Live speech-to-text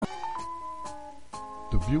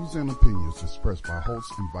The views and opinions expressed by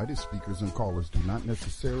hosts, invited speakers, and callers do not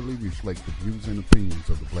necessarily reflect the views and opinions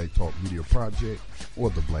of the Black Talk Media Project or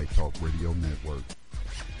the Black Talk Radio Network.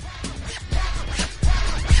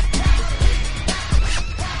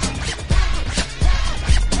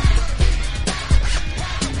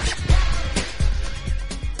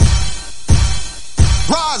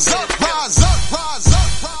 Rise up, rise up, rise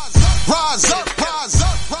up, rise up, rise up, rise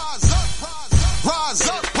up, rise up, rise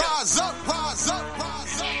up, rise up, rise up, rise up.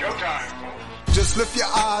 Showtime. Just lift your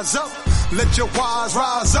eyes up. Let your wise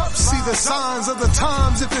rise up. See the signs of the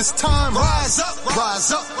times. If it's time, rise up,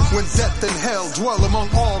 rise up. When death and hell dwell among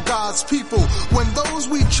all God's people. When those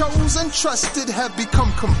we chose and trusted have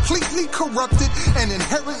become completely corrupted and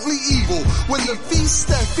inherently evil. When the feast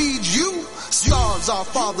that feeds you starves our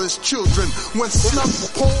father's children. When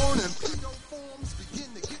snuff, porn, and pedo forms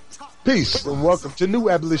begin to get top. Peace and welcome to New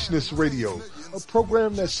Abolitionist Radio, a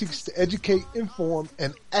program that seeks to educate, inform,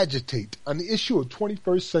 and agitate on the issue of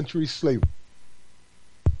 21st century slavery.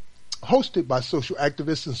 Hosted by social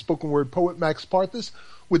activist and spoken word poet Max Parthas,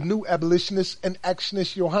 with New Abolitionist and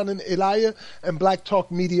Actionist Yohanan Elia and Black Talk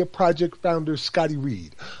Media Project founder Scotty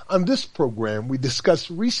Reed. On this program, we discuss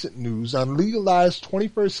recent news on legalized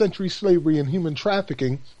 21st century slavery and human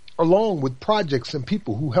trafficking, along with projects and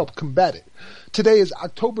people who help combat it. Today is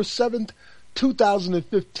October 7th,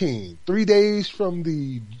 2015, 3 days from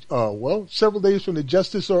the, several days from the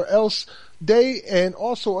Justice or Else Day, and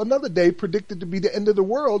also another day predicted to be the end of the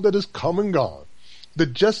world that is come and gone. The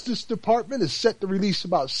Justice Department is set to release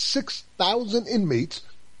about 6,000 inmates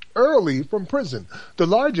early from prison, the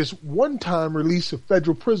largest one-time release of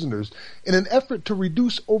federal prisoners in an effort to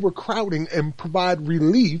reduce overcrowding and provide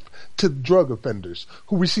relief to drug offenders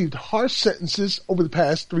who received harsh sentences over the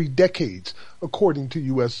past 3 decades, according to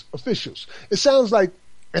U.S. officials. It sounds like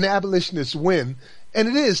an abolitionist win, and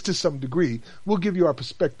it is to some degree. We'll give you our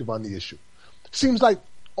perspective on the issue. Seems like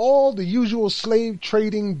all the usual slave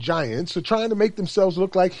trading giants are trying to make themselves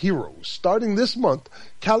look like heroes. Starting this month,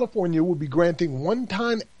 California will be granting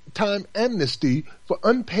one-time amnesty for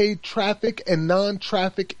unpaid traffic and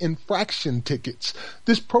non-traffic infraction tickets.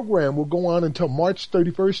 This program will go on until March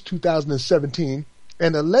 31st, 2017,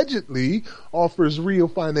 and allegedly offers real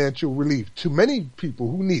financial relief to many people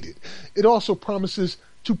who need it. It also promises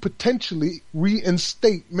to potentially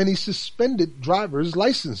reinstate many suspended driver's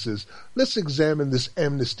licenses. Let's examine this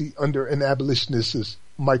amnesty under an abolitionist's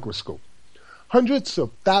microscope. Hundreds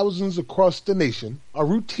of thousands across the nation are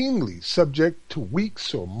routinely subject to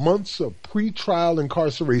weeks or months of pre-trial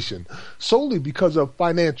incarceration solely because of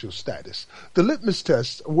financial status. The litmus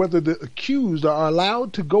test of whether the accused are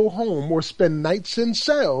allowed to go home or spend nights in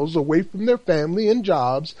cells away from their family and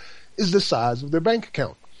jobs is the size of their bank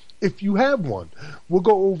account. If you have one, we'll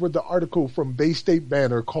go over the article from Bay State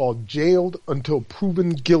Banner called Jailed Until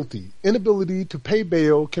Proven Guilty. Inability to pay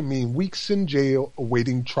bail can mean weeks in jail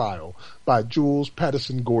awaiting trial, by Jules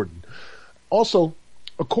Patterson Gordon. Also,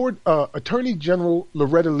 Attorney General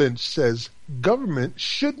Loretta Lynch says government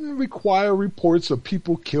shouldn't require reports of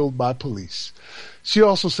people killed by police. She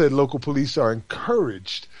also said local police are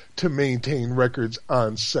encouraged to maintain records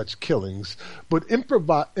on such killings, but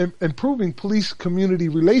improving police community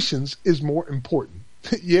relations is more important.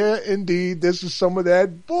 Yeah, indeed, this is some of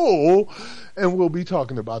that bull, and we'll be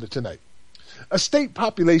talking about it tonight. A state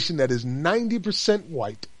population that is 90%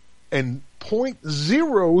 white and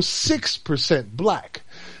 0.06% black.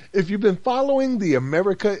 If you've been following the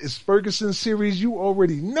America is Ferguson series, you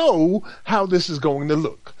already know how this is going to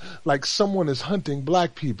look. Like someone is hunting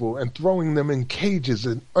black people and throwing them in cages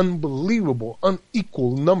in unbelievable,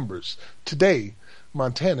 unequal numbers. Today,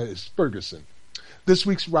 Montana is Ferguson. This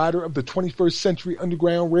week's rider of the 21st Century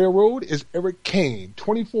Underground Railroad is Eric Kane,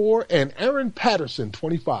 24, and Aaron Patterson,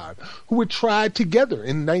 25, who were tried together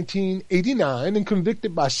in 1989 and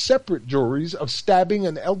convicted by separate juries of stabbing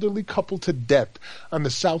an elderly couple to death on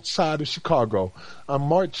the south side of Chicago. On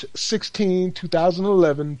March 16,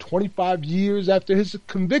 2011, 25 years after his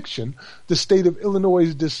conviction, the state of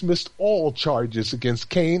Illinois dismissed all charges against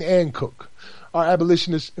Kane and Cook. Our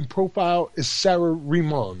abolitionist in profile is Sarah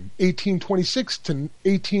Remond, 1826 to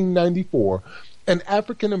 1894, an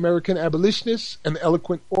African-American abolitionist, an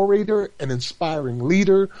eloquent orator, an inspiring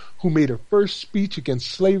leader who made her first speech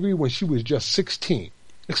against slavery when she was just 16.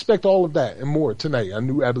 Expect all of that and more tonight on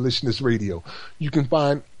New Abolitionist Radio. You can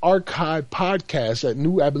find archive podcasts at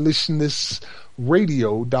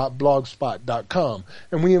newabolitionist.radio.blogspot.com,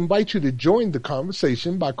 and we invite you to join the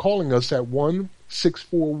conversation by calling us at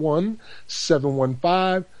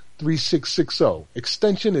 1-641-715-3660.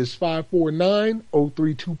 Extension is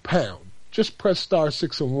 549-032#. Just press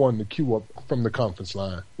 *6 and 1 to queue up from the conference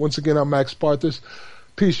line. Once again, I'm Max Parthas.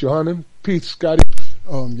 Peace, Yohanan. Peace, Scotty.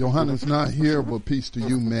 Yohanan's not here, but peace to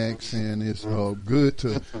you, Max, and it's good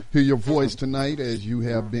to hear your voice tonight as you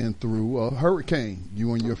have been through a hurricane.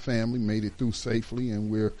 You and your family made it through safely,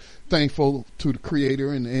 and we're thankful to the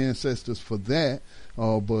Creator and the ancestors for that.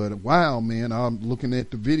 But wow, man, I'm looking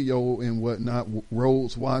at the video and whatnot,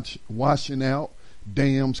 roads washing out,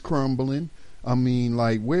 dams crumbling. I mean,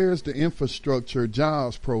 like, where's the infrastructure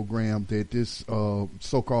jobs program that this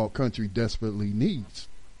so-called country desperately needs?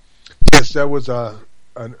 Yes, that was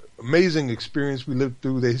an amazing experience we lived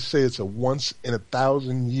through. They say it's a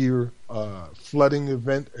once-in-a-thousand-year flooding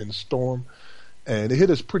event and storm, and it hit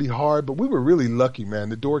us pretty hard, but we were really lucky, man.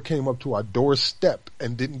 The door came up to our doorstep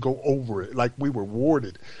and didn't go over it, like we were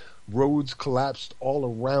warded. Roads collapsed all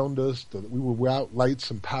around us. We were without lights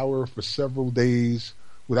and power for several days,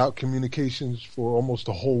 without communications for almost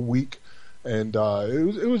a whole week. And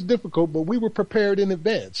it was difficult, but we were prepared in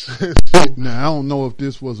advance. Now, I don't know if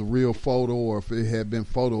this was a real photo or if it had been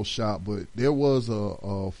photoshopped, but there was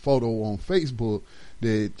a photo on Facebook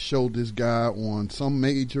that showed this guy on some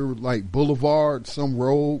major, like, boulevard, some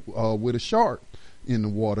road with a shark in the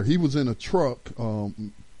water. He was in a truck.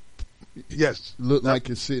 Yes. Looked like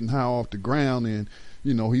it's sitting high off the ground, and,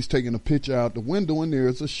 you know, he's taking a picture out the window, and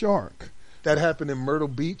there's a shark. That happened in Myrtle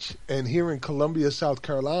Beach, and here in Columbia, South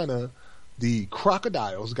Carolina, the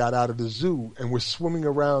crocodiles got out of the zoo and were swimming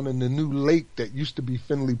around in the new lake that used to be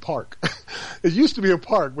Finley Park. It used to be a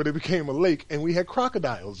park, but it became a lake, and we had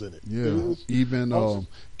crocodiles in it. Yeah, even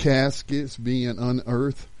caskets being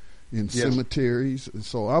unearthed in cemeteries.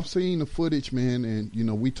 So I've seen the footage, man, and, you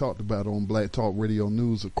know, we talked about it on Black Talk Radio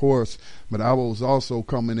News, of course, but I was also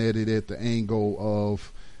coming at it at the angle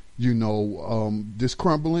of, you know, this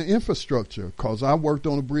crumbling infrastructure, because I worked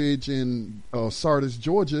on a bridge in Sardis,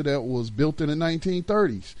 Georgia that was built in the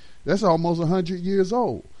 1930s. That's almost 100 years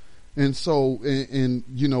old. And so, and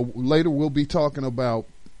you know, later we'll be talking about,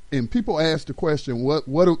 and people ask the question,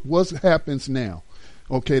 what happens now?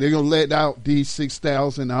 Okay, they're going to let out these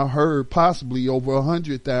 6,000. I heard possibly over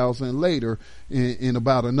 100,000 later in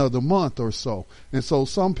about another month or so. And so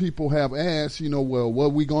some people have asked, you know, well, what are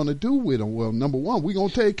we going to do with them? Well, number one, we're going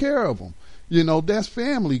to take care of them. You know, that's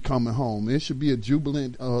family coming home. It should be a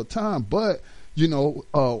jubilant time. But, you know,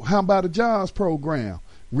 how about a jobs program?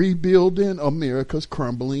 Rebuilding America's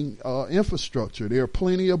crumbling infrastructure. There are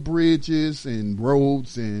plenty of bridges and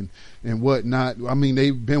roads and whatnot. I mean,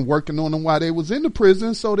 they've been working on them while they was in the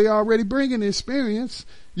prison, so they already bringing experience.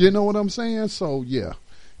 You know what I'm saying? So yeah,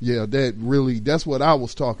 that's what I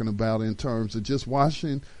was talking about in terms of just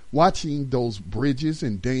watching those bridges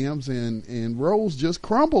and dams and roads just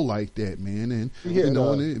crumble like that, man. And you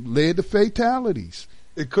know, and it led to fatalities.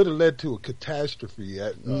 It could have led to a catastrophe.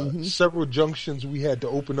 At several junctions, we had to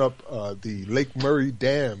open up the Lake Murray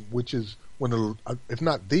Dam, which is one of, if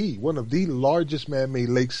not one of the largest man-made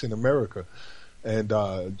lakes in America. And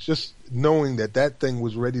just knowing that thing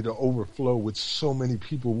was ready to overflow with so many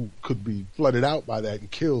people who could be flooded out by that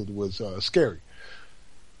and killed was scary.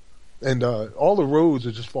 And all the roads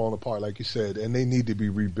are just falling apart, like you said, and they need to be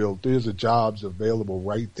rebuilt. There's jobs available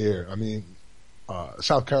right there. I mean,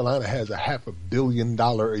 South Carolina has a $500 million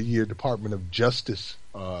a year Department of Justice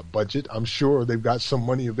budget. I'm sure they've got some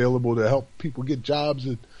money available to help people get jobs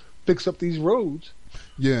and fix up these roads.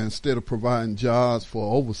 Yeah, instead of providing jobs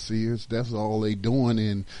for overseers, that's all they doing.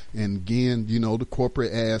 And again, you know, the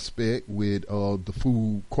corporate aspect with the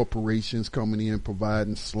food corporations coming in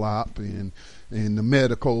providing slop, and the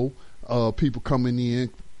medical people coming in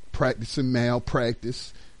practicing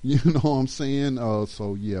malpractice. You know what I'm saying?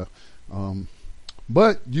 So yeah.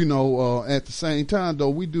 But, you know, at the same time,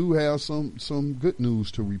 though, we do have some good news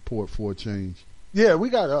to report for a change. Yeah, we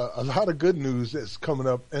got a lot of good news that's coming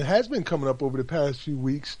up and has been coming up over the past few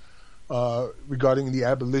weeks regarding the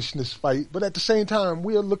abolitionist fight. But at the same time,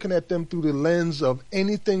 we are looking at them through the lens of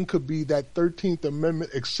anything could be that 13th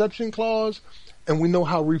Amendment exception clause. And we know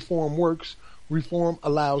how reform works. Reform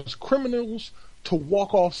allows criminals to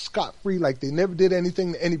walk off scot-free like they never did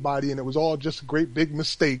anything to anybody, and it was all just a great big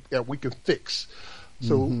mistake that we could fix.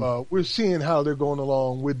 So we're seeing how they're going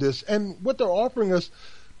along with this, and what they're offering us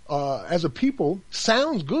as a people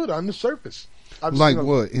sounds good on the surface. Like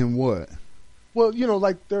what? In what? Well, you know,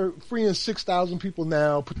 like they're freeing 6,000 people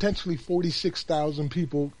now, potentially 46,000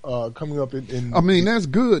 people coming up in. I mean, that's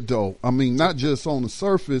good, though. I mean, not just on the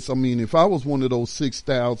surface. I mean, if I was one of those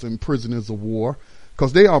 6,000 prisoners of war,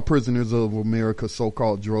 because they are prisoners of America's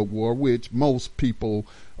so-called drug war, which most people,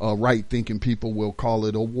 right-thinking people, will call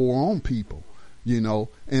it a war on people. You know,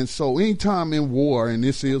 and so anytime in war, and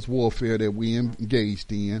this is warfare that we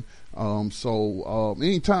engaged in,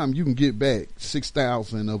 Anytime you can get back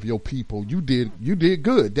 6,000 of your people, you did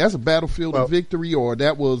good. That's a battlefield of victory, or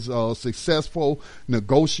that was successful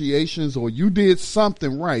negotiations, or you did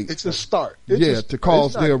something right. It's a start. To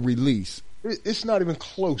cause their release. It's not even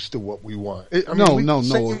close to what we want. No.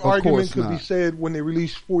 Same Of argument course could not. be said when they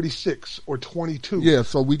release 46 or 22. Yeah,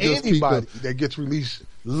 so we just anybody that gets released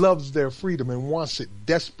loves their freedom and wants it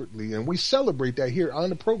desperately, and we celebrate that here on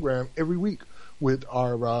the program every week with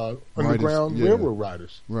our Underground Railroad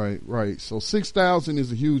riders. Right. So 6,000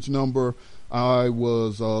 is a huge number. I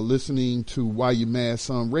was listening to Why You Mad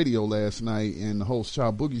Son Radio last night, and the host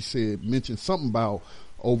Child Boogie mentioned something about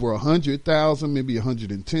over 100,000, maybe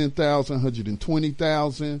 110,000,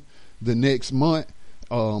 120,000 the next month,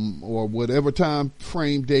 or whatever time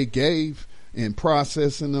frame they gave, and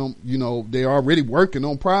processing them. They're already working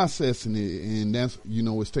on processing it, and that's,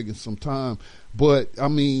 it's taking some time. But I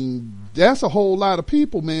mean, that's a whole lot of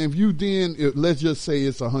people, man. If you let's just say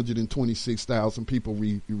it's 126,000 people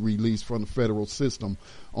released from the federal system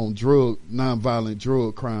on nonviolent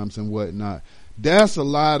drug crimes and whatnot. That's a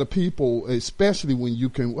lot of people, especially when you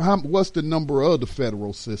can. What's the number of the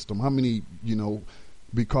federal system? How many?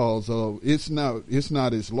 Because it's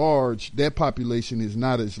not as large. That population is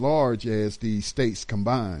not as large as the states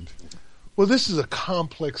combined. Well, this is a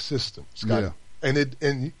complex system, Scott. Yeah.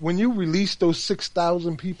 And when you release those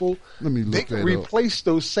 6,000 people, they can replace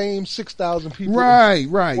those same 6,000 people. Right.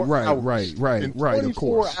 In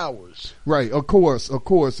 24 hours. Right, of course.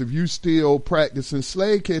 If you still practicing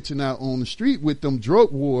slave catching out on the street with them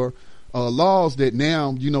drug war laws that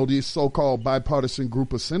now, this so-called bipartisan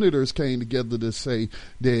group of senators came together to say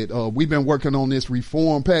that we've been working on this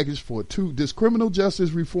reform package this criminal justice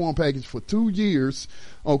reform package for 2 years.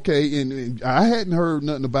 Okay, and I hadn't heard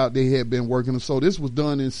nothing about they had been working. So this was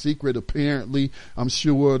done in secret, apparently. I'm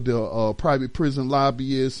sure the private prison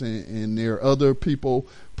lobbyists and their other people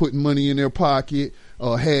putting money in their pocket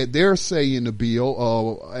had their say in the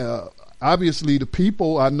bill. Obviously, the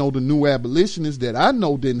people, I know the new abolitionists that I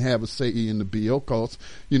know didn't have a say in the bill because,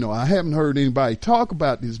 I haven't heard anybody talk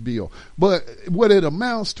about this bill. But what it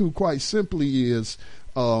amounts to, quite simply, is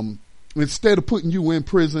instead of putting you in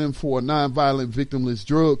prison for a nonviolent victimless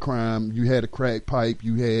drug crime, you had a crack pipe,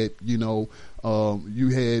 you had,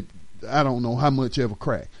 I don't know how much ever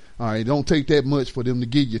crack. All right, don't take that much for them to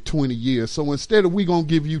give you 20 years. So instead of we going to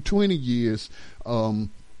give you 20 years,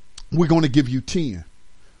 we're going to give you 10.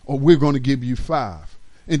 Or we're going to give you 5.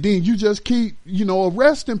 And then you just keep,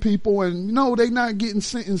 arresting people, and they're not getting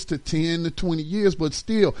sentenced to 10 to 20 years, but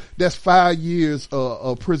still that's 5 years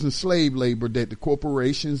of prison slave labor that the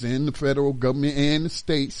corporations and the federal government and the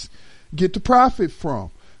states get to profit from.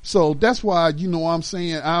 So that's why, I'm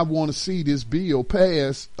saying I want to see this bill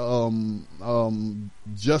pass,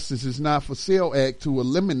 Justice is Not for Sale Act, to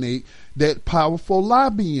eliminate that powerful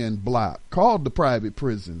lobbying block called the private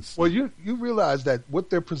prisons. Well, you realize that what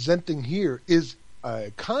they're presenting here is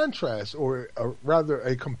a contrast, or rather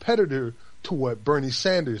a competitor to what Bernie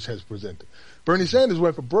Sanders has presented. Bernie Sanders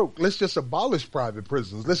went for broke. Let's just abolish private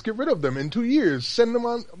prisons. Let's get rid of them in 2 years. Send them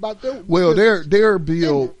on about their. Well, their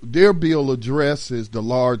bill addresses the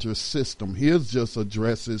larger system. His just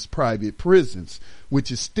addresses private prisons,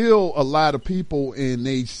 which is still a lot of people, and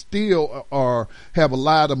they still have a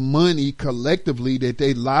lot of money collectively that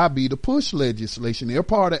they lobby to push legislation. They're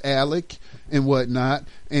part of ALEC and whatnot,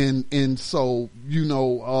 and so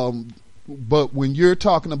But when you're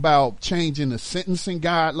talking about changing the sentencing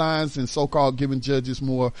guidelines and so-called giving judges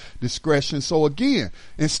more discretion, so again,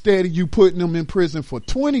 instead of you putting them in prison for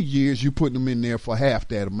 20 years, you putting them in there for half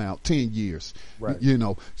that amount, 10 years. Right.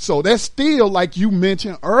 So that's still, like you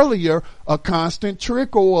mentioned earlier, a constant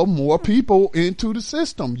trickle of more people into the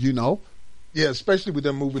system, Yeah, especially with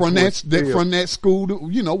them moving from that school to,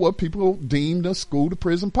 what people deem the school to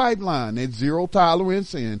prison pipeline, that zero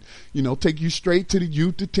tolerance, and, take you straight to the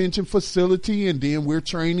youth detention facility, and then we're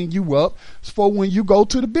training you up for when you go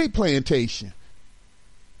to the big plantation.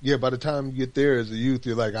 Yeah, by the time you get there as a youth,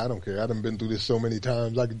 you're like, I don't care. I done been through this so many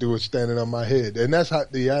times. I could do it standing on my head. And that's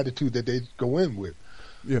the attitude that they go in with.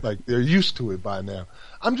 Yeah. Like they're used to it by now.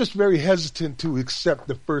 I'm just very hesitant to accept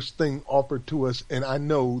the first thing offered to us, and I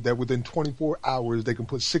know that within 24 hours they can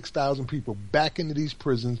put 6,000 people back into these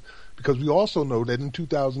prisons, because we also know that in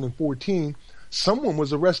 2014 someone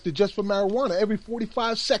was arrested just for marijuana every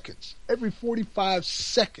 45 seconds. Every 45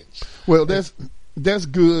 seconds. Well, that's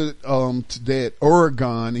good that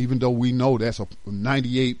Oregon, even though we know that's a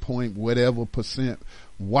 98 point whatever %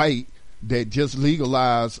 white, that just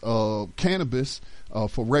legalized cannabis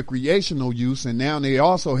for recreational use, and now they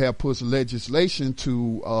also have pushed legislation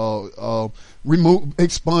to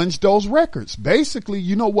expunge those records. Basically,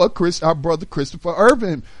 you know what our brother Christopher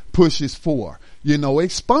Irvin pushes for,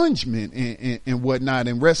 expungement and whatnot,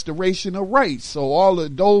 and restoration of rights. So all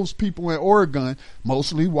of those people in Oregon,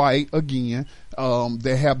 mostly white, again,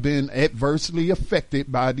 that have been adversely affected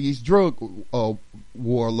by these drug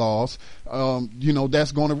war laws,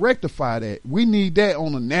 that's going to rectify that. We need that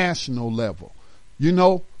on a national level.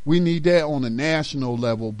 We need that on a national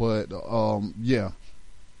level, but yeah.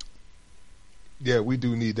 Yeah, we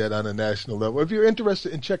do need that on a national level. If you're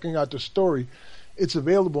interested in checking out the story, it's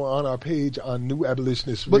available on our page on New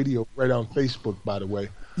Abolitionist Radio, right on Facebook, by the way.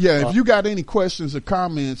 Yeah, if you got any questions or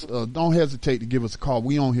comments, don't hesitate to give us a call.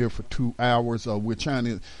 We on here for 2 hours. We're trying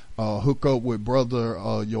to hook up with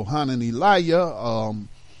Brother Yohanan Elijah.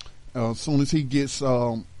 As soon as he gets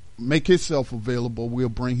make himself available, we'll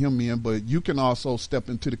bring him in, but you can also step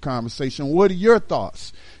into the conversation. What are your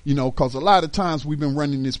thoughts? Because a lot of times we've been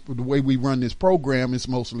running this, the way we run this program is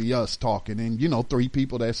mostly us talking, and 3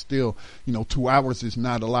 people, that's still, 2 hours is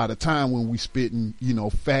not a lot of time when we spitting,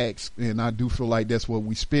 facts, and I do feel like that's what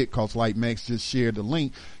we spit, because like Max just shared the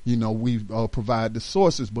link, we provide the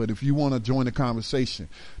sources. But if you want to join the conversation,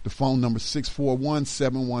 the phone number is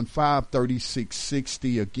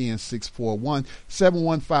 641-715-3660. Again,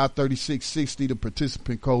 641-715-3660. The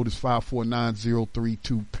participant code is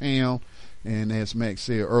 549032#. And as Max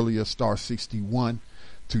said earlier, *61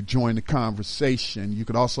 to join the conversation. You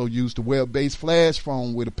could also use the web-based flash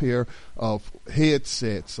phone with a pair of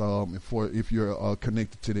headsets if you're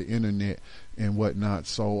connected to the internet and whatnot.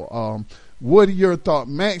 So what are your thoughts,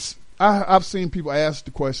 Max? I've seen people ask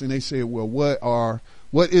the question. They say, well,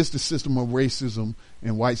 what is the system of racism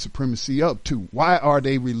and white supremacy up to? Why are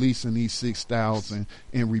they releasing these 6,000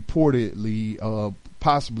 and reportedly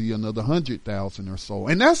possibly another 100,000 or so?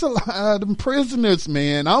 And that's a lot of them prisoners,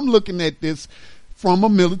 man. I'm looking at this from a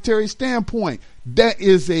military standpoint. That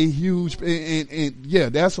is a huge, and yeah,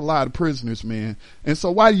 that's a lot of prisoners, man. And so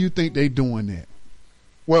why do you think they're doing that?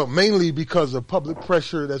 Well, mainly because of public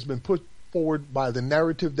pressure that's been put forward by the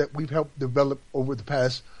narrative that we've helped develop over the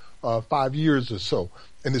past 5 years or so.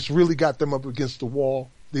 And it's really got them up against the wall.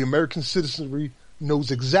 The American citizenry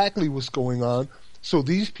knows exactly what's going on. So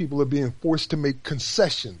these people are being forced to make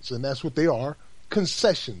concessions, and that's what they are,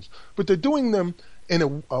 concessions. But they're doing them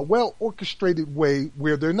in a well-orchestrated way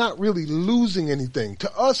where they're not really losing anything.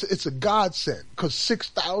 To us, it's a godsend, because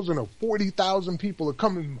 6,000 or 40,000 people are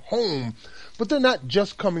coming home. But they're not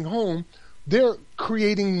just coming home. They're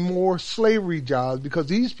creating more slavery jobs, because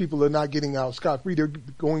these people are not getting out scot-free. They're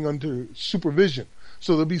going under supervision.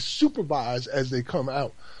 So they'll be supervised as they come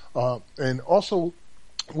out. And also,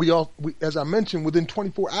 we, as I mentioned, within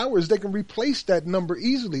 24 hours, they can replace that number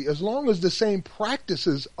easily as long as the same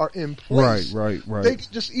practices are in place. Right. They can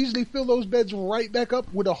just easily fill those beds right back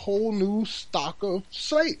up with a whole new stock of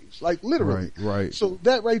slaves, like literally. Right. So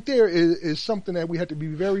that right there is something that we have to be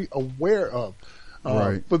very aware of.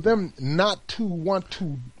 For them not to want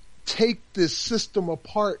to take this system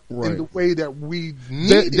apart in the way that we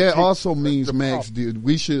need it. That also means, Max,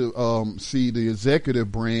 we should see the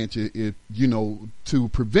executive branch, to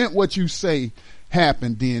prevent what you say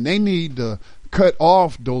happen, then they need to cut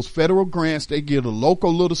off those federal grants they give to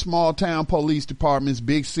local little small town police departments,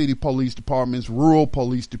 big city police departments, rural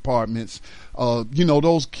police departments,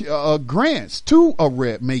 those grants to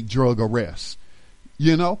make drug arrests,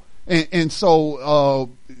 And so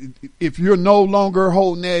if you're no longer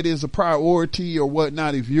holding that as a priority or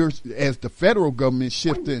whatnot, if you're, as the federal government,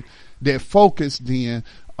 shifting their focus, then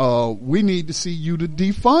we need to see you to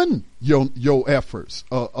defund your efforts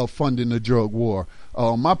of funding the drug war.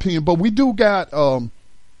 My opinion. But we do have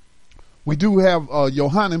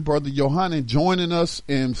Yohanan, Brother Yohanan, joining us.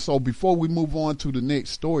 And so before we move on to the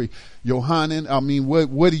next story, Yohanan,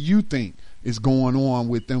 what do you think is going on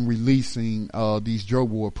with them releasing these drug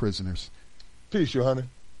war prisoners? Peace, Yohanan.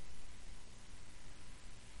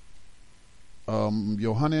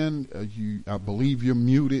 Yohanan, I believe you're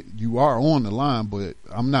muted. You are on the line, but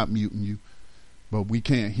I'm not muting you. But we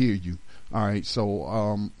can't hear you. All right,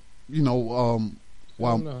 so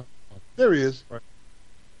while there he is. Right.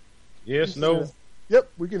 Yes, no. Yep,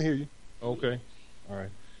 we can hear you. Okay, all right.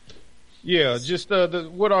 Yeah, just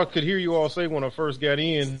what I could hear you all say when I first got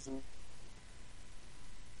in.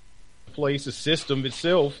 Place, the system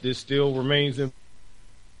itself, this still remains in.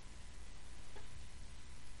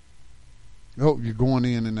 Oh, you're going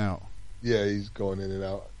in and out. Yeah, he's going in and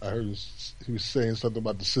out. I heard he was saying something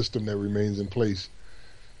about the system that remains in place.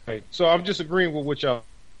 Right. So I'm just agreeing with what y'all.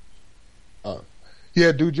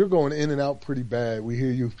 Yeah, dude, you're going in and out pretty bad. We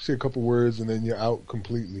hear you say a couple words and then you're out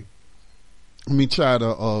completely. Let me try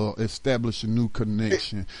to establish a new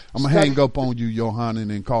connection. I'm going to hang up on you,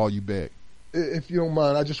 Yohanan, and call you back. If you don't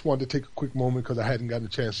mind, I just wanted to take a quick moment because I hadn't gotten a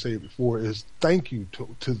chance to say it before, is thank you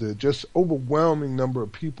to the just overwhelming number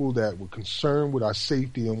of people that were concerned with our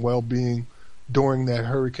safety and well-being during that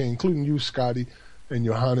hurricane, including you, Scotty, and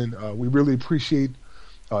Yohanan. We really appreciate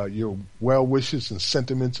your well wishes and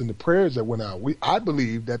sentiments and the prayers that went out. I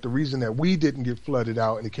believe that the reason that we didn't get flooded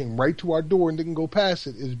out and it came right to our door and didn't go past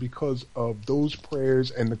it is because of those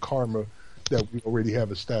prayers and the karma that we already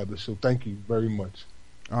have established. So thank you very much.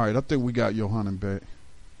 All right, I think we got Yohanan back.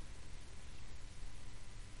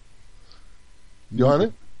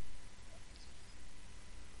 Yohanan?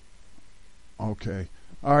 Okay.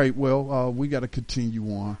 All right, well, we got to continue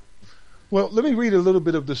on. Well, let me read a little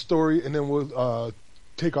bit of the story and then we'll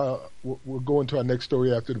we'll go into our next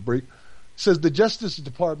story after the break. It says the Justice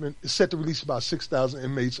Department is set to release about 6,000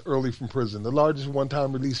 inmates early from prison, the largest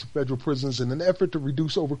one-time release of federal prisons in an effort to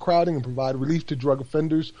reduce overcrowding and provide relief to drug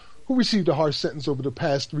offenders who received a harsh sentence over the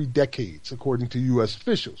past 3 decades, according to U.S.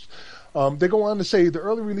 officials. They go on to say the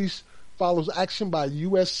early release follows action by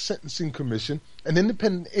U.S. Sentencing Commission, an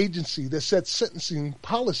independent agency that sets sentencing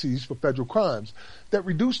policies for federal crimes, that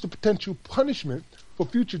reduced the potential punishment for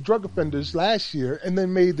future drug offenders last year and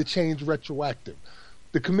then made the change retroactive.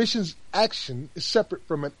 The Commission's action is separate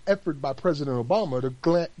from an effort by President Obama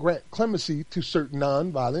to grant clemency to certain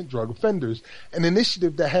nonviolent drug offenders, an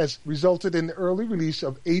initiative that has resulted in the early release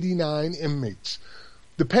of 89 inmates.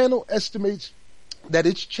 The panel estimates that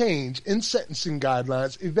its change in sentencing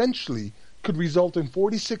guidelines eventually could result in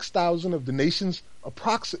 46,000 of the nation's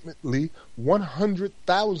approximately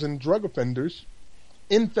 100,000 drug offenders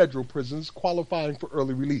in federal prisons qualifying for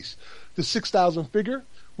early release. The 6,000 figure,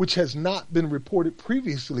 which has not been reported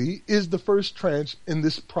previously, is the first tranche in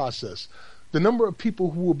this process. The number of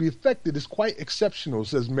people who will be affected is quite exceptional,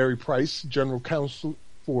 says Mary Price, General Counsel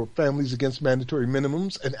for Families Against Mandatory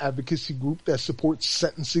Minimums, an advocacy group that supports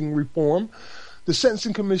sentencing reform. The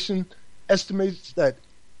Sentencing Commission estimates that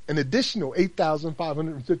an additional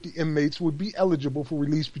 8,550 inmates would be eligible for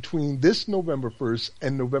release between this November 1st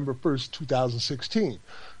and November 1st, 2016.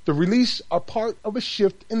 The release are part of a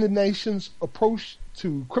shift in the nation's approach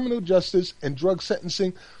to criminal justice and drug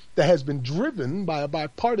sentencing that has been driven by a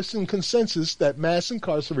bipartisan consensus that mass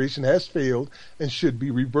incarceration has failed and should be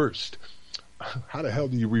reversed. How the hell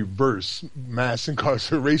do you reverse mass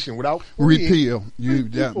incarceration without repeal?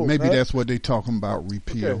 Maybe that's what they're talking about,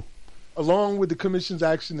 repeal. Okay. Along with the Commission's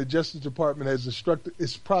action, the Justice Department has instructed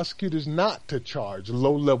its prosecutors not to charge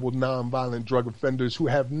low-level nonviolent drug offenders who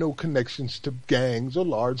have no connections to gangs or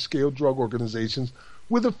large-scale drug organizations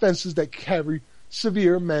with offenses that carry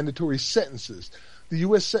severe mandatory sentences. The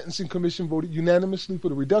U.S. Sentencing Commission voted unanimously for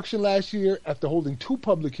the reduction last year after holding 2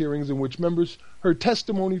 public hearings in which members heard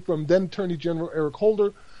testimony from then Attorney General Eric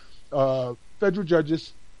Holder, federal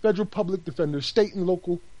judges, federal public defenders, state and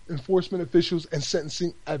local enforcement officials, and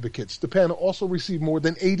sentencing advocates. The panel also received more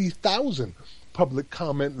than 80,000 public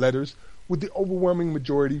comment letters, with the overwhelming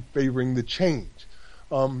majority favoring the change.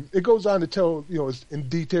 It goes on to tell, in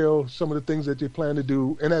detail some of the things that they plan to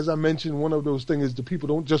do. And as I mentioned, one of those things is the people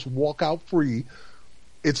don't just walk out free.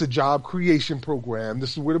 It's a job creation program.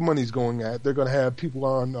 This is where the money's going at. They're going to have people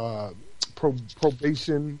on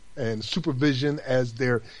probation and supervision as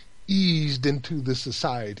they're eased into the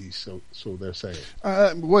society, so they're saying.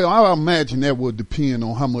 Well, I imagine that would depend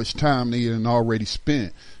on how much time they had already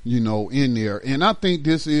spent, in there. And I think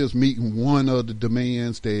this is meeting one of the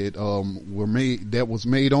demands that was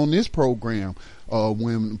made on this program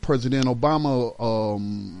when President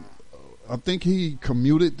Obama, I think he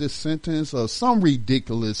commuted this sentence of some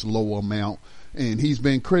ridiculous low amount, and he's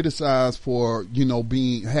been criticized for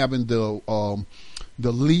having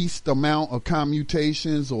the least amount of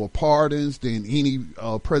commutations or pardons than any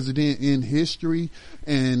president in history.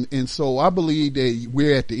 And so I believe that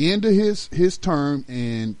we're at the end of his term,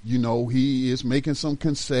 and, he is making some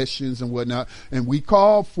concessions and whatnot. And we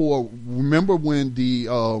called remember when the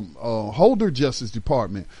Holder Justice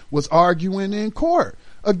Department was arguing in court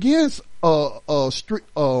against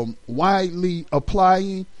strict, widely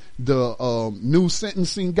applying the new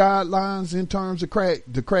sentencing guidelines in terms of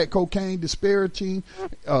the crack cocaine disparity.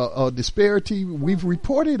 We've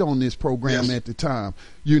reported on this program at the time,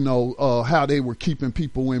 how they were keeping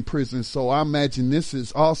people in prison. So I imagine this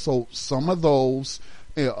is also some of those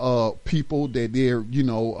people that they're,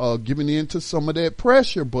 giving in to some of that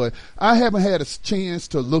pressure. But I haven't had a chance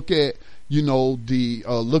to look at,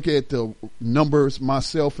 look at the numbers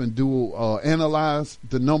myself and analyze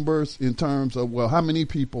the numbers in terms of, well, how many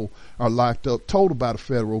people are locked up total by the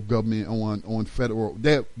federal government on federal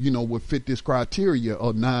that, would fit this criteria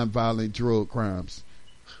of nonviolent drug crimes?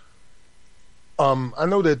 I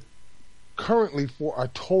know that currently for our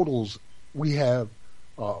totals, we have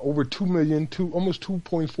over 2 million, almost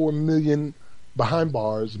 2.4 million behind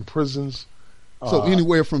bars in prisons. So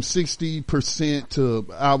anywhere from 60% to,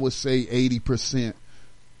 I would say, 80%.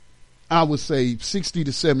 I would say 60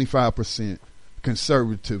 to 75%.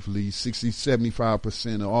 Conservatively,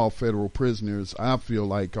 60-75% of all federal prisoners, I feel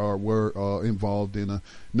like, were involved in a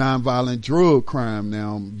nonviolent drug crime.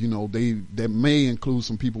 Now, that may include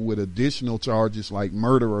some people with additional charges like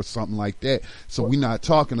murder or something like that. So we're not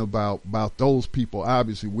talking about those people.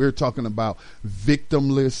 Obviously, we're talking about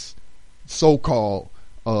victimless, so-called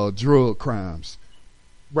drug crimes.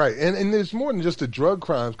 Right, and there's more than just the drug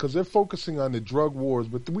crimes, because they're focusing on the drug wars.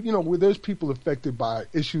 But where there's people affected by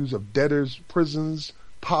issues of debtors, prisons,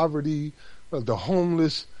 poverty, the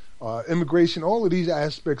homeless, immigration. All of these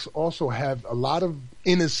aspects also have a lot of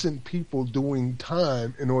innocent people doing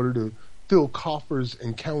time in order to fill coffers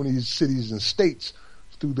in counties, cities, and states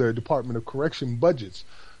through their Department of Correction budgets.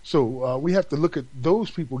 So we have to look at those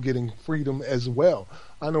people getting freedom as well.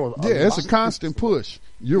 I know. It's a constant push.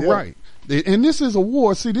 You're right. And this is a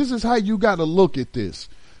war. See, this is how you got to look at this.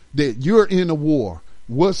 That you're in a war.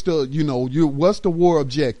 What's the war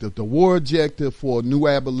objective? The war objective for new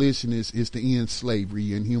abolitionists is to end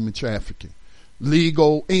slavery and human trafficking,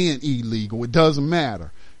 legal and illegal. It doesn't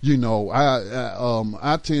matter.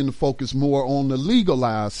 I tend to focus more on the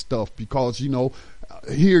legalized stuff because,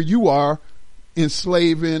 here you are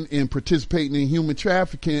enslaving and participating in human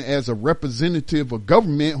trafficking as a representative of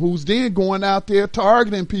government who's then going out there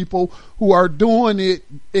targeting people who are doing it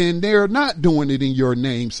and they're not doing it in your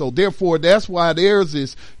name. So therefore, that's why theirs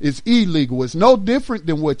is illegal. It's no different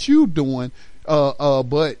than what you doing.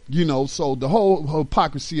 But so the whole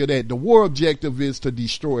hypocrisy of that, the war objective is to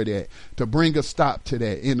destroy that, to bring a stop to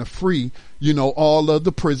that and to free, all of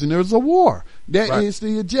the prisoners of war. That is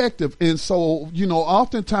the objective. And so,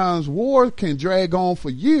 oftentimes war can drag on for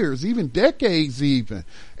years, even decades even.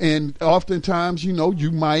 And oftentimes,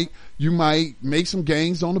 you might make some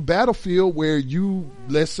gains on the battlefield where you,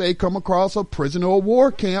 let's say, come across a prisoner of war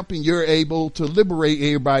camp and you're able to liberate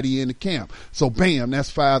everybody in the camp. So bam, that's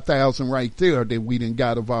 5,000 right there that we done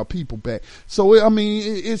got of our people back. So,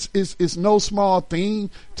 it's no small thing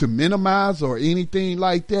to minimize or anything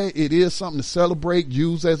like that. It is something to celebrate,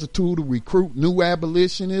 use as a tool to recruit new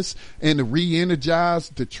abolitionists and to re-energize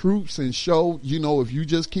the troops and show, if you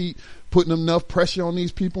just keep putting enough pressure on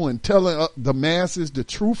these people and telling the masses the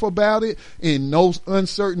truth about it in those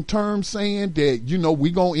uncertain terms, saying that,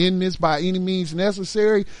 we gonna end this by any means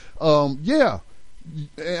necessary.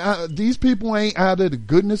 These people ain't out of the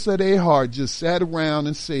goodness of their heart just sat around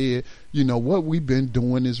and said, what we've been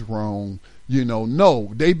doing is wrong.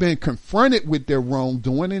 No, they've been confronted with their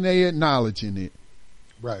wrongdoing and they acknowledging it.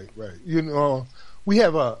 Right. We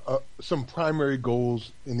have some primary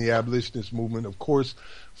goals in the abolitionist movement. Of course,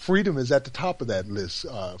 freedom is at the top of that list.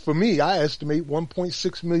 For me, I estimate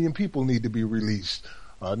 1.6 million people need to be released.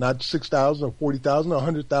 Not 6,000 or 40,000 or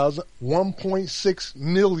 100,000, 1.6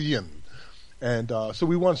 million. And so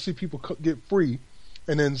we want to see people get free.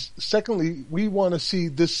 And then secondly, we want to see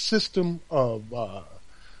this system of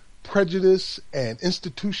prejudice and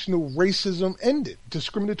institutional racism ended,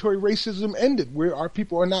 discriminatory racism ended, where our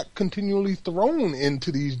people are not continually thrown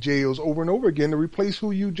into these jails over and over again to replace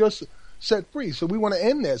who you just set free. So we want to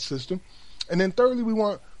end that system. And then thirdly, we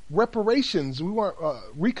want reparations. We want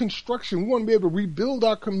reconstruction. We want to be able to rebuild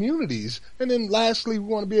our communities. And then lastly, we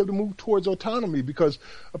want to be able to move towards autonomy, because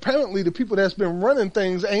apparently the people that's been running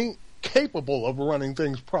things ain't capable of running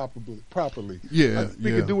things properly. Yeah.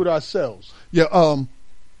 We can do it ourselves. Yeah.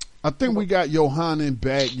 I think we got Yohanan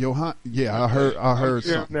back. I heard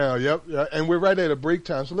something. Now, yep. And we're right at a break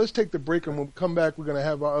time. So let's take the break and we'll come back. We're going to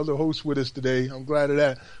have our other host with us today. I'm glad of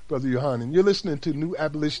that, Brother Yohanan. You're listening to New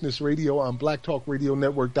Abolitionist Radio on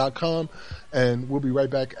BlackTalkRadioNetwork.com, and we'll be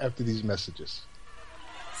right back after these messages.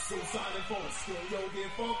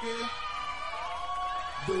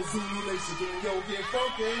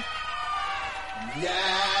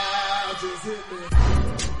 Yeah, just hit me.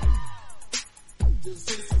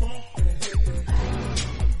 Just hit the phone and hit me.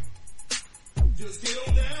 Just get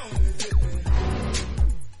on down and hit me.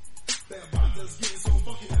 That bot just getting so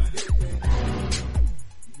funky now, hit me.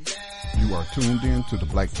 Yeah. You are tuned in to the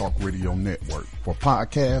Black Talk Radio Network. For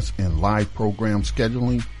podcasts and live program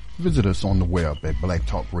scheduling, visit us on the web at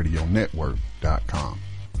blacktalkradionetwork.com.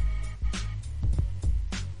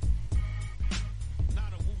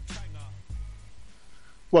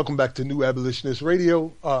 Welcome back to New Abolitionist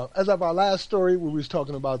Radio. As of our last story, where we was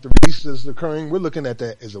talking about the release that's occurring, we're looking at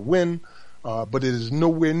that as a win, but it is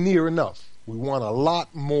nowhere near enough. We want a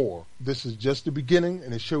lot more. This is just the beginning,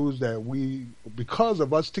 and it shows that we, because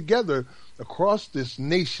of us together across this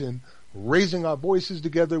nation, raising our voices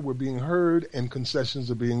together, we're being heard, and concessions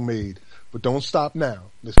are being made. But don't stop now.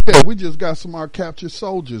 Yeah, we just got some of our captured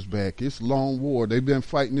soldiers back. It's a long war. They've been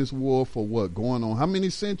fighting this war for what, going on how many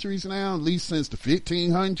centuries now? At least since the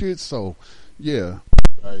 1500s. So, yeah.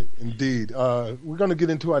 Right, indeed. We're going to get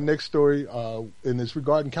into our next story, and it's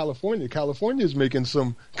regarding California. California is making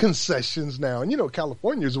some concessions now. And, you know,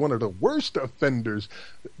 California is one of the worst offenders.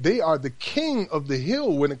 They are the king of the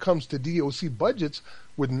hill when it comes to DOC budgets,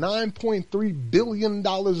 with $9.3 billion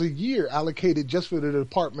a year allocated just for the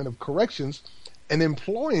Department of Corrections and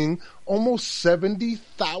employing almost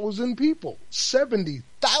 70,000 people.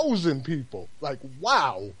 70,000 people. Like,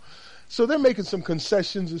 wow. So they're making some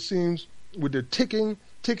concessions, it seems, with their ticketing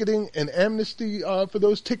and amnesty for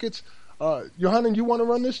those tickets. Yohanan, you want to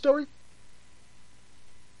run this story?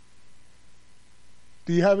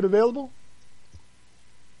 Do you have it available?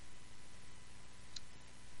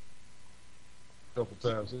 Couple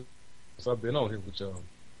times since I've been on here with y'all.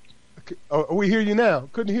 Okay. Oh, we hear you now.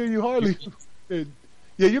 Couldn't hear you hardly. Yeah,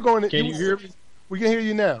 you're going. Can you hear me? We can hear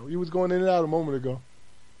you now. You was going in and out a moment ago.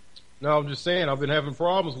 No, I'm just saying I've been having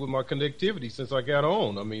problems with my connectivity since I got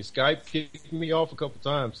on. I mean, Skype kicked me off a couple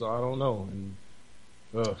times, so I don't know.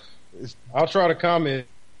 And I'll try to comment.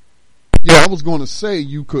 Yeah, I was going to say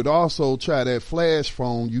you could also try that flash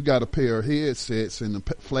phone. You got a pair of headsets, and the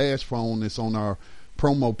flash phone that's on our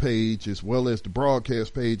promo page as well as the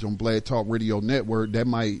broadcast page on Black Talk Radio Network, that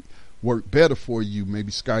might work better for you.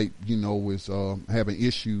 Maybe Skype, you know, is having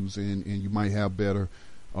issues, and you might have better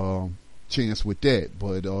chance with that.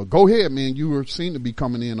 But go ahead, man. You seem to be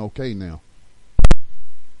coming in okay now.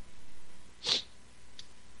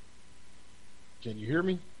 Can you hear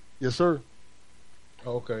me? Yes, sir.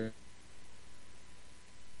 Okay.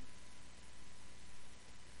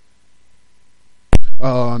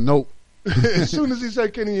 Nope. As soon as he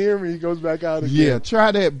said, "Can you hear me?" he goes back out again. Yeah,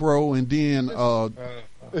 try that, bro, and then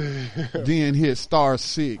then hit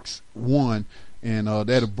 *6 1, and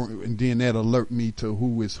that'll alert me to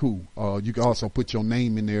who is who. You can also put your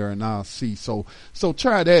name in there, and I'll see. So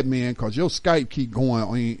try that, man, because your Skype keep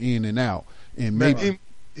going in and out, and maybe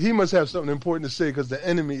he must have something important to say because the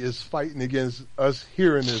enemy is fighting against us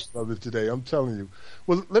hearing this brother today. I'm telling you.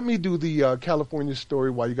 Well, let me do the California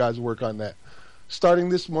story while you guys work on that. Starting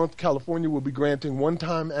this month, California will be granting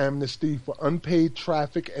one-time amnesty for unpaid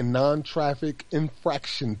traffic and non-traffic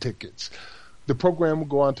infraction tickets. The program will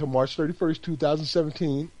go on until March 31st,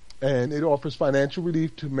 2017, and it offers financial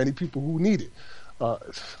relief to many people who need it.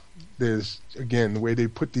 There's, again, the way they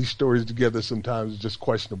put these stories together sometimes is just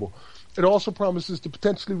questionable. It also promises to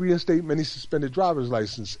potentially reinstate many suspended driver's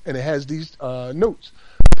licenses, and it has these notes.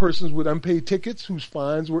 Persons with unpaid tickets whose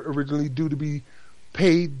fines were originally due to be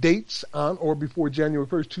paid dates on or before January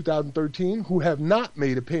 1st, 2013, who have not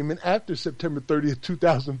made a payment after September 30th,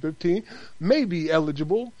 2015, may be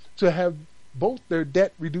eligible to have both their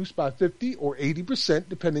debt reduced by 50 or 80%,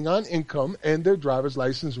 depending on income, and their driver's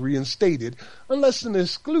license reinstated, unless an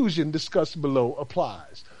exclusion discussed below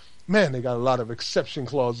applies. Man, they got a lot of exception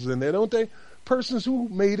clauses in there, don't they? Persons who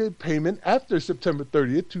made a payment after September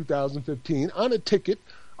 30th, 2015 on a ticket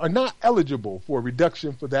are not eligible for a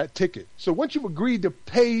reduction for that ticket. So once you've agreed to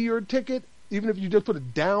pay your ticket, even if you just put a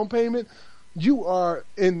down payment, you are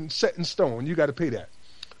set in stone. You got to pay that.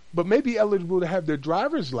 But may be eligible to have their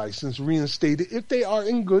driver's license reinstated if they are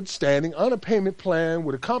in good standing on a payment plan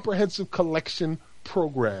with a comprehensive collection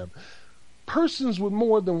program. Persons with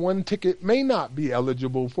more than one ticket may not be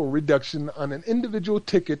eligible for a reduction on an individual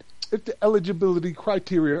ticket if the eligibility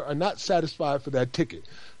criteria are not satisfied for that ticket.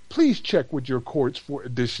 Please check with your courts for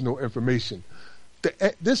additional information.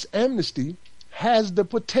 This amnesty has the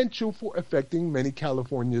potential for affecting many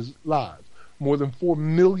Californians' lives. More than 4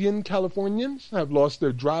 million Californians have lost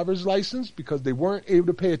their driver's license because they weren't able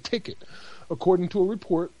to pay a ticket, according to a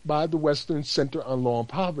report by the Western Center on Law and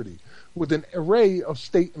Poverty. With an array of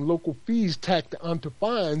state and local fees tacked onto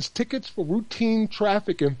fines, tickets for routine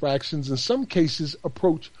traffic infractions in some cases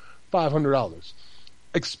approach $500.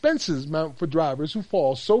 Expenses mount for drivers who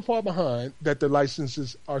fall so far behind that their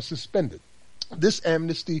licenses are suspended. This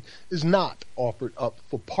amnesty is not offered up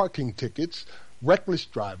for parking tickets, reckless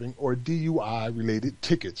driving, or DUI-related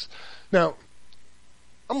tickets. Now,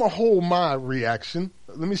 I'm going to hold my reaction.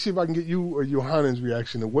 Let me see if I can get you or Yohanan's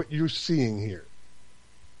reaction to what you're seeing here.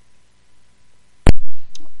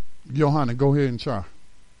 Yohanan, go ahead and try.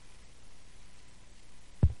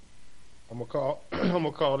 I'm gonna call. I'm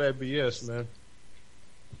gonna call that BS, man.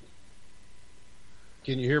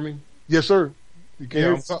 Can you hear me? Yes, sir. You can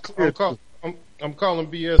hear I'm calling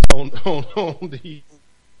BS on the.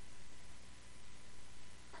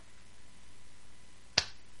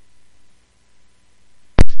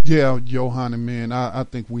 Yeah, Johanna, man, I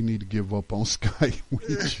think we need to give up on Skype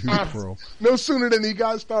with you, bro. No sooner than he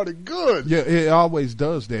got started. Good. Yeah, it always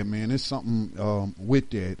does that, man. It's something with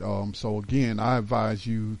that. So, again, I advise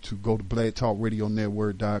you to go to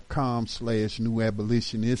blacktalkradionetwork.com/New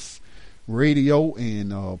Abolitionist Radio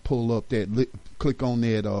and pull up that, click on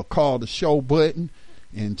that call the show button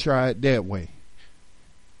and try it that way.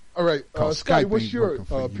 All right. Scotty, what's your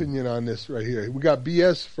opinion on this right here? We got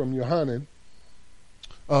BS from Yohanan.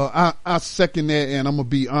 I second that, and I'm going to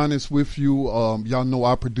be honest with you. Y'all know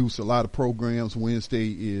I produce a lot of programs. Wednesday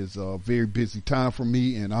is a very busy time for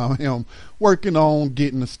me, and I am working on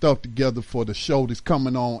getting the stuff together for the show that's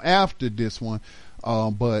coming on after this one.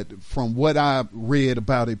 But from what I read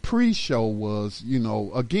about a pre-show was,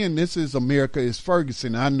 again, this is America is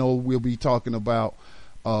Ferguson. I know we'll be talking about,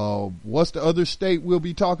 what's the other state we'll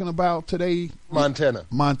be talking about today?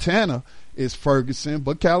 Montana is Ferguson,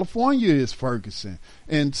 but California is Ferguson.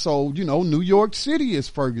 And so, New York City is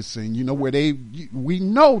Ferguson, where we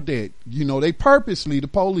know that, they purposely, the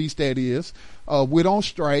police that is, went on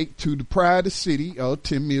strike to deprive the city of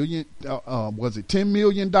 $10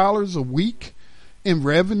 million a week in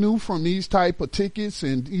revenue from these type of tickets.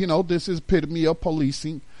 And, this is epitome of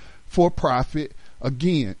policing for profit.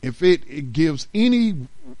 Again, if it gives any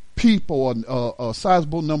people, a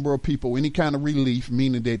sizable number of people, any kind of relief,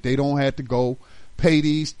 meaning that they don't have to go pay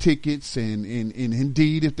these tickets, and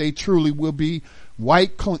indeed, if they truly will be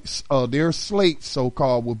white, their slate,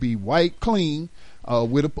 so-called, will be white clean,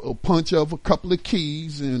 with a punch of a couple of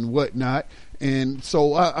keys and whatnot. And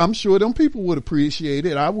so I'm sure them people would appreciate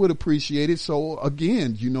it. I would appreciate it. So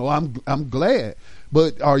again, I'm glad.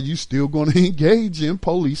 But are you still going to engage in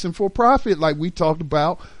policing for profit like we talked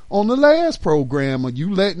about on the last program? Are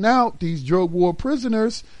you letting out these drug war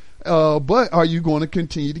prisoners? But are you going to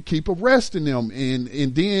continue to keep arresting them?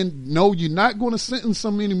 And then, no, you're not going to sentence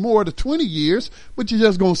them anymore to 20 years, but you're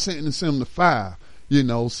just going to sentence them to 5.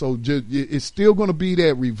 So it's still going to be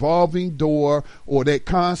that revolving door or that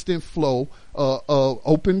constant flow of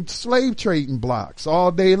open slave trading blocks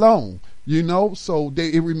all day long. So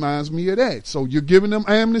it reminds me of that. So you're giving them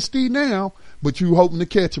amnesty now, but you hoping to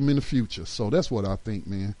catch them in the future. So that's what I think,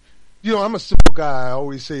 man. I'm a simple guy. I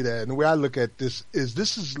always say that. And the way I look at this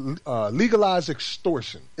is legalized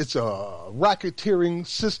extortion. It's a racketeering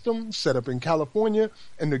system set up in California,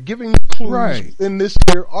 and they're giving clues in this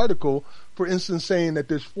here article, for instance, saying that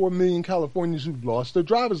there's 4 million Californians who've lost their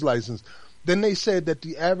driver's license. Then they said that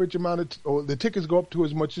the average amount of the tickets go up to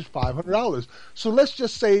as much as $500. So let's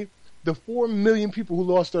just say the 4 million people who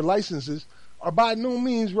lost their licenses are by no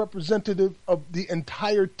means representative of the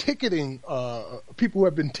entire ticketing, people who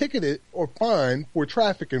have been ticketed or fined for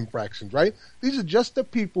traffic infractions, right? These are just the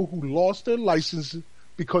people who lost their licenses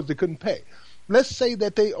because they couldn't pay. Let's say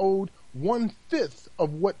that they owed 1/5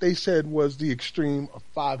 of what they said was the extreme of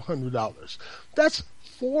 $500. That's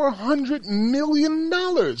 $400 million.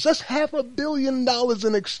 That's $500 million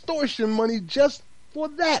in extortion money just for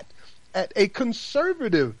that, at a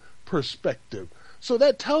conservative perspective. So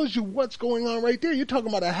that tells you what's going on right there. You're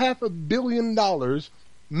talking about $500 million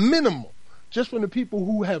minimum just from the people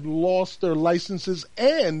who have lost their licenses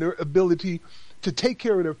and their ability to take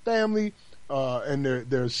care of their family and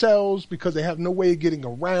their cells, because they have no way of getting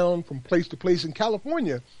around from place to place. And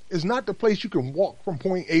California is not the place you can walk from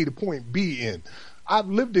point A to point B in. I've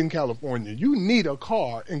lived in California. You need a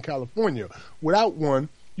car in California. Without one,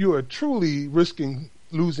 you are truly risking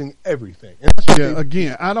losing everything. And that's what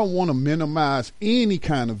again, I don't want to minimize any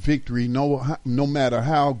kind of victory, no matter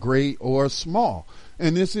how great or small.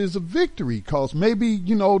 And this is a victory because maybe,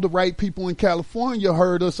 the right people in California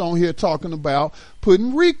heard us on here talking about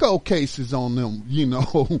putting RICO cases on them,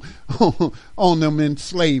 on them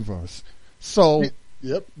enslavers. So,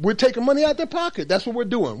 yep, we're taking money out their pocket. That's what we're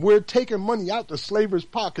doing. We're taking money out the slavers'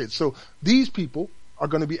 pockets. So these people are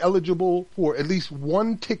going to be eligible for at least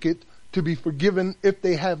one ticket to be forgiven if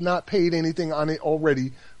they have not paid anything on it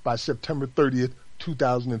already by September 30th,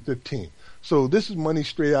 2015. So this is money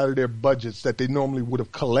straight out of their budgets that they normally would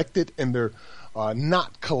have collected, and they're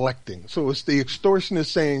not collecting. So it's the extortionist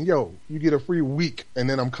saying, yo, you get a free week, and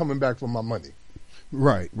then I'm coming back for my money.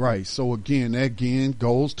 Right. So again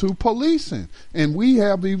goes to policing. And we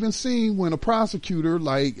have even seen when a prosecutor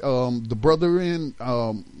like the brother in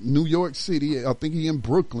New York City, I think he in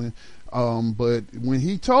Brooklyn, but when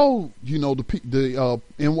he told, the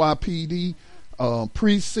NYPD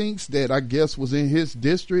precincts that I guess was in his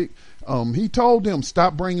district. He told them,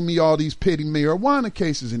 stop bringing me all these petty marijuana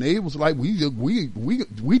cases. And they was like, we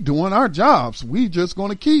doing our jobs. We just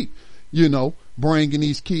going to keep, bringing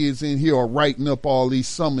these kids in here or writing up all these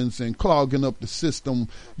summons and clogging up the system.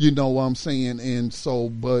 You know what I'm saying? And so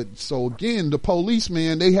again, the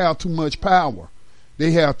policemen, they have too much power.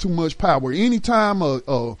 They have too much power. Anytime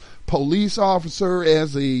a police officer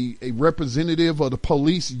as a representative of the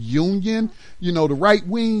police union, the right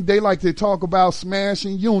wing, they like to talk about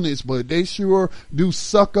smashing units, but they sure do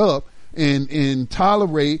suck up and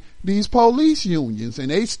tolerate these police unions.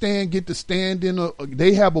 And they get to stand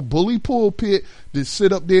they have a bully pulpit to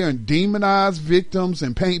sit up there and demonize victims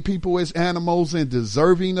and paint people as animals and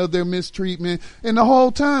deserving of their mistreatment. And the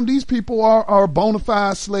whole time, these people are bona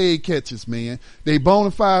fide slave catchers, man. They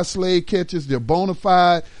bona fide slave catchers. They're bona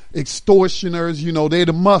fide extortioners. They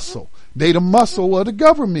the muscle. They the muscle of the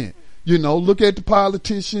government. Look at the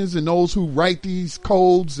politicians and those who write these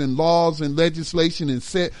codes and laws and legislation and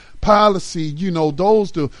set policy.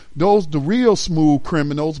 Those the real smooth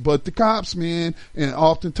criminals, but the cops, man, and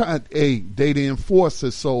oftentimes, they the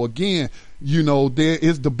enforcers. So again, there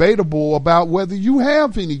is debatable about whether you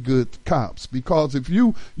have any good cops, because if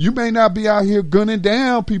you may not be out here gunning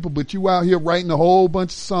down people, but you out here writing a whole bunch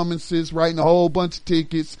of summonses, writing a whole bunch of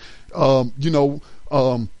tickets,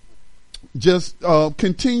 just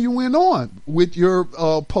continuing on with your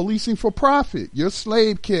policing for profit, your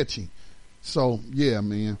slave catching. So yeah,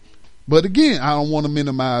 man. But again, I don't want to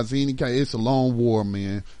minimize any kind. It's a long war,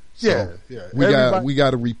 man. So yeah. We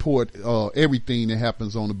got to report everything that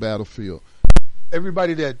happens on the battlefield.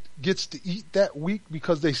 Everybody that gets to eat that week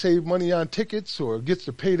because they save money on tickets, or gets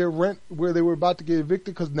to pay their rent where they were about to get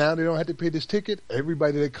evicted because now they don't have to pay this ticket.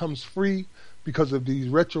 Everybody that comes free because of these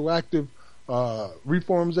retroactive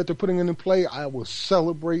reforms that they're putting into play, I will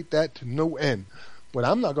celebrate that to no end. But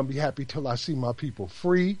I'm not going to be happy till I see my people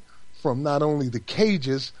free from not only the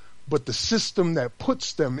cages, but the system that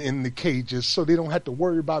puts them in the cages, so they don't have to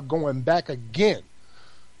worry about going back again.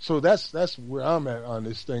 So that's where I'm at on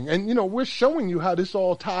this thing. And, we're showing you how this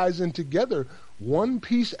all ties in together, one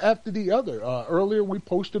piece after the other. Earlier we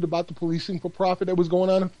posted about the policing for profit that was going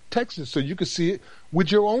on in Texas, so you could see it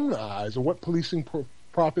with your own eyes of what policing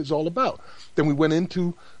profit is all about. Then we went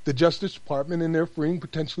into the Justice Department, and they're freeing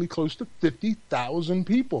potentially close to 50,000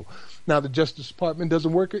 people. Now, the Justice Department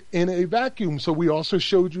doesn't work in a vacuum, so we also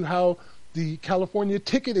showed you how the California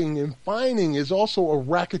ticketing and fining is also a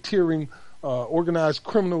racketeering, organized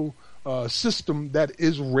criminal system that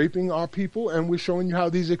is raping our people, and we're showing you how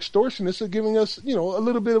these extortionists are giving us, a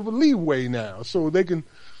little bit of a leeway now, so they can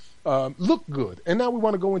look good. And now we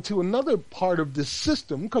want to go into another part of this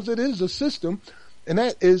system, because it is a system, and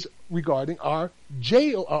that is regarding our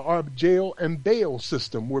jail and bail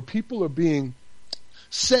system, where people are being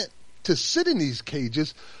sent to sit in these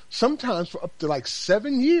cages, sometimes for up to like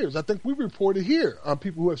 7 years. I think we reported here on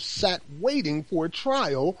people who have sat waiting for a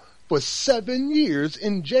trial for 7 years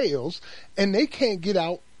in jails, and they can't get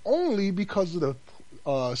out only because of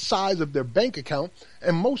the size of their bank account,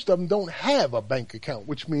 and most of them don't have a bank account,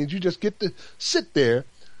 which means you just get to sit there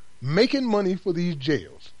making money for these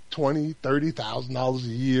jails. $20,000, $30,000 a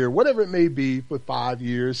year, whatever it may be, for 5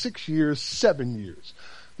 years, 6 years, 7 years.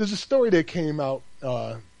 There's a story that came out,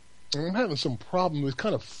 and I'm having some problem. It's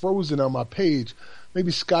kind of frozen on my page.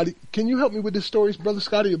 Maybe Scotty, can you help me with this story, Brother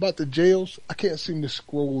Scotty, about the jails? I can't seem to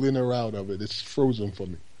scroll in or out of it. It's frozen for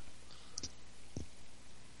me.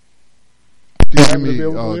 Give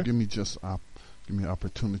me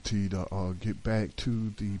opportunity to get back to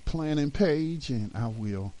the planning page, and I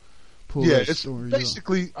will. It's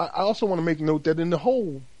basically, I also want to make note that in the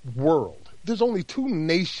whole world, there's only 2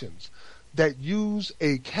 nations that use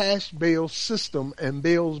a cash bail system and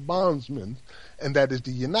bails bondsmen, and that is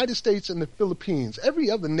the United States and the Philippines.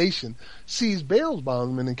 Every other nation sees bails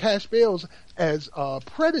bondsmen and cash bails as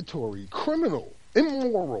predatory, criminal,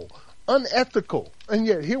 immoral, unethical, and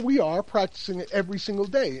yet here we are practicing it every single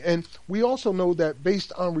day. And we also know that,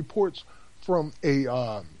 based on reports from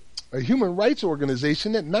a human rights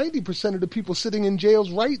organization, that 90% of the people sitting in jails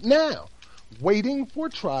right now waiting for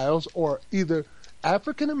trials are either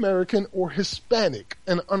African American or Hispanic,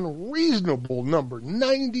 an unreasonable number,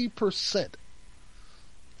 90%.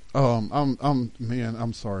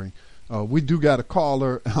 I'm sorry. We do got a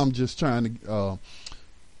caller. I'm just trying to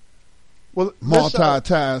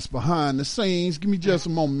multitask behind the scenes. Give me just a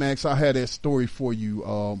moment, Max. I had that story for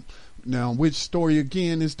you. Now, which story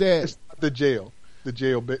again is that? It's the jail. The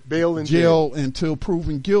jail, bail in jail until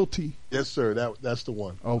proven guilty. Yes, sir. That's the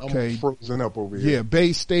one. Okay. I'm frozen up over here. Yeah,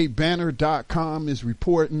 BayStateBanner.com is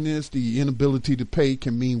reporting this. The inability to pay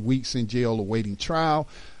can mean weeks in jail awaiting trial.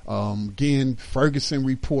 Again, Ferguson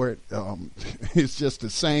report, it's just the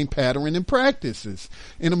same pattern and practices.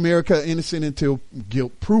 In America, innocent until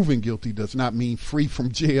proven guilty does not mean free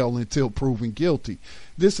from jail until proven guilty.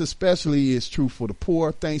 This especially is true for the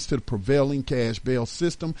poor, thanks to the prevailing cash bail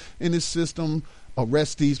system. In this system,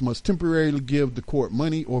 arrestees must temporarily give the court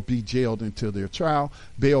money or be jailed until their trial.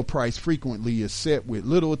 Bail price frequently is set with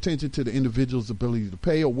little attention to the individual's ability to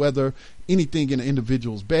pay or whether anything in the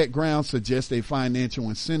individual's background suggests a financial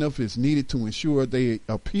incentive is needed to ensure they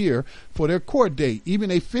appear for their court date. Even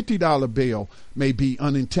a $50 bail may be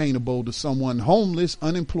unattainable to someone homeless,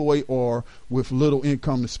 unemployed, or with little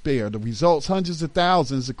income to spare. The results, hundreds of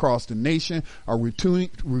thousands across the nation are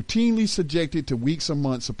routinely subjected to weeks or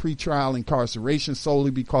months of pretrial incarceration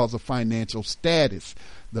solely because of financial status.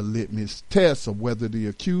 The litmus test of whether the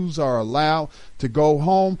accused are allowed to go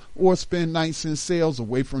home or spend nights in cells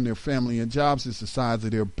away from their family and jobs is the size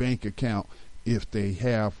of their bank account, if they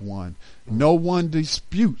have one. No one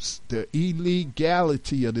disputes the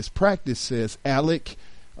illegality of this practice, says Alec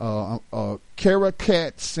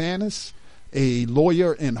Karakatsanis, a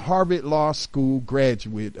lawyer and Harvard Law School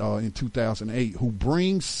graduate in 2008, who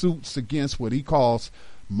brings suits against what he calls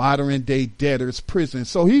modern day debtors' prison.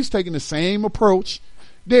 So he's taking the same approach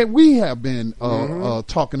that we have been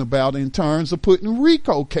talking about in terms of putting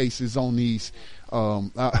RICO cases on these.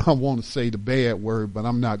 I want to say the bad word, but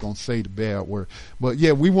I'm not going to say the bad word. But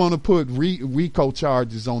yeah, we want to put RICO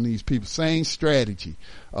charges on these people. Same strategy.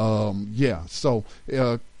 So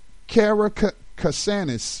Kara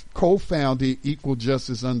Kassanis co-founded Equal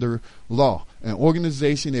Justice Under Law, an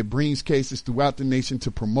organization that brings cases throughout the nation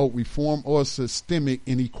to promote reform or systemic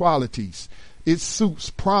inequalities. Its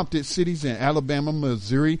suits prompted cities in Alabama,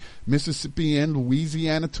 Missouri, Mississippi, and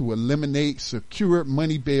Louisiana to eliminate secured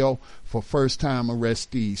money bail for first-time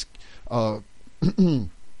arrestees.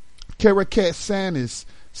 Karakatsanis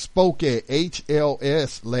spoke at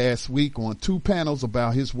HLS last week on 2 panels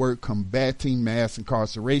about his work combating mass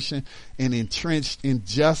incarceration and entrenched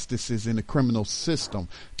injustices in the criminal system.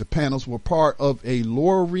 The panels were part of a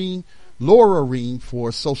Laura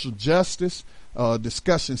for Social Justice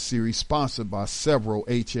discussion series sponsored by several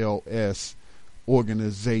HLS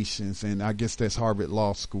organizations, and I guess that's Harvard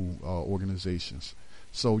Law School organizations.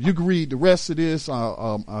 So you can read the rest of this.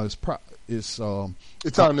 It's on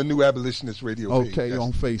the New Abolitionist Radio page. Okay,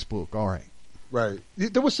 on Facebook. All right. Right.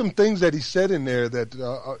 There were some things that he said in there that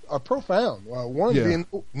are profound. One being,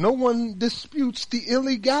 no one disputes the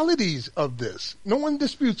illegalities of this. No one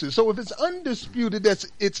disputes it. So if it's undisputed that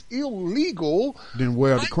it's illegal, then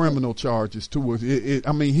where are the criminal charges to it?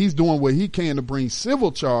 I mean, he's doing what he can to bring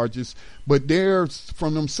civil charges, but there's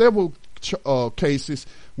from them several cases,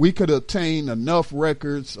 we could obtain enough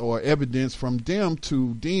records or evidence from them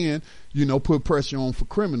to then, put pressure on for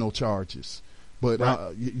criminal charges. But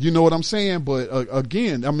right. You know what I'm saying? But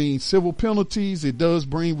again, I mean, civil penalties, it does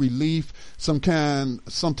bring relief,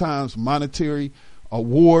 sometimes monetary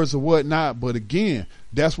awards or whatnot. But again,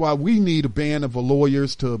 that's why we need a band of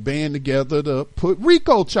lawyers to band together to put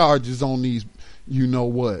RICO charges on these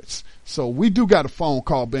you-know-whats. So we do got a phone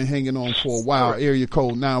call, been hanging on for a while, area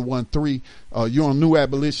code 913. You're on New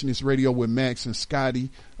Abolitionist Radio with Max and Scotty.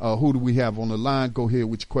 Who do we have on the line? Go ahead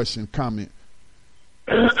with your question, comment.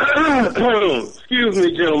 Excuse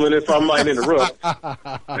me, gentlemen, if I might interrupt.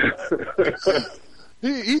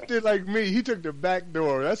 He did like me. He took the back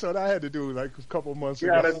door. That's what I had to do like a couple months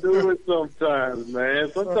ago. You got to do it sometimes,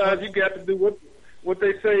 man. Sometimes you got to do what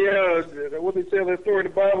they say. What they say in that story in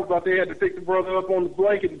the Bible about they had to take the brother up on the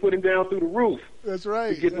blanket and put him down through the roof. That's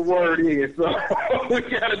right. To get the word in. So we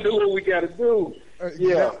got to do what we got to do.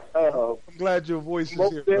 Yeah. I'm glad your voice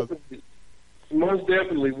is here, brother. Most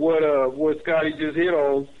definitely, what Scotty just hit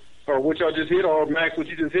on, or what y'all just hit on, Max, what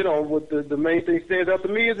you just hit on, what the main thing stands out to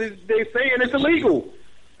me is they saying it's illegal.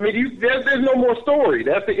 I mean, there's no more story.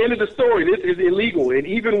 That's the end of the story. This is illegal. And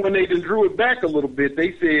even when they just drew it back a little bit,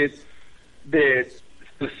 they said that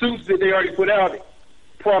the suits that they already put out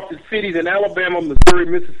prompted cities in Alabama, Missouri,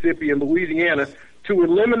 Mississippi, and Louisiana to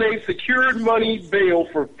eliminate secured money bail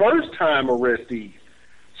for first-time arrestees.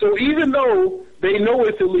 So even though they know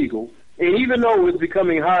it's illegal, and even though it's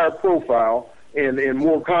becoming higher profile and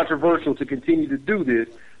more controversial to continue to do this,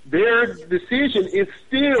 their decision is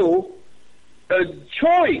still a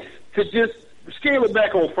choice to just scale it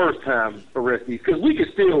back on first-time arrestees, because we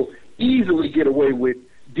could still easily get away with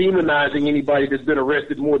demonizing anybody that's been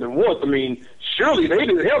arrested more than once. I mean, surely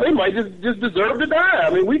they might just deserve to die.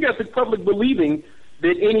 I mean, we got the public believing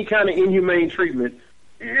that any kind of inhumane treatment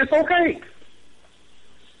it's okay.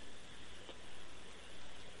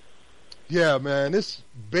 Yeah, man, this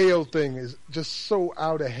bail thing is just so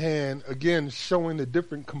out of hand. Again, showing the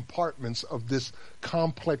different compartments of this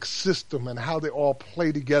complex system and how they all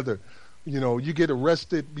play together. You know, you get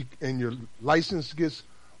arrested and your license gets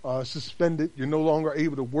suspended. You're no longer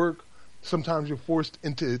able to work. Sometimes you're forced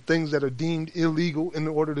into things that are deemed illegal in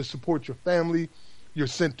order to support your family. You're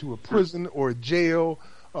sent to a prison or a jail.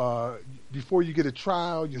 Before you get a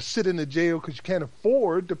trial, you sit in the jail because you can't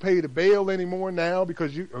afford to pay the bail anymore now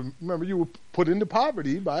because you remember you were put into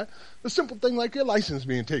poverty by a simple thing like your license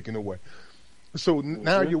being taken away. So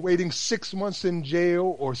now you're waiting 6 months in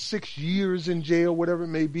jail or 6 years in jail, whatever it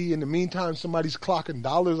may be. In the meantime, somebody's clocking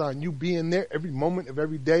dollars on you being there every moment of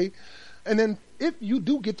every day. And then if you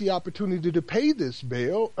do get the opportunity to pay this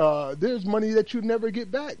bail, there's money that you never get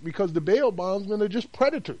back because the bail bondsmen are just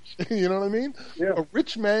predators. You know what I mean? Yeah. A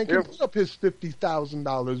rich man can put up his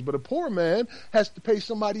 $50,000, but a poor man has to pay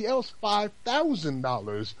somebody else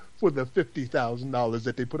 $5,000 for the $50,000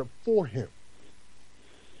 that they put up for him.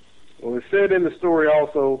 Well, it said in the story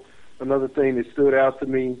also, another thing that stood out to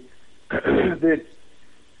me, that,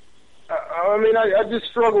 I just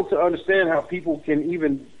struggle to understand how people can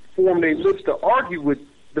even form their lips to argue with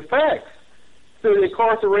the facts. So the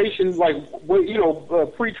incarceration,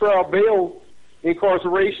 pretrial bail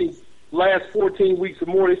incarceration lasts 14 weeks or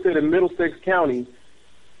more. They said in Middlesex County,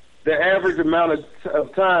 the average amount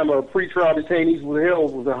of time a pretrial detainees was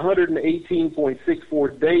held was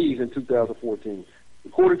 118.64 days in 2014.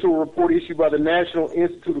 According to a report issued by the National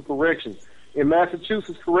Institute of Corrections. In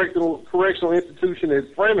Massachusetts Correctional Institution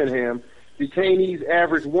at Framingham, detainees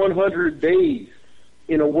average 100 days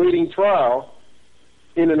in an awaiting trial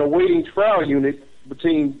unit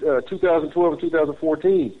between 2012 and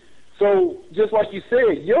 2014. So, just like you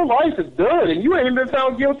said, your life is done, and you ain't even been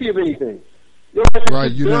found guilty of anything.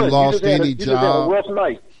 Right, you done lost any job. You just had a rough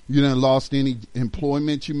night. You done lost any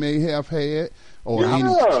employment you may have had, or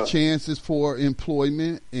any chances for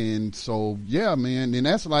employment. And so, yeah, man, and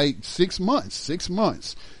that's like 6 months.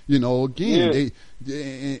 You know, again,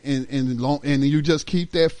 and you just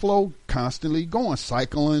keep that flow constantly going,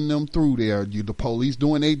 cycling them through there. The police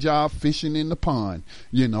doing their job, fishing in the pond,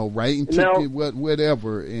 writing ticket,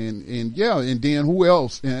 whatever, and then who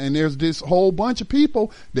else? And there's this whole bunch of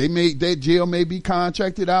people. That jail may be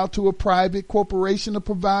contracted out to a private corporation to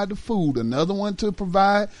provide the food, another one to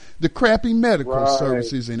provide the crappy medical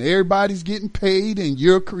services, and everybody's getting paid, and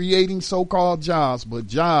you're creating so-called jobs, but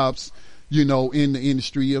jobs, in the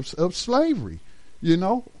industry of slavery, Then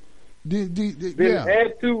add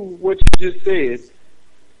to what you just said,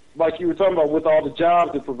 like you were talking about with all the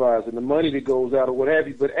jobs it provides and the money that goes out or what have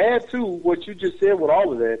you, but add to what you just said with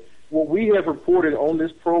all of that, what we have reported on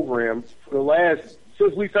this program for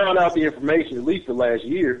since we found out the information, at least the last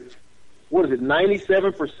year,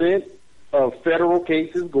 97% of federal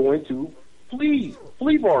cases going to plea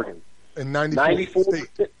bargains. And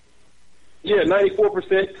 94%. Yeah,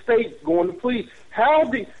 94% state going to plea.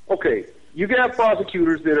 You got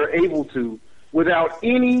prosecutors that are able to, without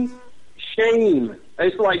any shame,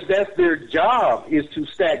 it's like that's their job, is to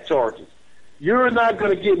stack charges. You're not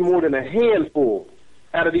going to get more than a handful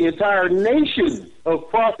out of the entire nation of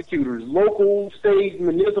prosecutors, local, state,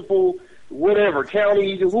 municipal, whatever,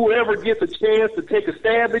 county, whoever gets a chance to take a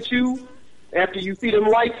stab at you after you see them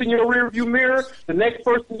lights in your rearview mirror. The next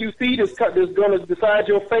person you see that's going to decide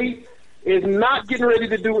your fate is not getting ready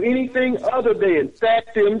to do anything other than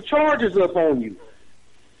stack them charges up on you.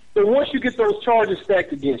 So once you get those charges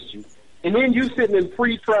stacked against you, and then you sitting in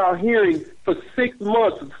pre-trial hearing for 6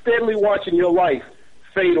 months steadily watching your life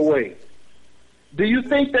fade away, do you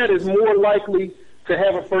think that is more likely to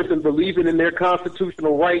have a person believing in their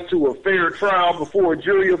constitutional right to a fair trial before a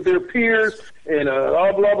jury of their peers and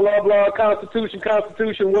blah, blah, blah, constitution,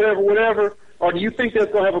 whatever, or do you think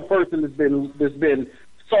that's going to have a person that's been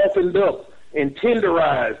softened up and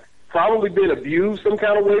tenderized, probably been abused some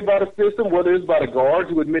kind of way by the system, whether it's by the guards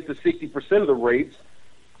who admit to 60% of the rapes,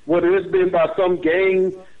 whether it's been by some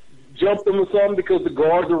gang jumped them or something because the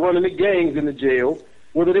guards are running the gangs in the jail,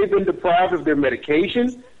 whether they've been deprived of their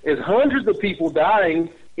medication. There's hundreds of people dying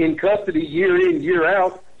in custody year in, year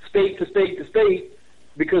out, state to state to state,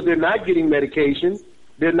 because they're not getting medication,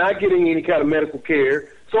 they're not getting any kind of medical care.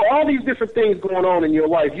 So all these different things going on in your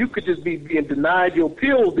life, you could just be being denied your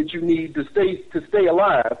pills that you need to stay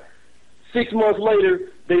alive. 6 months later,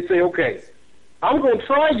 they say, okay, I'm going to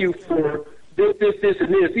try you for this,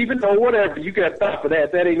 and this, even though whatever, you got to stop for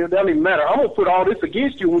that. That doesn't even matter. I'm going to put all this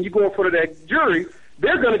against you. When you go in front of that jury,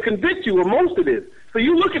 they're going to convict you of most of this. So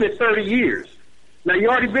you're looking at 30 years. Now, you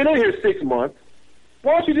already been in here 6 months.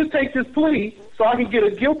 Why don't you just take this plea so I can get a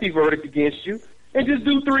guilty verdict against you and just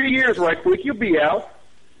do 3 years right quick? You'll be out.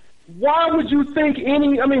 Why would you think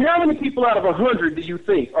how many people out of 100 do you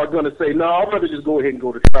think are going to say, no, I'd rather just go ahead and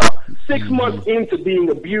go to trial? 6 months into being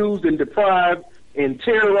abused and deprived and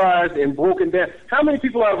terrorized and broken down, how many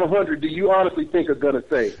people out of 100 do you honestly think are going to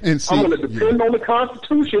say, I'm going to depend on the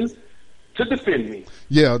Constitution to defend me?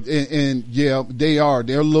 Yeah, and they are.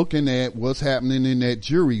 They're looking at what's happening in that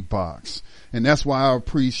jury box. And that's why I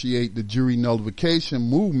appreciate the jury nullification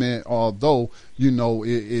movement, although,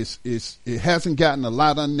 it hasn't gotten a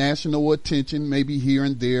lot of national attention, maybe here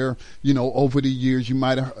and there, over the years. You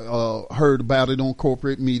might have heard about it on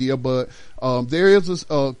corporate media, but there is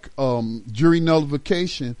a jury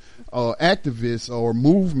nullification activist or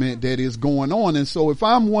movement that is going on. And so if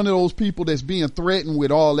I'm one of those people that's being threatened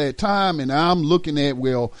with all that time, and I'm looking at,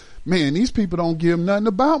 well, man, these people don't care nothing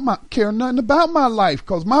about my life,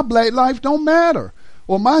 because my black life don't matter,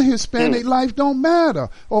 or my Hispanic life don't matter,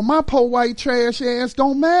 or my poor white trash ass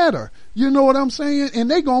don't matter. You know what I'm saying?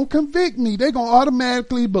 And they gonna convict me. They gonna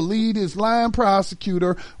automatically believe this lying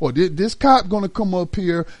prosecutor, or this cop gonna come up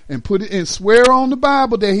here and put it and swear on the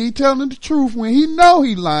Bible that he telling the truth when he know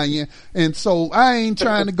he lying. And so I ain't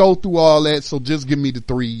trying to go through all that. So just give me the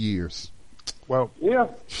 3 years. Well, yeah.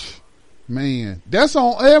 Man, that's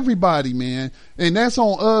on everybody, man. And that's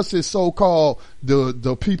on us as so-called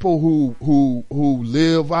the people who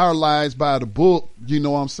live our lives by the book, you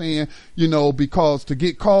know what I'm saying? Because to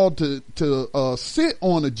get called to sit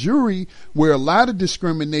on a jury where a lot of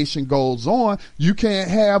discrimination goes on, you can't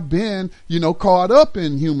have been, caught up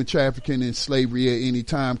in human trafficking and slavery at any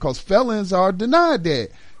time, because felons are denied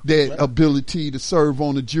that ability to serve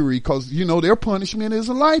on a jury, because their punishment is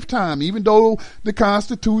a lifetime, even though the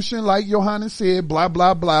Constitution, like Johannes said, blah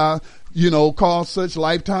blah blah, calls such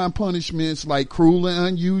lifetime punishments like cruel and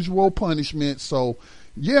unusual punishment. So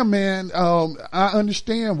yeah, man, I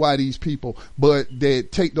understand why these people that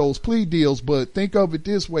take those plea deals, but think of it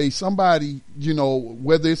this way: somebody,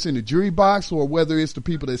 whether it's in the jury box or whether it's the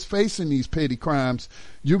people that's facing these petty crimes,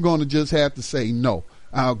 you're going to just have to say no.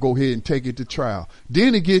 I'll go ahead and take it to trial.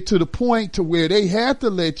 Then it get to the point to where they have to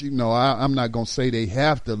let you know. I'm not going to say they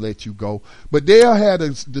have to let you go, but they'll have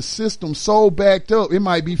the system so backed up. It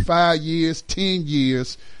might be 5 years, 10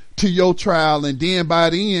 years to your trial. And then by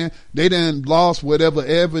the end, they done lost whatever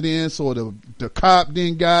evidence, or the cop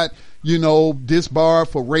then got, disbarred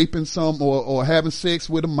for raping some or having sex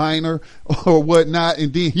with a minor or whatnot,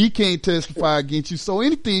 and then he can't testify against you. So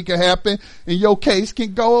anything can happen and your case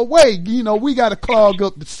can go away. We got to clog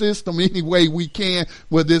up the system any way we can,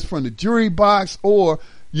 whether it's from the jury box or,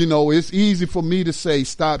 it's easy for me to say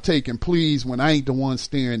stop taking pleas when I ain't the one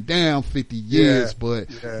staring down 50 years, but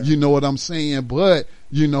you know what I'm saying? But,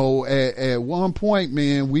 at one point,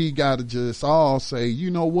 man, we got to just all say,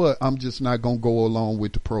 you know what, I'm just not going to go along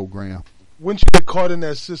with the program. Once you get caught in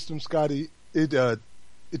that system, Scotty, it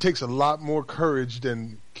takes a lot more courage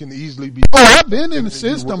than can easily be. Oh, I've been in the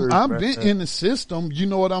system. I've been in the system. You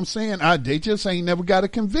know what I'm saying? They just ain't never got a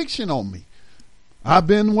conviction on me. I've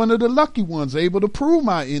been one of the lucky ones, able to prove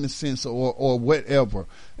my innocence or whatever.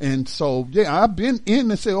 And so, yeah, I've been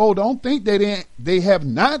in and say, don't think they have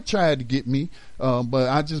not tried to get me. But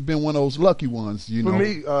I just been one of those lucky ones, For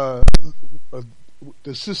me,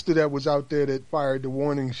 the sister that was out there that fired the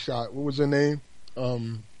warning shot, what was her name?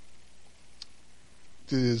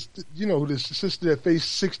 This sister that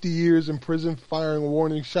faced 60 years in prison firing a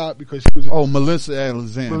warning shot because she was... Oh, Melissa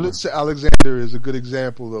Alexander. Melissa Alexander is a good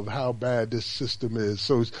example of how bad this system is.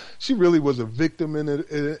 So she really was a victim in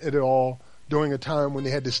it all during a time when they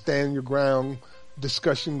had to stand your ground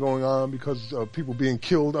discussion going on because of people being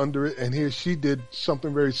killed under it. And here she did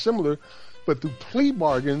something very similar, but through plea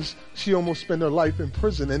bargains, she almost spent her life in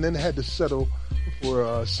prison and then had to settle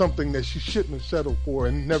for something that she shouldn't have settled for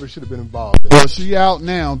and never should have been involved in. Well, she out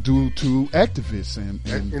now due to activists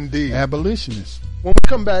and indeed abolitionists. When we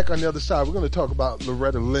come back on the other side, we're going to talk about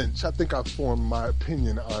Loretta Lynch. I think I've formed my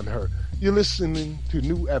opinion on her. You're listening to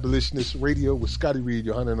New Abolitionist Radio with Scotty Reed,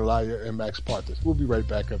 Yohanan Elia, and Max Parthas. We'll be right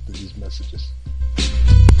back after these messages.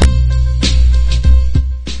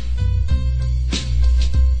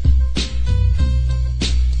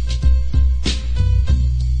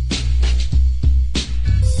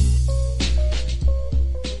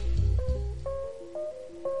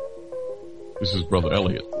 This is Brother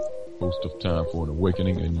Elliot, host of Time for an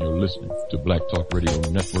Awakening, and you're listening to Black Talk Radio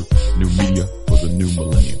Network, new media for the new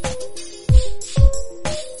millennium.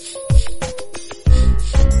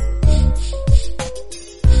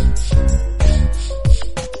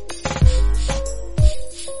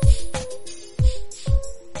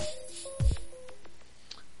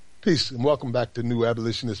 Peace and welcome back to New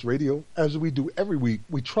Abolitionist Radio. As we do every week,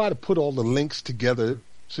 we try to put all the links together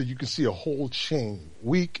so you can see a whole chain,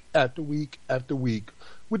 week after week after week,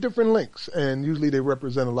 with different links, and usually they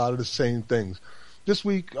represent a lot of the same things. This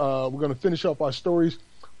week, we're going to finish up our stories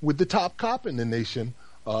with the top cop in the nation,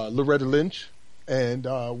 Loretta Lynch, and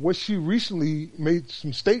what she recently made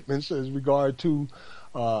some statements as regard to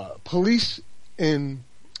police in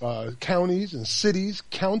counties and cities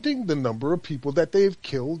counting the number of people that they've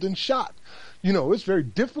killed and shot. You know, it's very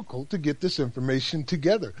difficult to get this information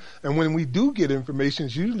together. And when we do get information,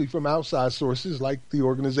 it's usually from outside sources like the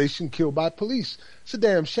organization Killed by Police. It's a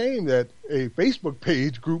damn shame that a Facebook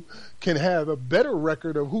page group can have a better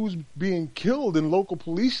record of who's being killed in local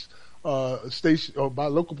police station or by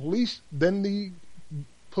local police than the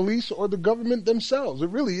police or the government themselves. It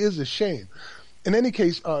really is a shame. In any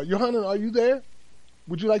case, Johanna, are you there?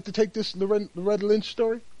 Would you like to take this Loretta Lynch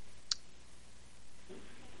story?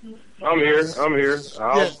 I'm here.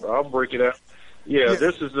 I'll break it out. Yeah.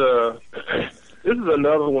 This is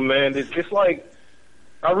another one, man. It's like,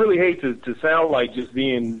 I really hate to sound like just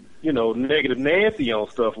being, negative Nancy on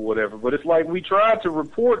stuff or whatever, but it's like we tried to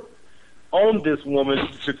report on this woman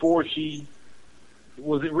before she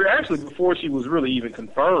was really even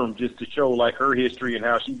confirmed, just to show like her history and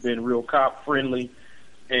how she's been real cop friendly.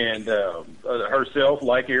 And herself,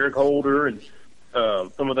 like Eric Holder and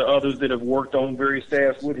some of the others that have worked on various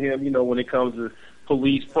staffs with him, when it comes to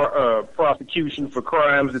police prosecution for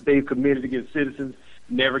crimes that they've committed against citizens,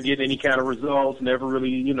 never getting any kind of results, never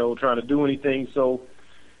really, trying to do anything. So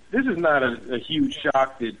this is not a huge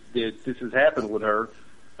shock that this has happened with her.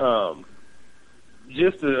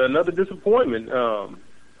 Just another disappointment.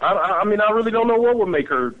 I really don't know what would make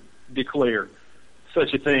her declare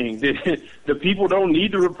such a thing. The people don't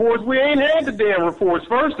need the reports. We ain't had the damn reports,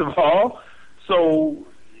 first of all. So,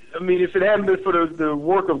 if it hadn't been for the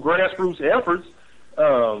work of grassroots efforts,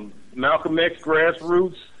 Malcolm X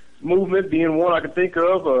grassroots movement being one I could think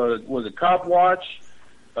of, was it Cop Watch,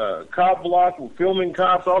 Cop Block, Filming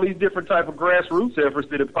Cops, all these different type of grassroots efforts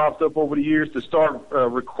that have popped up over the years to start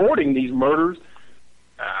recording these murders.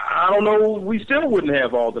 I don't know, we still wouldn't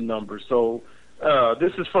have all the numbers. So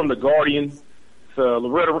this is from The Guardian.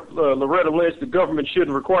 Loretta Lynch, the government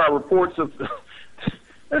shouldn't require reports of...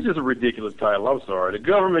 That's just a ridiculous title. I'm sorry. The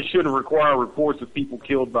government shouldn't require reports of people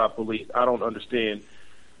killed by police. I don't understand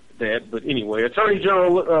that. But anyway, Attorney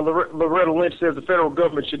General Loretta Lynch says the federal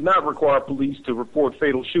government should not require police to report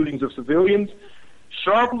fatal shootings of civilians,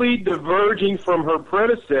 sharply diverging from her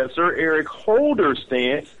predecessor, Eric Holder's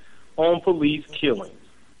stance on police killings.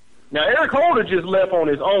 Now, Eric Holder just left on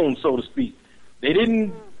his own, so to speak. They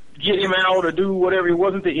didn't get him out or do whatever. It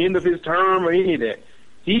wasn't the end of his term or any of that.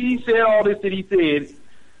 He said all this that he said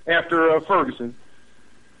after Ferguson,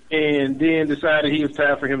 and then decided it was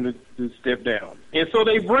time for him to step down. And so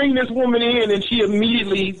they bring this woman in, and she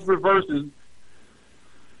immediately reverses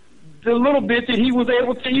the little bit that he was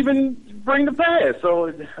able to even bring to pass. So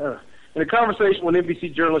in a conversation with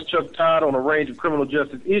NBC journalist Chuck Todd on a range of criminal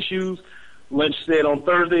justice issues, Lynch said on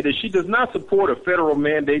Thursday that she does not support a federal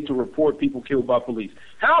mandate to report people killed by police.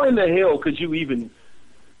 How in the hell could you even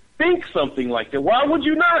think something like that? Why would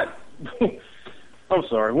you not? I'm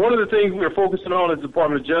sorry. One of the things we're focusing on as the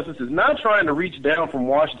Department of Justice is not trying to reach down from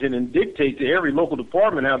Washington and dictate to every local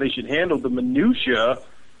department how they should handle the minutia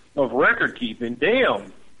of record keeping.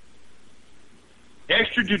 Damn.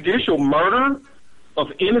 Extrajudicial murder of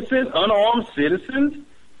innocent, unarmed citizens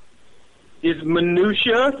is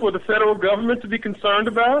minutia for the federal government to be concerned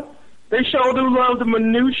about. They sure do love the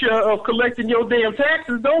minutia of collecting your damn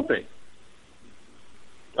taxes, don't they?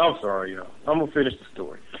 I'm sorry, I'm going to finish the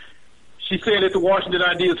story. She said at the Washington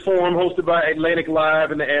Ideas Forum hosted by Atlantic Live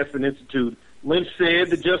and the Aspen Institute, Lynch said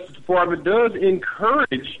the Justice Department does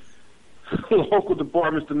encourage local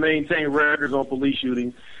departments to maintain records on police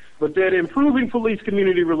shootings, but that improving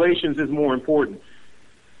police-community relations is more important.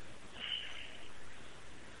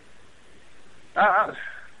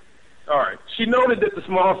 All right. She noted that the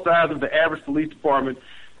small size of the average police department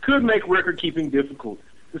could make record-keeping difficult.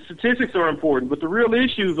 The statistics are important, but the real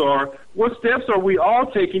issues are, what steps are we all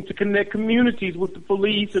taking to connect communities with the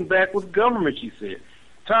police and back with government, she said.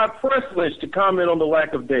 Todd pressed Lynch to comment on the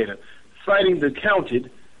lack of data, citing the Counted,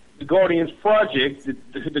 the Guardian's project.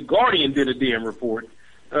 The Guardian did a damn report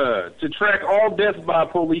to track all deaths by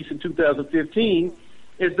police in 2015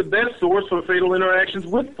 is the best source for fatal interactions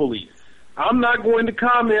with police. I'm not going to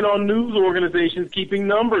comment on news organizations keeping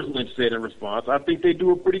numbers, Lynch said in response. I think they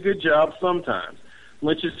do a pretty good job sometimes.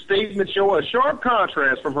 Lynch's statements show a sharp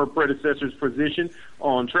contrast from her predecessor's position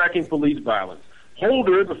on tracking police violence.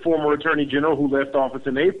 Holder, the former Attorney General who left office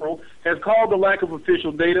in April, has called the lack of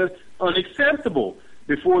official data unacceptable.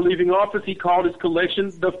 Before leaving office, he called its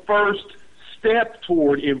collection the first step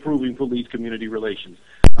toward improving police-community relations.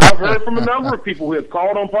 I've heard from a number of people who have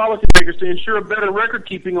called on policymakers to ensure better record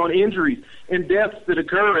keeping on injuries and deaths that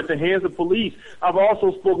occur at the hands of police. I've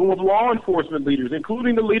also spoken with law enforcement leaders,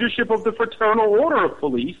 including the leadership of the Fraternal Order of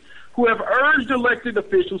Police, who have urged elected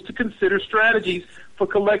officials to consider strategies for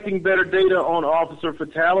collecting better data on officer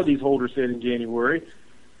fatalities, Holder said in January.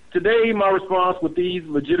 Today, my response with these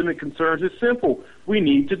legitimate concerns is simple. We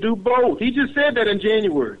need to do both. He just said that in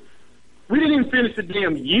January. We didn't even finish the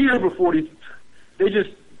damn year before they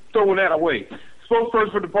just throwing that away.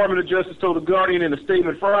 Spokesperson for the Department of Justice told The Guardian in a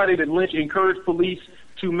statement Friday that Lynch encouraged police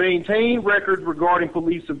to maintain records regarding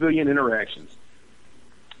police-civilian interactions.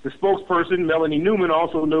 The spokesperson, Melanie Newman,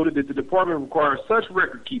 also noted that the department requires such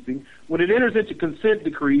record keeping when it enters into consent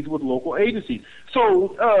decrees with local agencies.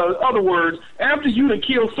 So, other words, after you done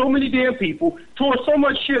killed so many damn people, tore so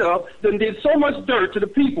much shit up, then did so much dirt to the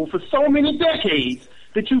people for so many decades,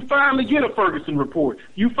 that you finally get a Ferguson report,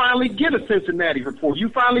 you finally get a Cincinnati report, you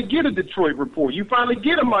finally get a Detroit report, you finally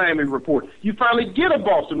get a Miami report, you finally get a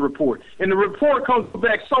Boston report, and the report comes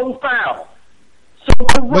back so foul. So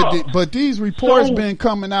corrupt. But these reports been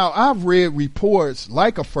coming out. I've read reports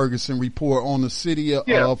like a Ferguson report on the city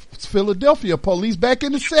of Philadelphia police back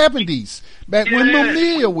in the 70s, back when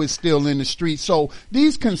Mamiya was still in the street. So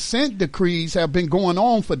these consent decrees have been going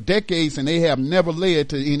on for decades, and they have never led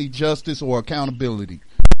to any justice or accountability.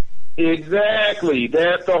 Exactly.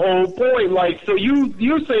 That's the whole point. Like, so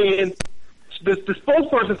you're saying the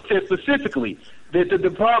spokesperson said specifically that the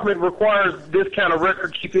department requires this kind of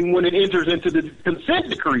record keeping when it enters into the consent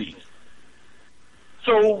decrees.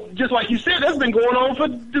 So, just like you said, that's been going on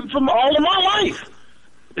from all of my life.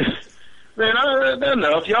 Man, that's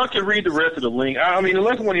enough. Y'all can read the rest of the link. I mean,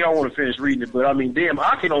 unless one of y'all want to finish reading it, but I mean, damn,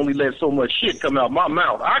 I can only let so much shit come out my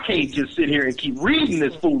mouth. I can't just sit here and keep reading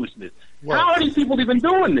this foolishness. Well, how are these people even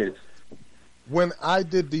doing this? When I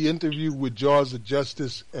did the interview with Jaws of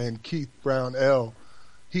Justice and Keith Brownell,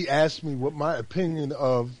 he asked me what my opinion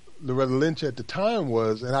of Loretta Lynch at the time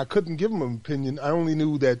was, and I couldn't give him an opinion. I only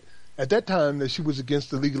knew that at that time that she was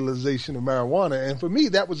against the legalization of marijuana, and for me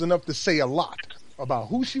that was enough to say a lot about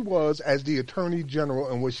who she was as the Attorney General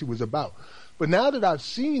and what she was about. But now that I've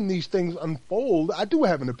seen these things unfold, I do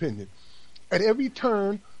have an opinion. At every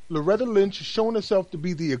turn, Loretta Lynch has shown herself to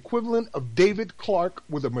be the equivalent of David Clark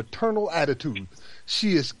with a maternal attitude.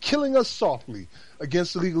 She is killing us softly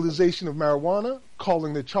against the legalization of marijuana,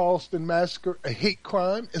 calling the Charleston massacre a hate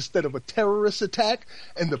crime instead of a terrorist attack,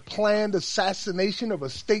 and the planned assassination of a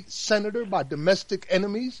state senator by domestic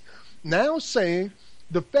enemies. Now saying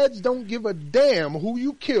the feds don't give a damn who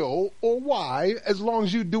you kill or why, as long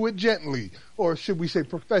as you do it gently, or should we say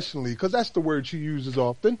professionally, because that's the word she uses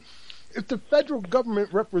often. If the federal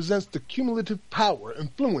government represents the cumulative power,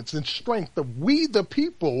 influence, and strength of we the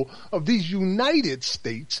people of these United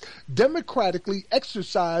States, democratically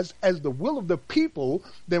exercised as the will of the people,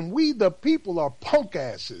 then we the people are punk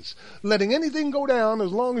asses, letting anything go down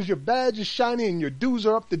as long as your badge is shiny and your dues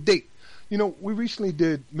are up to date. You know, we recently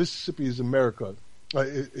did Mississippi is America,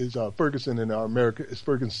 Ferguson in our America is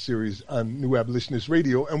Ferguson series on New Abolitionist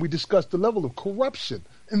Radio, and we discussed the level of corruption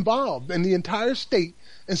involved in the entire state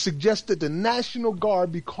and suggested the National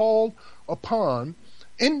Guard be called upon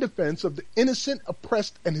in defense of the innocent,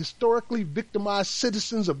 oppressed, and historically victimized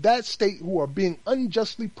citizens of that state who are being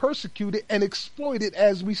unjustly persecuted and exploited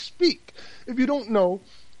as we speak. If you don't know,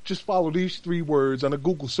 just follow these 3 words on a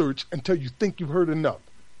Google search until you think you've heard enough.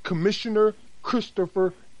 Commissioner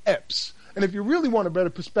Christopher Epps. And if you really want a better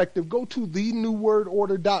perspective, go to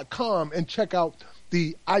thenewwordorder.com and check out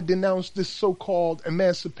the I Denounce This So-Called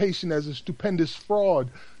Emancipation as a Stupendous Fraud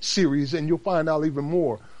series, and you'll find out even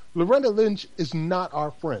more. Loretta Lynch is not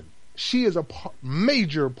our friend. She is a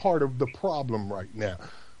major part of the problem right now.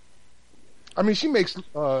 I mean, she makes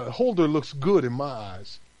Holder looks good in my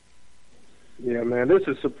eyes. Yeah, man, this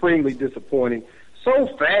is supremely disappointing. So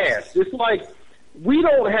fast. It's like we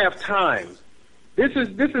don't have time. This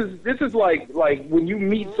is like when you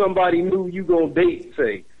meet somebody new you gonna date,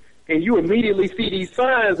 say, and you immediately see these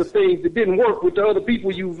signs of things that didn't work with the other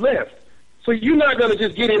people you've left. So you're not gonna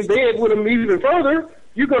just get in bed with them even further.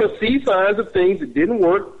 You're gonna see signs of things that didn't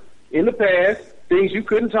work in the past, things you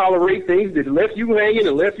couldn't tolerate, things that left you hanging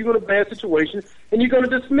and left you in a bad situation, and you're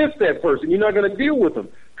gonna dismiss that person. You're not gonna deal with them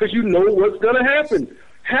because you know what's gonna happen.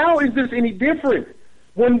 How is this any different?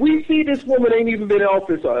 When we see this woman ain't even been in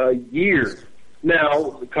office a year.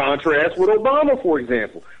 Now, contrast with Obama, for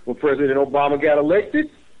example. When President Obama got elected,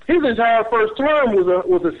 his entire first term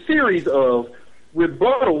was a series of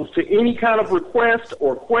rebuttals to any kind of request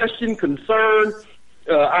or question, concern,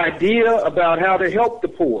 idea about how to help the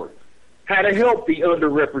poor, how to help the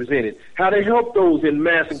underrepresented, how to help those in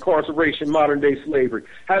mass incarceration, modern-day slavery,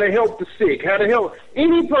 how to help the sick, how to help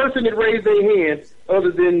any person that raised their hand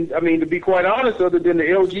other than, I mean, to be quite honest, other than the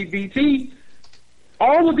LGBT.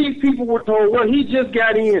 All of these people were told, well, he just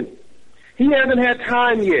got in. He hasn't had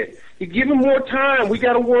time yet. You give him more time. We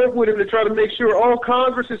got to work with him to try to make sure all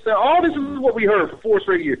Congress is saying, all this is what we heard for 4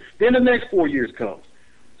 straight years. Then the next 4 years comes.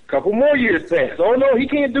 A couple more years pass. Oh, no, he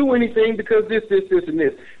can't do anything because this, and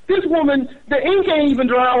this. This woman, the ink ain't even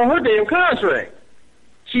dry on her damn contract.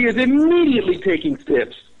 She is immediately taking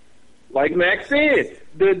steps. Like Max said,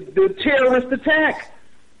 the terrorist attack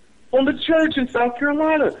on the church in South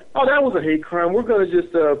Carolina. Oh, that was a hate crime. We're going to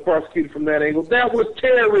just prosecute it from that angle. That was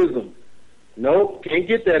terrorism. Nope, can't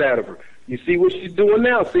get that out of her. You see what she's doing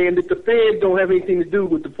now, saying that the feds don't have anything to do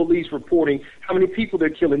with the police reporting how many people they're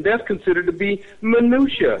killing. That's considered to be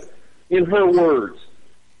minutia, in her words.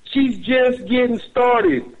 She's just getting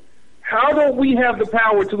started. How don't we have the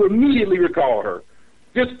power to immediately recall her?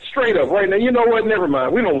 Just straight up, right now. You know what? Never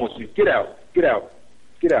mind. We don't want you. Get out. Get out.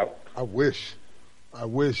 Get out. I wish,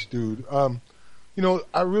 dude. You know,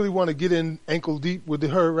 I really want to get in ankle deep with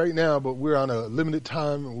her right now, but we're on a limited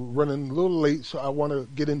time and we're running a little late, so I want to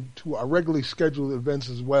get into our regularly scheduled events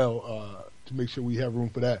as well to make sure we have room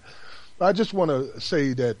for that. I just want to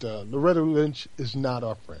say that Loretta Lynch is not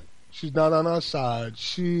our friend. She's not on our side.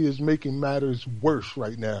 She is making matters worse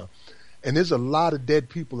right now. And there's a lot of dead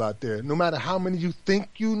people out there. No matter how many you think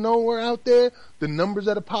you know are out there, the numbers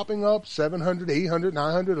that are popping up, 700, 800,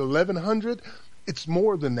 900, 1,100, it's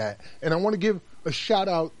more than that. And I want to give a shout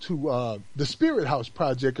out to the Spirit House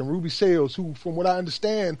Project and Ruby Sales, who, from what I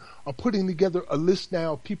understand, are putting together a list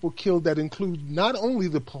now of people killed that include not only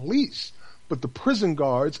the police, but the prison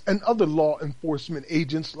guards and other law enforcement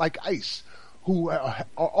agents like ICE, who are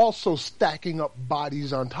also stacking up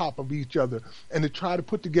bodies on top of each other, and to try to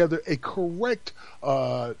put together a correct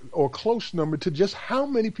or close number to just how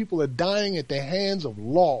many people are dying at the hands of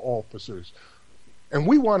law officers. And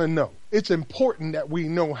we want to know. It's important that we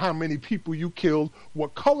know how many people you killed,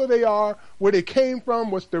 what color they are, where they came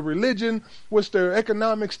from, what's their religion, what's their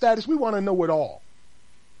economic status. We want to know it all.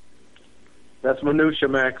 That's minutia,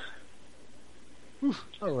 Max.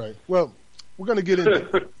 All right. Well, we're going to get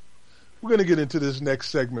into this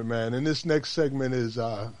next segment, man. And this next segment is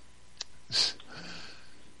here,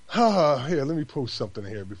 let me post something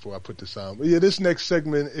here before I put this on. But yeah, this next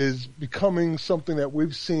segment is becoming something that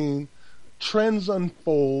we've seen trends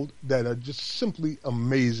unfold that are just simply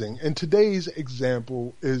amazing. And today's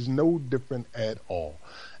example is no different at all.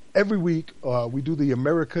 Every week, we do the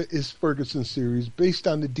America is Ferguson series based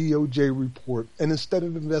on the DOJ report. And instead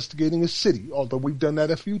of investigating a city, although we've done that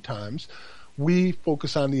a few times, we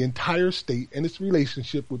focus on the entire state and its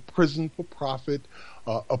relationship with prison for profit,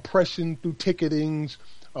 oppression through ticketings,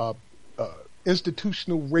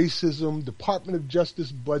 institutional racism, Department of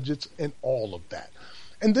Justice budgets, and all of that.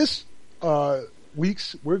 And this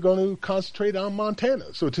weeks, we're going to concentrate on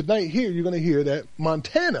Montana. So tonight here, you're going to hear that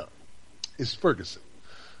Montana is Ferguson.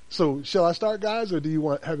 So shall I start, guys, or do you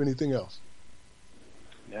have anything else?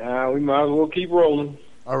 Nah, we might as well keep rolling.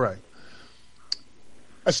 All right.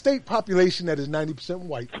 A state population that is 90%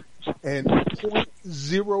 white and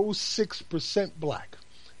 0.06% black.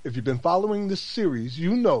 If you've been following this series,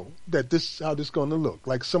 you know that this is how this is going to look.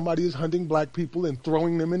 Like somebody is hunting black people and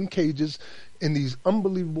throwing them in cages in these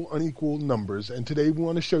unbelievable unequal numbers. And today we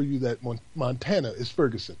want to show you that Montana is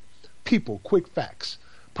Ferguson. People, quick facts.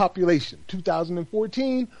 Population,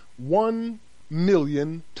 2014,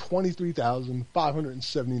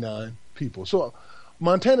 1,023,579 people. So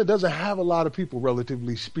Montana doesn't have a lot of people,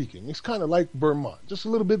 relatively speaking. It's kind of like Vermont, just a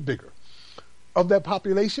little bit bigger. Of that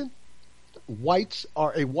population, whites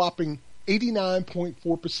are a whopping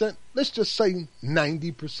 89.4%. Let's just say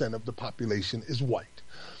 90% of the population is white.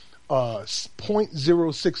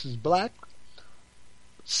 0.06 is black.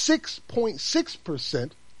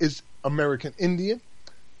 6.6% is American Indian.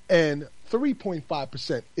 And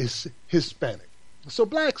 3.5% is Hispanic. So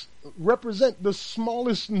blacks represent the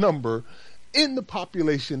smallest number in the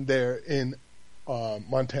population there in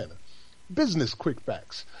Montana. Business quick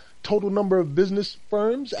facts. Total number of business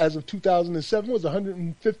firms as of 2007 was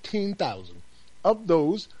 115,000. Of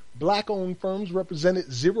those, black-owned firms represented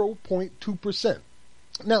 0.2%.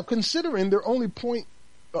 Now, considering they're only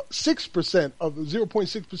 0.6% of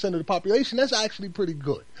 0.6% of the population, that's actually pretty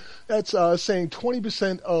good. That's saying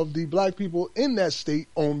 20% of the black people in that state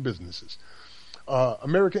own businesses.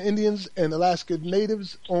 American Indians and Alaska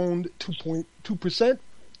Natives owned 2.2%.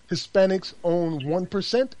 Hispanics own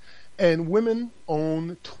 1%. and women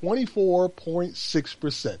own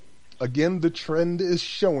 24.6%. Again, the trend is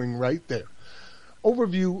showing right there.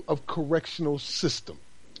 Overview of correctional system.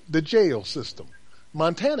 The jail system.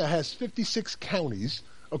 Montana has 56 counties,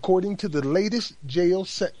 according to the latest jail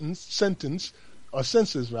census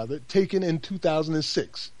taken in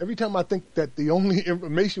 2006. Every time I think that the only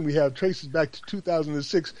information we have traces back to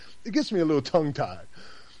 2006, it gets me a little tongue-tied.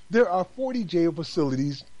 There are 40 jail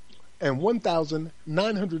facilities and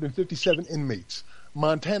 1,957 inmates.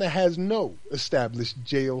 Montana has no established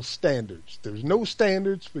jail standards. There's no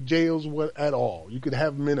standards for jails at all. You could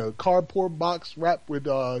have them in a cardboard box wrapped with,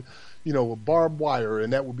 a barbed wire,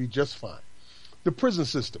 and that would be just fine. The prison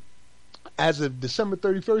system. As of December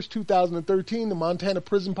 31st, 2013, the Montana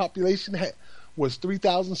prison population was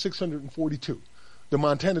 3,642. The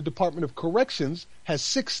Montana Department of Corrections has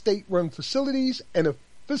 6 state-run facilities and a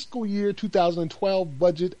fiscal year 2012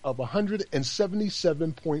 budget of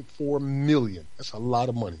 $177.4 million. That's a lot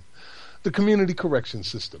of money. The Community Correction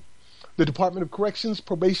System. The Department of Corrections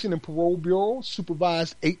Probation and Parole Bureau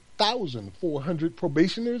supervised 8,400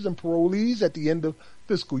 probationers and parolees at the end of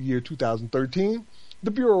fiscal year 2013.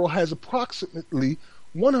 The Bureau has approximately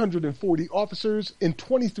 140 officers in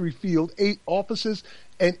 23 field 8 offices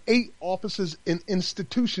and 8 offices in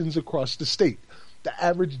institutions across the state. The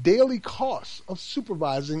average daily cost of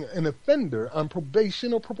supervising an offender on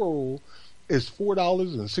probation or parole is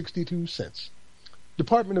 $4.62.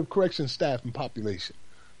 Department of Corrections staff and population.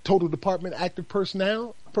 Total department active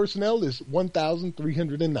personnel is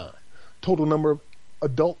 1,309. Total number of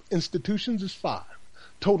adult institutions is 5.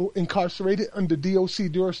 Total incarcerated under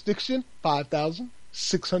DOC jurisdiction,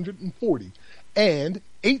 5,640. And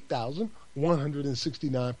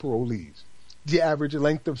 8,169 parolees. The average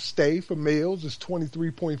length of stay for males is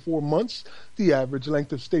 23.4 months. The average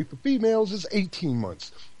length of stay for females is 18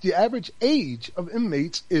 months. The average age of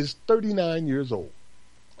inmates is 39 years old.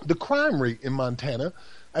 The crime rate in Montana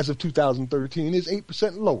as of 2013 is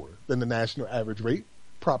 8% lower than the national average rate.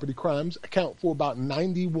 Property crimes account for about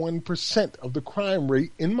 91% of the crime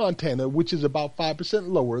rate in Montana, which is about 5%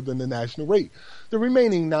 lower than the national rate. The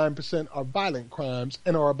remaining 9% are violent crimes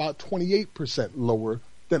and are about 28% lower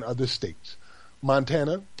than other states.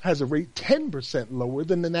 Montana has a rate 10% lower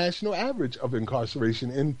than the national average of incarceration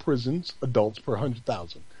in prisons, adults per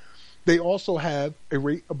 100,000. They also have a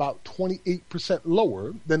rate about 28%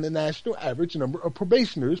 lower than the national average number of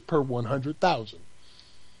probationers per 100,000.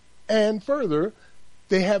 And further,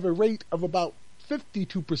 they have a rate of about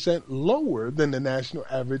 52% lower than the national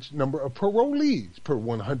average number of parolees per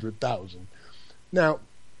 100,000. Now,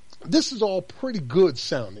 this is all pretty good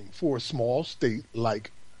sounding for a small state like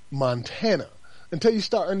Montana, until you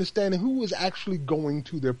start understanding who is actually going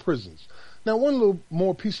to their prisons. Now, one little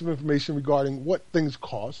more piece of information regarding what things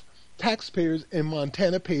cost. Taxpayers in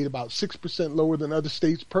Montana paid about 6% lower than other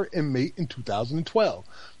states per inmate in 2012.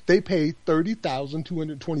 They paid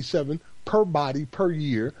 $30,227 per body per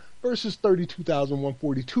year versus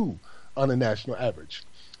 $32,142 on a national average.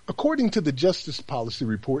 According to the Justice Policy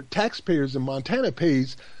Report, taxpayers in Montana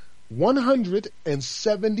pays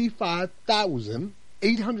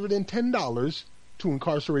 $175,810 to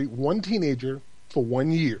incarcerate one teenager for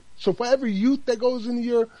 1 year. So for every youth that goes into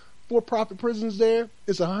your for-profit prisons there,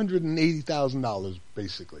 it's $180,000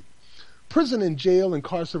 basically. Prison and jail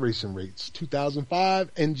incarceration rates,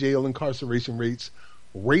 2005, and jail incarceration rates,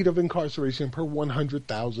 rate of incarceration per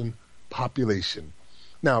 100,000 population.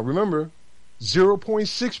 Now remember,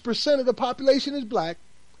 0.6% of the population is black,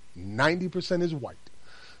 90% is white.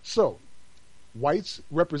 So, whites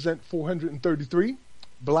represent 433,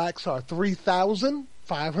 blacks are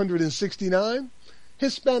 3,569,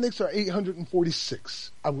 Hispanics are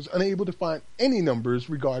 846. I was unable to find any numbers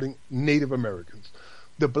regarding Native Americans.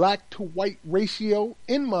 The black to white ratio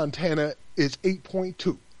in Montana is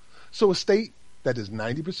 8.2. So a state that is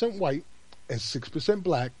 90% white and 6%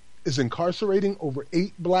 black is incarcerating over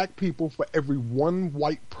 8 black people for every 1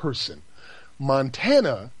 white person.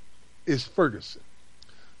 Montana is Ferguson.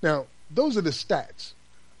 Now, those are the stats.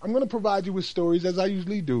 I'm going to provide you with stories, as I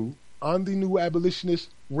usually do, on the New Abolitionist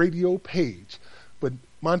radio page. But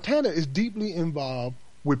Montana is deeply involved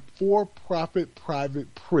with for-profit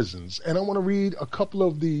private prisons. And I want to read a couple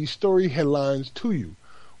of the story headlines to you.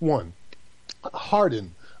 1,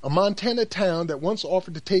 Hardin, a Montana town that once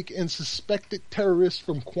offered to take in suspected terrorists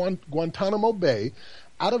from Guantanamo Bay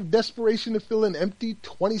out of desperation to fill an empty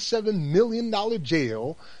 $27 million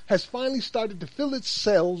jail, has finally started to fill its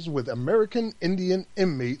cells with American Indian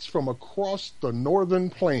inmates from across the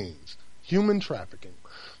northern plains. Human trafficking.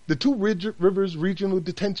 The Two Rivers Regional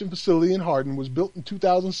Detention Facility in Hardin was built in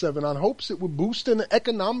 2007 on hopes it would boost an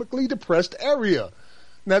economically depressed area.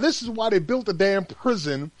 Now, this is why they built the damn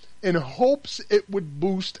prison, in hopes it would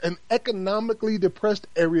boost an economically depressed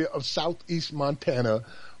area of southeast Montana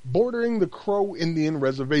bordering the Crow Indian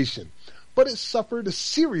Reservation. But it suffered a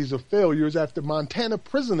series of failures after Montana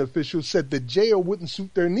prison officials said the jail wouldn't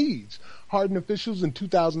suit their needs. Hardin officials in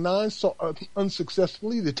 2009 sought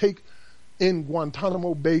unsuccessfully to take in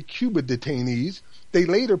Guantanamo Bay Cuba detainees. They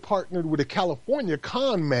later partnered with a California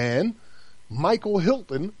con man, Michael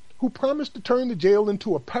Hilton, who promised to turn the jail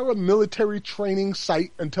into a paramilitary training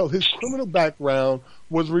site until his criminal background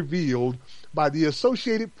was revealed by the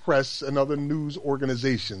Associated Press and other news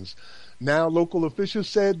organizations. Now, local officials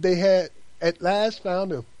said they had at last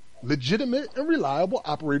found a legitimate and reliable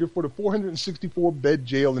operator for the 464-bed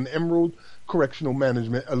jail in Emerald Correctional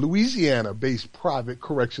Management, a Louisiana-based private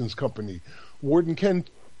corrections company. Warden Ken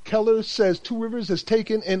Keller says Two Rivers has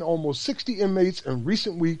taken in almost 60 inmates in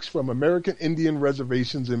recent weeks from American Indian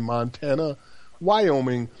reservations in Montana,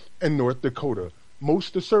 Wyoming, and North Dakota.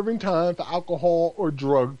 Most are serving time for alcohol or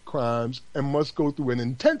drug crimes and must go through an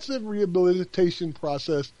intensive rehabilitation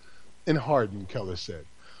process in Hardin, Keller said.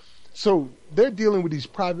 So they're dealing with these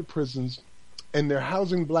private prisons, and they're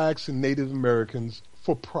housing blacks and Native Americans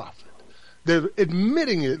for profit. They're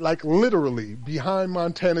admitting it, like literally, behind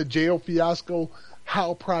Montana jail fiasco,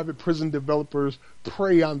 how private prison developers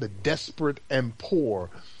prey on the desperate and poor.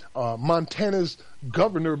 Montana's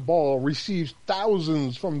Governor Ball receives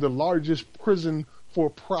thousands from the largest prison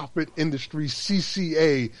for-profit industry,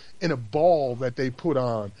 CCA, in a ball that they put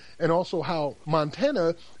on. And also how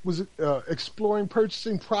Montana was exploring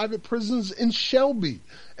purchasing private prisons in Shelby.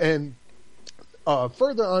 And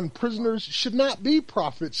further on, prisoners should not be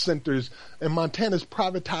profit centers, and Montana's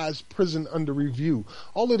privatized prison under review.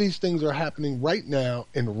 All of these things are happening right now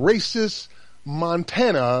in racist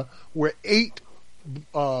Montana, where 8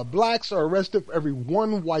 blacks are arrested for every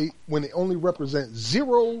 1 white when they only represent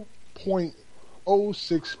 0.06%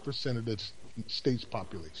 of the state's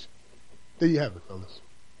population. There you have it, fellas.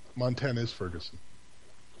 Montana is Ferguson.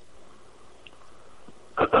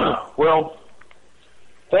 Well,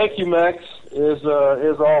 thank you, Max. As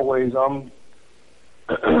always, I'm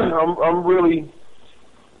really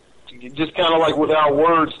just kind of like without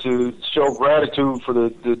words to show gratitude for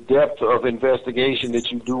the depth of investigation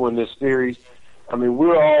that you do in this series. I mean,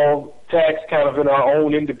 we're all taxed kind of in our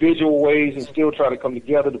own individual ways and still try to come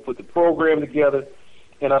together to put the program together.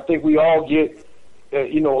 And I think we all get,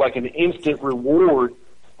 like an instant reward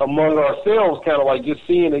among ourselves, kind of like just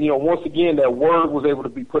seeing, and, once again, that word was able to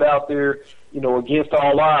be put out there, against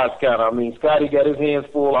all odds, kind of. I mean, Scotty got his hands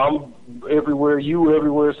full. I'm everywhere, you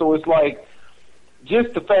everywhere. So it's like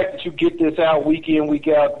just the fact that you get this out week in, week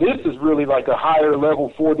out, this is really like a higher level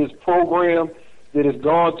for this program that has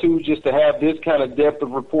gone to, just to have this kind of depth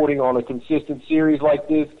of reporting on a consistent series like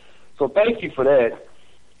this. So thank you for that.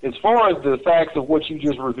 As far as the facts of what you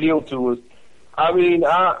just revealed to us, I mean,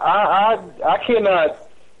 I cannot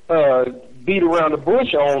beat around the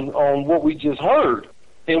bush on what we just heard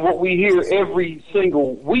and what we hear every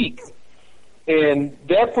single week. And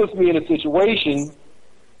that puts me in a situation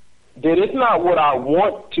that it's not what I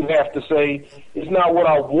want to have to say, it's not what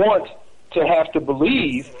I want to have to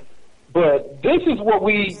believe, but this is what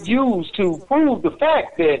we use to prove the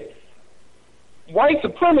fact that white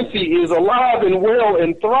supremacy is alive and well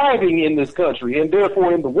and thriving in this country, and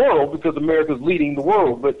therefore in the world, because America's leading the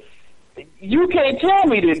world. But you can't tell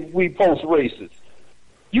me that we post-racist.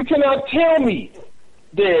 You cannot tell me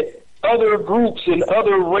that other groups and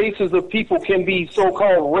other races of people can be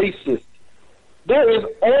so-called racist. There is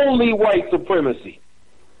only white supremacy.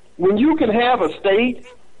 When you can have a state,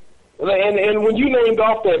 and when you named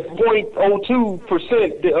off that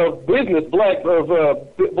 0.02% of black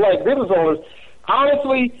business owners,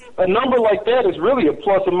 honestly, a number like that is really a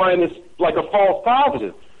plus or minus, like a false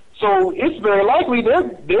positive. So it's very likely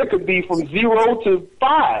there could be from 0 to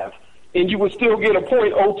 5, and you would still get a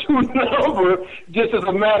 0.02 number just as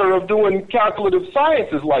a matter of doing calculative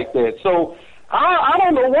sciences like that. So I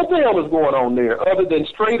don't know what the hell is going on there other than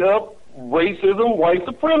straight up racism, white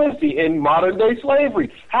supremacy, and modern day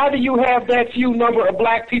slavery. How do you have that few number of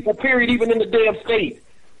black people, period, even in the damn state?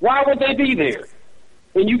 Why would they be there?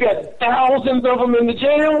 And you got thousands of them in the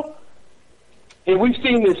jail? And we've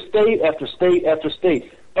seen this state after state after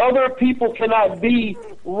state. Other people cannot be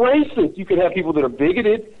racist. You can have people that are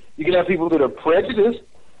bigoted. You can have people that are prejudiced,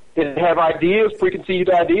 that have ideas, preconceived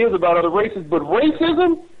ideas about other races. But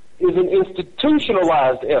racism is an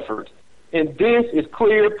institutionalized effort. And this is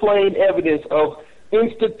clear, plain evidence of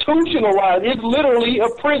institutionalized. It's literally a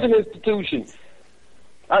prison institution.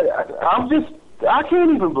 I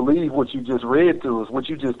can't even believe what you just read to us, what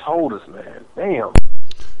you just told us, man. Damn.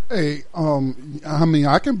 Hey, I mean,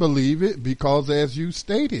 I can believe it because as you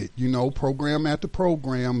stated, program after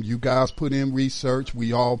program, you guys put in research,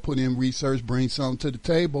 we all put in research, bring something to the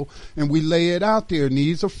table, and we lay it out there. And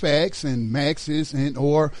these are facts, and Max is,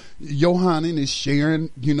 or Yohanan is sharing,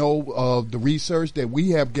 the research that we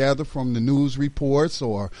have gathered from the news reports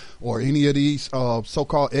or any of these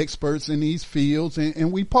so-called experts in these fields,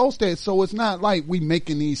 and we post that. So it's not like we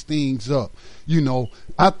making these things up.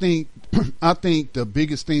 I think the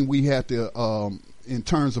biggest thing we have to, in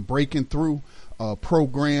terms of breaking through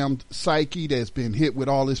programmed psyche that's been hit with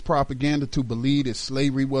all this propaganda to believe that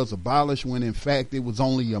slavery was abolished when in fact it was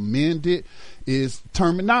only amended, is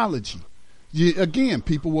terminology. Again,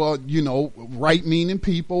 people are, right-meaning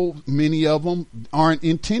people, many of them aren't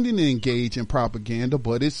intending to engage in propaganda,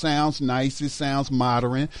 but it sounds nice, it sounds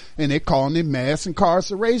modern, and they're calling it mass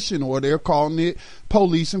incarceration, or they're calling it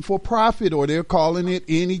policing for profit, or they're calling it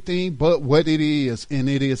anything but what it is, and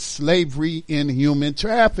it is slavery and human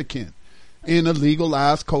trafficking in a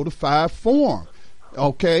legalized, codified form.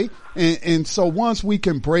 Okay, and so once we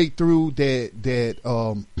can break through that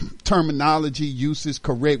terminology usage,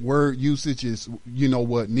 correct word usage is,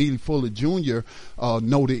 what Neely Fuller Jr.,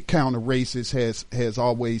 noted counter-racist, has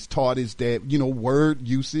always taught is that, word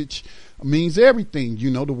usage means everything.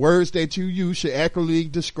 The words that you use should accurately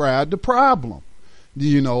describe the problem.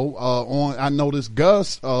 I noticed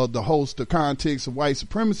Gus, the host of Context of White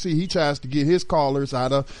Supremacy, he tries to get his callers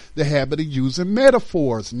out of the habit of using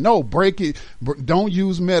metaphors. No, break it. Don't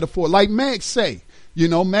use metaphor. Like Max say,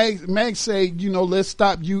 Max say, let's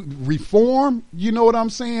stop you reform. You know what I'm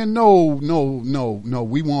saying? No.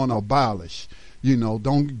 We want to abolish.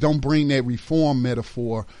 Don't bring that reform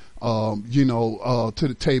metaphor, to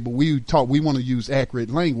the table. We want to use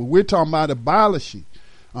accurate language. We're talking about abolishing.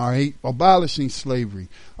 All right, abolishing slavery.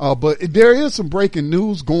 But there is some breaking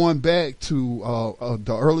news going back to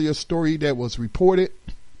the earlier story that was reported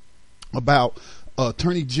about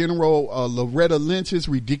Attorney General Loretta Lynch's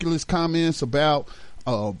ridiculous comments about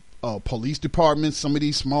police departments. Some of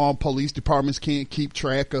these small police departments can't keep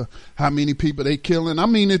track of how many people they killing. I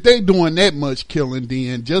mean, if they doing that much killing,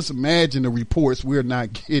 then just imagine the reports we're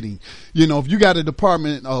not getting. If you got a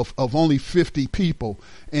department of only 50 people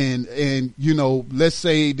and let's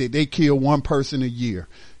say that they kill one person a year.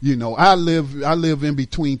 I live in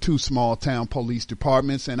between two small town police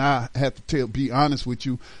departments, and I have to be honest with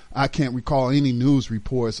you, I can't recall any news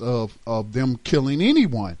reports of them killing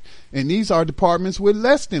anyone. And these are departments with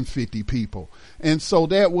less than 50 people. And so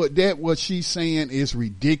what she's saying is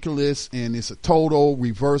ridiculous, and it's a total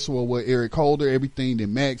reversal of what Eric Holder, everything that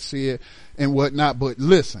Max said and whatnot. But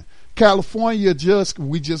listen, California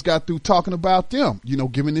we just got through talking about them,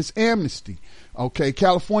 giving this amnesty. Okay,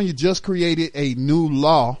 California just created a new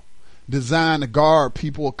law designed to guard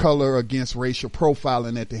people of color against racial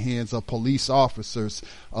profiling at the hands of police officers,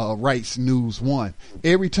 writes News One.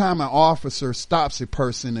 Every time an officer stops a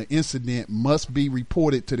person, an incident must be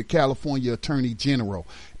reported to the California Attorney General.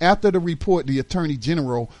 After the report, the Attorney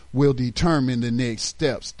General will determine the next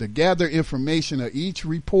steps. The gathered information of each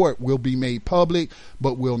report will be made public,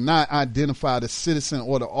 but will not identify the citizen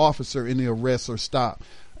or the officer in the arrest or stop.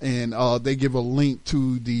 And they give a link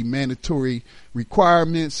to the mandatory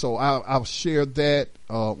requirements. So I'll share that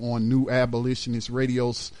on New Abolitionist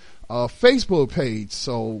Radio's Facebook page.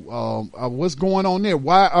 So what's going on there?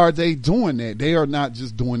 Why are they doing that? They are not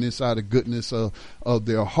just doing this out of goodness of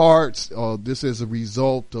their hearts. This is a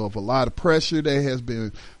result of a lot of pressure that has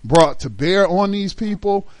been brought to bear on these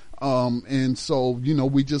people. And so,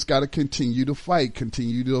 we just got to continue to fight,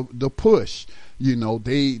 continue to push.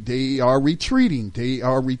 They are retreating. They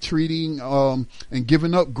are retreating and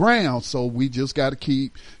giving up ground. So we just got to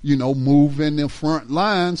keep, moving the front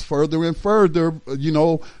lines further and further,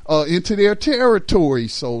 into their territory.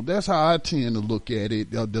 So that's how I tend to look at it.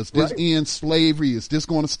 Does this end slavery? Is this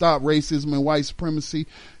going to stop racism and white supremacy?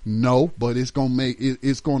 No, but it's going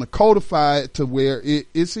to codify it to where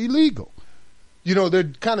it's illegal. They're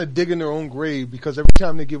kind of digging their own grave, because every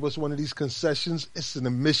time they give us one of these concessions, it's an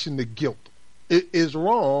admission to guilt. It is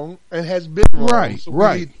wrong and has been wrong. So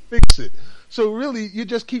we need to fix it. So really, you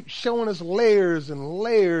just keep showing us layers and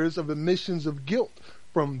layers of admissions of guilt,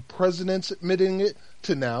 from presidents admitting it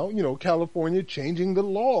to now, California changing the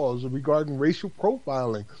laws regarding racial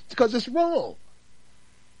profiling because it's wrong.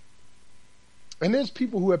 And there's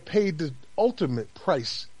people who have paid the ultimate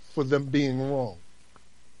price for them being wrong.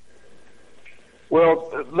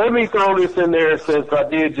 Well, let me throw this in there, since I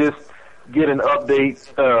did just get an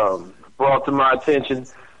update brought to my attention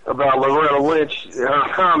about Loretta Lynch,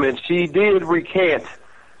 her comments. She did recant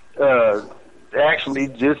actually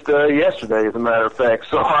just yesterday, as a matter of fact.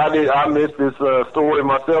 So I missed this story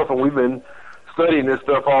myself, and we've been studying this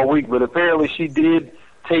stuff all week. But apparently she did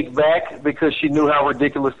take back because she knew how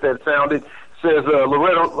ridiculous that sounded. Says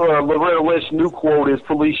Loretta Lynch's new quote is,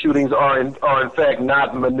 "Police shootings are in fact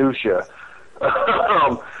not minutia."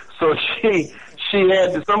 So she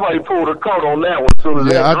had somebody pulled her coat on that one. So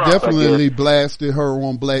yeah, I definitely blasted her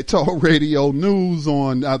on Black Talk Radio News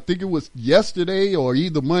on, I think it was yesterday or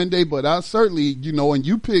either Monday, but I certainly, and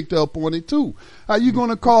you picked up on it too. How you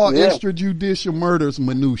going to call extrajudicial murders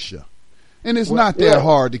minutia? And it's not that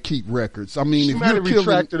hard to keep records. I mean, she if might you're have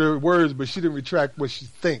retracted her words, but she didn't retract what she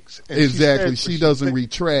thinks. And exactly. She doesn't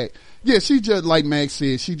retract. Yeah, she just, like Max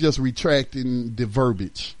said, she just retracting the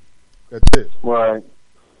verbiage. That's it. Right.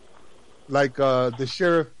 Like the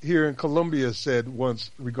sheriff here in Columbia said once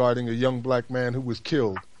regarding a young black man who was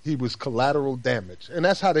killed, he was collateral damage. And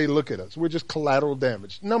that's how they look at us. We're just collateral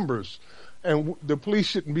damage. Numbers. And the police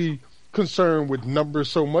shouldn't be concerned with numbers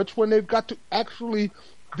so much when they've got to actually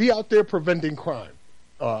be out there preventing crime.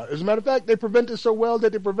 As a matter of fact, they prevent it so well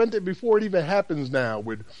that they prevent it before it even happens now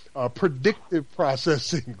with predictive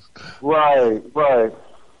processing. Right.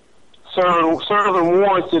 Serving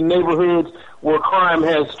warrants in neighborhoods where crime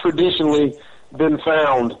has traditionally been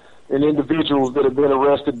found in individuals that have been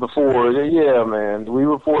arrested before. Yeah, man, we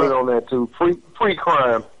reported on that too.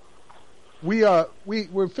 Pre-crime.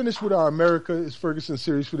 We're finished with our America is Ferguson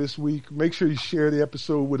series for this week. Make sure you share the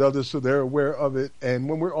episode with others so they're aware of it. And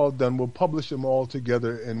when we're all done, we'll publish them all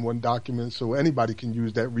together in one document so anybody can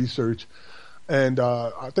use that research. And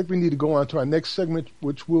I think we need to go on to our next segment,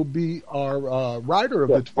 which will be our rider of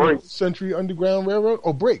the 20th Century Underground Railroad.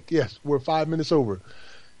 Oh, break. Yes, we're 5 minutes over.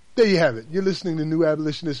 There you have it. You're listening to New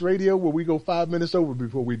Abolitionist Radio, where we go 5 minutes over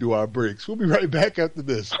before we do our breaks. We'll be right back after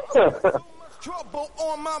this. Trouble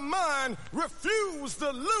on my mind, refuse to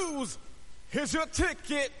lose. Here's your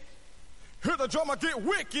ticket. Hear the drummer get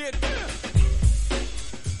wicked.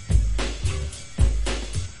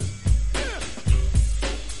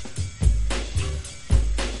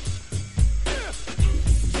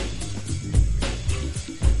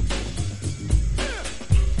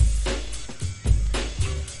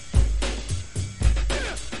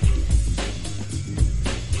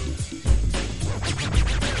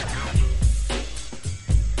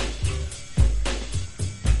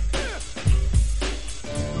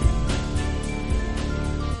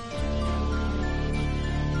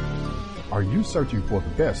 Are you searching for the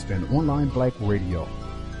best in online black radio?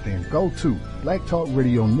 Then go to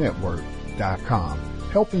blacktalkradionetwork.com,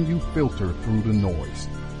 helping you filter through the noise.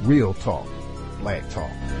 Real talk, black talk.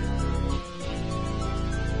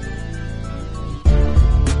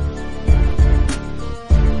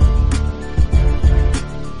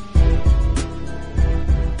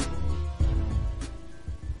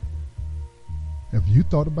 Have you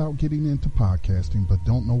thought about getting into podcasting but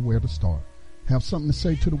don't know where to start? Have something to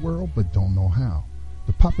say to the world but don't know how?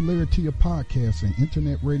 The popularity of podcasts and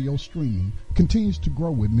internet radio streaming continues to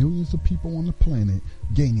grow, with millions of people on the planet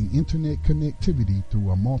gaining internet connectivity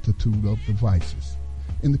through a multitude of devices.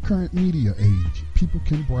 In the current media age, people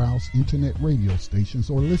can browse internet radio stations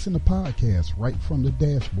or listen to podcasts right from the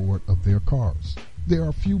dashboard of their cars. There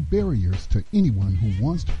are few barriers to anyone who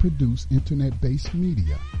wants to produce internet-based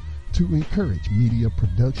media. To encourage media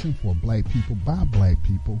production for black people by black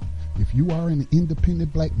people, if you are an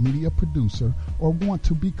independent black media producer or want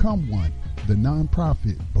to become one, the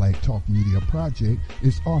nonprofit Black Talk Media Project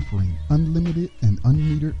is offering unlimited and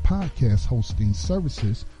unmetered podcast hosting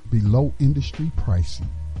services below industry pricing.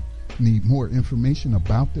 Need more information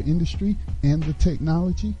about the industry and the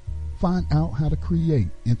technology? Find out how to create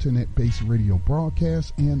internet-based radio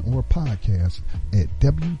broadcasts and or podcasts at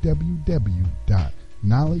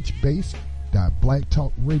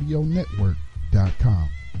www.knowledgebase.blacktalkradionetwork.com.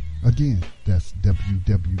 Again, that's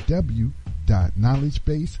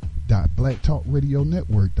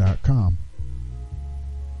www.knowledgebase.blacktalkradionetwork.com.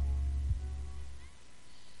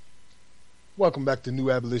 Welcome back to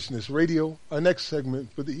New Abolitionist Radio. Our next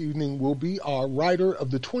segment for the evening will be our rider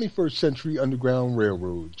of the 21st Century Underground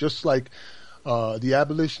Railroad. Just like the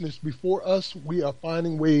abolitionists before us, we are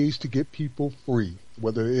finding ways to get people free,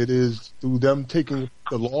 whether it is through them taking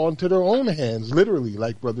the law into their own hands, literally,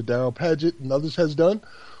 like Brother Darrell Padgett and others has done,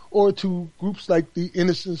 or to groups like the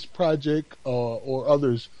Innocence Project or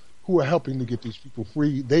others who are helping to get these people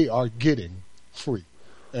free. They are getting free.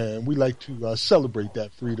 And we like to celebrate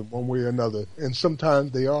that freedom one way or another. And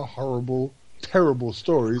sometimes they are horrible, terrible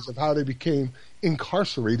stories of how they became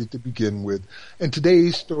incarcerated to begin with. And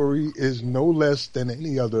today's story is no less than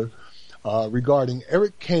any other regarding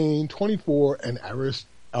Eric Kane, 24, and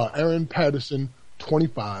Aaron Patterson,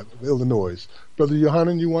 25 of Illinois. Brother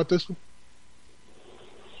Yohanan, you want this one?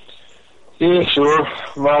 Yeah, sure.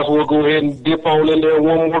 Might as well go ahead and dip on in there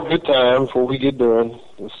one more good time before we get done.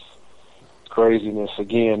 This craziness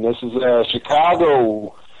again. This is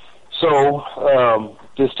Chicago. So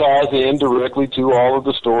this ties in directly to all of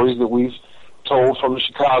the stories that we've told from the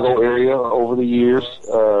Chicago area over the years.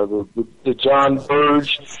 The John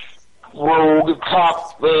Burge rogue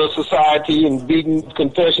cop society and beating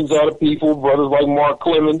confessions out of people, brothers like Mark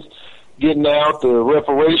Clemens getting out, the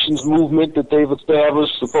reparations movement that they've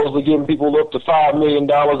established, supposedly giving people up to $5 million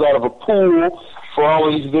out of a pool for all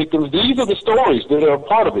of these victims. These are the stories that are a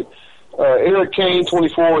part of it. Eric Kane,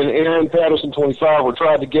 24, and Aaron Patterson, 25, were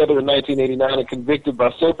tried together in 1989 and convicted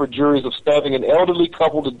by separate juries of stabbing an elderly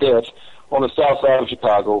couple to death on the south side of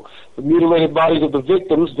Chicago. The mutilated bodies of the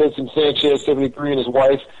victims, Vincent Sanchez, 73, and his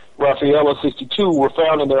wife, Rafaela, 62, were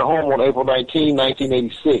found in their home on April 19,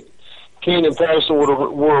 1986. Kane and Patterson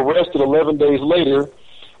were arrested 11 days later,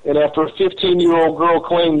 and after a 15-year-old girl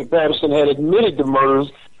claimed that Patterson had admitted the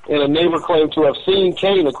murders, and a neighbor claimed to have seen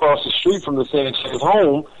Kane across the street from the Sanchez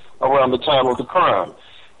home around the time of the crime.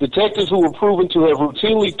 Detectives who were proven to have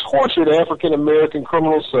routinely tortured African-American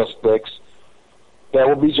criminal suspects, that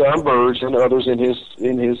would be John Burge and others in his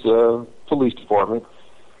police department.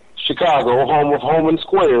 Chicago, home of Holman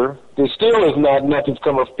Square. There still is nothing's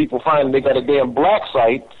come of people finding they got a damn black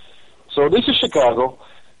site. So this is Chicago.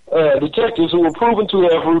 Detectives who were proven to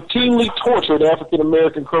have routinely tortured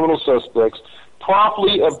African-American criminal suspects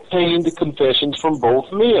promptly obtained confessions from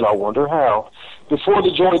both men. I wonder how. Before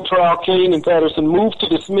the joint trial, Kane and Patterson moved to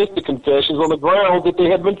dismiss the confessions on the grounds that they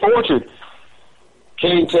had been tortured.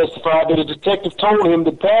 Kane testified that a detective told him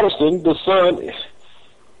that Patterson, the son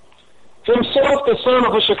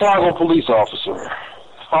of a Chicago police officer,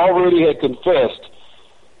 already had confessed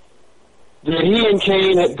that he and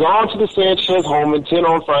Kane had gone to the Sanchez home intent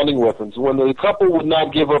on finding weapons. When the couple would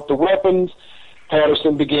not give up the weapons,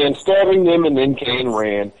 Patterson began stabbing them, and then Kane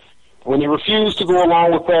ran. When he refused to go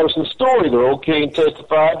along with Patterson's story, though, Kane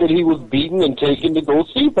testified that he was beaten and taken to go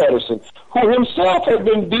see Patterson, who himself had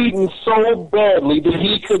been beaten so badly that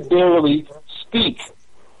he could barely speak.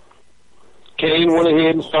 Kane went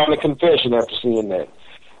ahead and signed a confession after seeing that.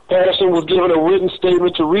 Patterson was given a written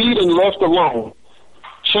statement to read and left alone,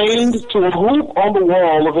 chained to a hoop on the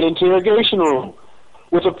wall of an interrogation room.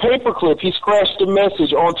 With a paperclip, he scratched a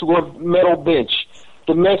message onto a metal bench.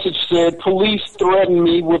 The message said, "Police threatened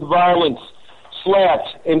me with violence, slapped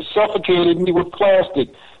and suffocated me with plastic.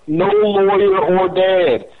 No lawyer or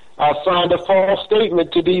dad. I signed a false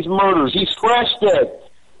statement to these murders." He scratched that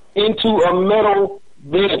into a metal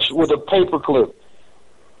bench with a paperclip.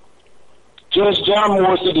 Judge John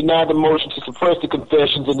Morrison denied the motion to suppress the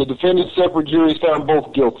confessions, and the defendant's separate juries found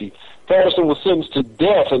both guilty. Patterson was sentenced to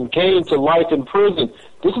death and Kane to life in prison.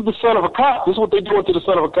 This is the son of a cop. This is what they're doing to the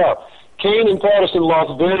son of a cop. Kane and Patterson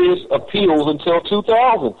lost various appeals until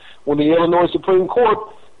 2000, when the Illinois Supreme Court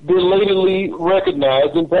belatedly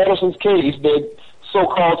recognized in Patterson's case that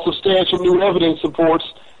so-called substantial new evidence supports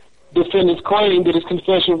defendant's claim that his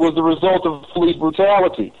confession was the result of police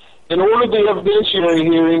brutality, and ordered the evidentiary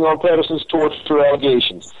hearing on Patterson's torture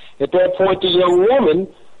allegations. At that point, the young woman,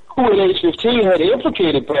 who at age 15 had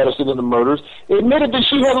implicated Patterson in the murders, admitted that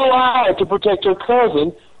she had lied to protect her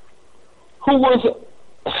cousin, who was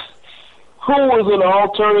an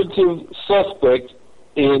alternative suspect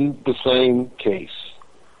in the same case.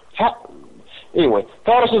 Anyway,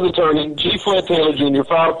 Patterson's attorney, G. Flint Taylor Jr.,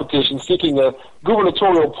 filed a petition seeking a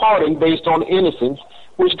gubernatorial pardon based on innocence,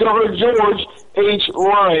 which Governor George H.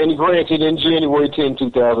 Ryan granted in January 10,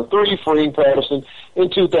 2003, freeing Patterson. In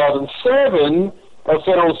 2007, a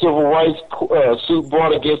federal civil rights suit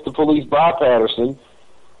brought against the police by Patterson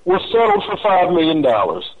was settled for $5 million.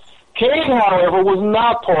 Kane, however, was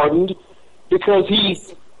not pardoned because he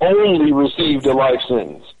only received a life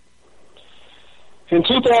sentence. In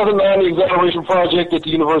 2009, the Exoneration Project at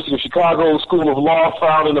the University of Chicago School of Law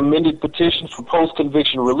filed an amended petition for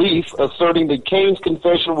post-conviction relief, asserting that Kane's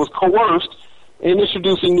confession was coerced in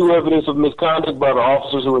introducing new evidence of misconduct by the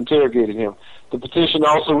officers who interrogated him. The petition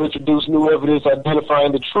also introduced new evidence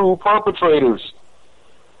identifying the true perpetrators.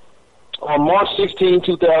 On March 16,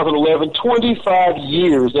 2011, 25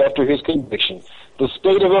 years after his conviction, the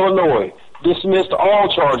state of Illinois dismissed all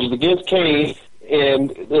charges against Kane, and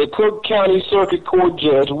the Cook County Circuit Court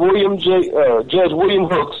Judge William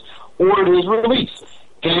Hooks ordered his release.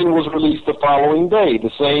 Kane was released the following day,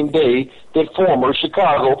 the same day that former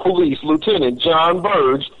Chicago Police Lieutenant John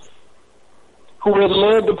Burge, who had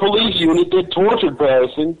led the police unit that tortured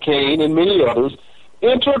Patterson, Kane, and many others,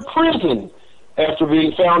 entered prison after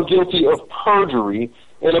being found guilty of perjury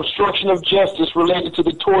and obstruction of justice related to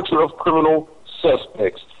the torture of criminal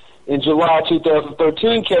suspects. In July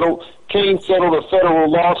 2013, Cain settled a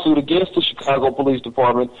federal lawsuit against the Chicago Police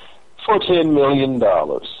Department for $10 million.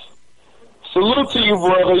 Salute to you,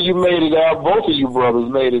 brother. You made it out. Both of you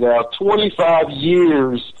brothers made it out. 25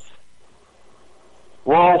 years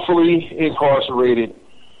wrongfully incarcerated.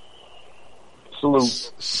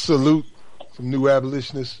 Salute. Salute from New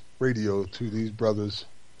Abolitionist Radio to these brothers.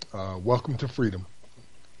 Welcome to freedom.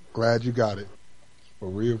 Glad you got it. For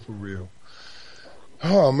real, for real.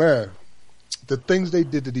 Oh, man. The things they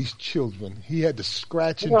did to these children. He had to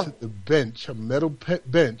scratch into the bench, a metal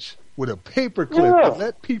bench, with a paper clip to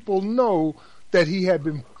let people know that he had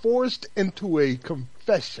been forced into a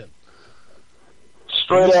confession.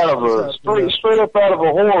 Straight up out of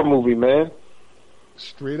a horror movie, man.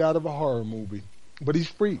 Straight out of a horror movie. But he's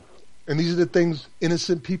free. And these are the things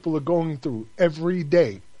innocent people are going through every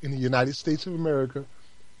day in the United States of America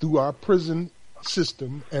through our prison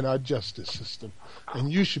system and our justice system.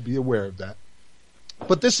 And you should be aware of that.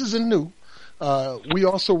 But this isn't new. We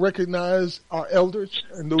also recognize our elders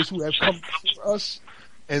and those who have come before us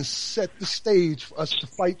and set the stage for us to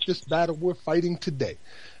fight this battle we're fighting today.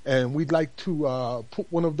 And we'd like to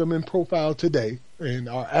put one of them in profile today. And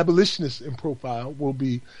our abolitionist in profile will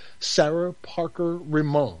be Sarah Parker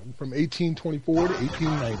Remond from 1824 to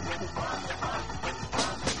 1894.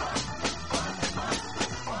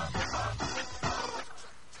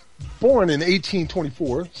 Born in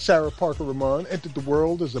 1824, Sarah Parker Remond entered the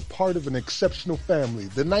world as a part of an exceptional family,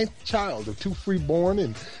 the ninth child of two free-born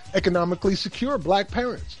and economically secure black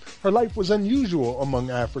parents. Her life was unusual among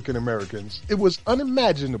African Americans. It was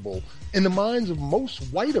unimaginable in the minds of most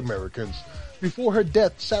white Americans. Before her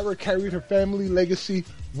death, Sarah carried her family legacy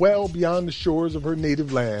well beyond the shores of her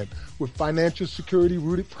native land, with financial security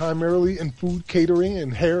rooted primarily in food catering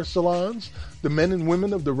and hair salons. The men and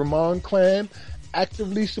women of the Remond clan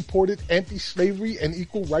actively supported anti-slavery and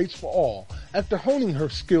equal rights for all. After honing her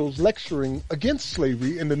skills lecturing against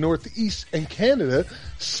slavery in the Northeast and Canada,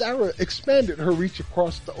 Sarah expanded her reach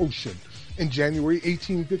across the ocean. In January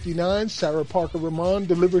 1859, Sarah Parker Remond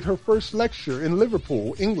delivered her first lecture in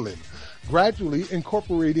Liverpool, England, gradually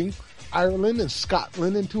incorporating Ireland and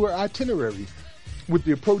Scotland into her itinerary. With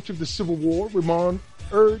the approach of the Civil War, Remond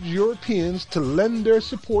urged Europeans to lend their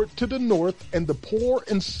support to the North and the poor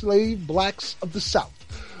enslaved blacks of the South.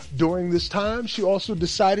 During this time, she also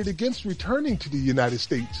decided against returning to the United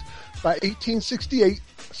States. By 1868,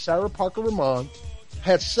 Sarah Parker Remond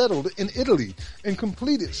had settled in Italy and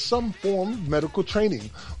completed some form of medical training.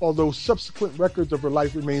 Although subsequent records of her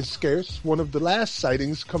life remain scarce, one of the last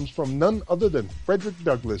sightings comes from none other than Frederick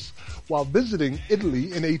Douglass. While visiting Italy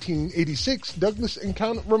in 1886, Douglass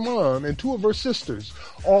encountered Remond and two of her sisters.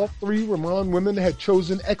 All three Remond women had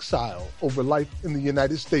chosen exile over life in the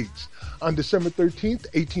United States. On December 13th,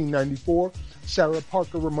 1894, Sarah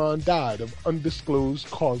Parker Remond died of undisclosed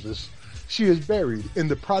causes. She is buried in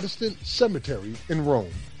the Protestant cemetery in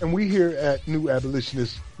Rome. And we here at New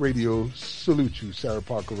Abolitionist Radio salute you, Sarah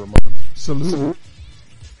Parker Remond. Salute.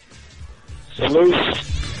 Salute.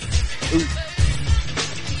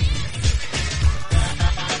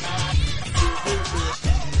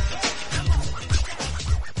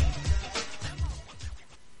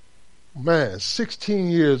 Man,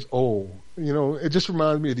 16 years old. You know, it just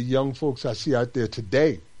reminds me of the young folks I see out there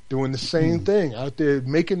today doing the same thing, out there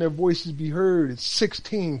making their voices be heard at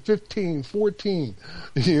 16, 15, 14,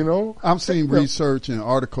 you know? I'm seeing research and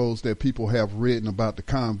articles that people have written about the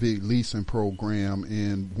convict leasing program,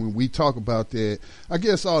 and when we talk about that, I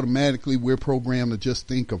guess automatically we're programmed to just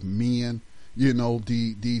think of men, you know,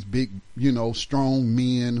 these big, you know, strong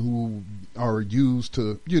men who are used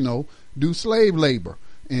to, you know, do slave labor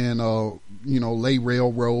and, you know, lay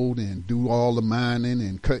railroad and do all the mining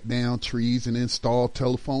and cut down trees and install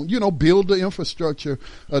telephone, you know, build the infrastructure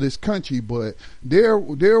of this country. But there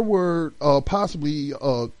were possibly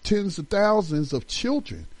tens of thousands of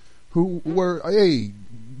children who were,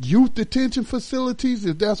 youth detention facilities,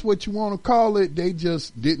 if that's what you want to call it. They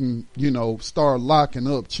just didn't, you know, start locking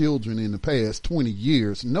up children in the past 20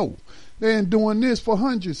 years. No, they've been doing this for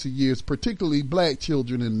hundreds of years, particularly black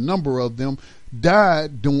children, and a number of them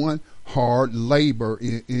died doing hard labor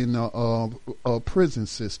in a prison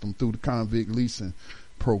system through the convict leasing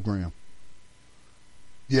program.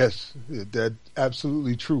 Yes, that's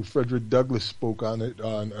absolutely true. Frederick Douglass spoke on it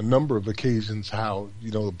on a number of occasions, how, you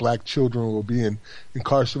know, black children were being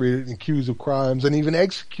incarcerated and accused of crimes and even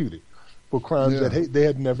executed for crimes that they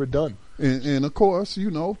had never done. And of course,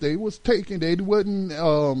 you know, they wasn't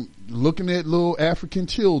looking at little African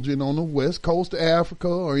children on the west coast of Africa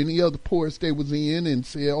or any other ports they was in and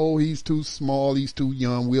said, oh, he's too small, he's too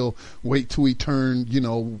young, we'll wait till he turn,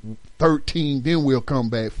 13, then we'll come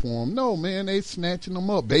back for him. No, man, they snatching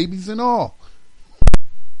them up, babies and all.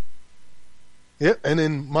 Yep, and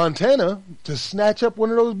in Montana, to snatch up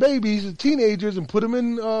one of those babies, teenagers, and put them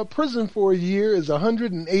in prison for a year is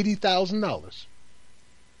 $180,000.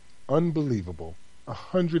 Unbelievable.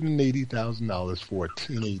 $180,000 for a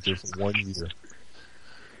teenager for 1 year.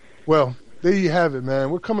 Well, there you have it, man.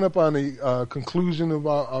 We're coming up on the conclusion of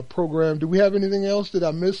our program. Do we have anything else that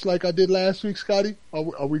I missed like I did last week, Scotty?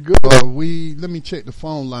 Are we good? Let me check the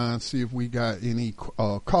phone line, see if we got any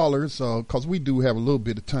callers, because we do have a little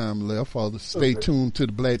bit of time left. Stay tuned to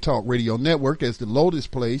the Black Talk Radio Network as the Lotus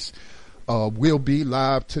Place will be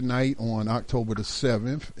live tonight on October the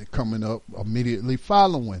 7th, coming up immediately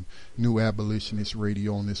following New Abolitionist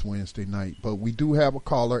Radio on this Wednesday night. But we do have a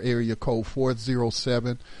caller, area code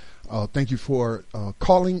 407. Thank you for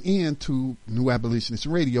calling in to New Abolitionist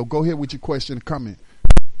Radio. Go ahead with your question and comment.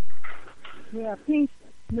 Yeah, peace,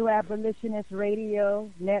 New Abolitionist Radio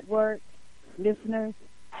Network listeners.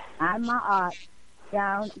 I'm Ma'at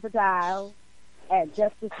down the dial at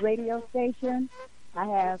Justice Radio Station. I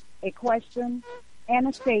have a question and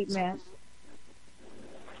a statement.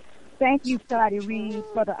 Thank you, Scotty Reed,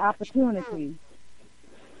 for the opportunity.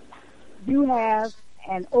 You have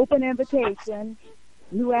an open invitation.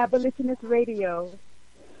 New Abolitionist Radio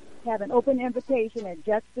have an open invitation at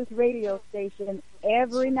Justice Radio Station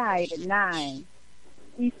every night at 9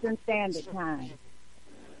 Eastern Standard Time.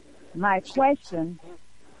 My question,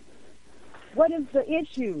 what is the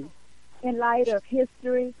issue in light of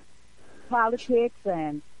history, politics,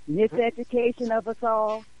 and miseducation of us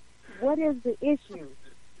all? What is the issue?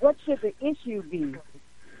 What should the issue be?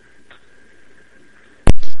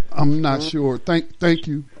 I'm not sure. Thank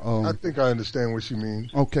you. I think I understand what you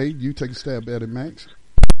mean. Okay, you take a stab at it, Max.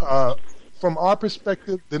 From our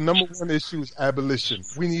perspective, the number one issue is abolition.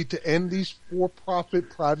 We need to end these for-profit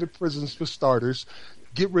private prisons for starters,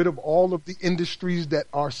 get rid of all of the industries that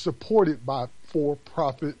are supported by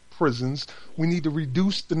for-profit prisons. We need to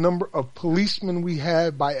reduce the number of policemen we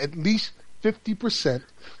have by at least 50%.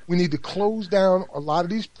 We need to close down a lot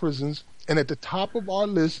of these prisons, and at the top of our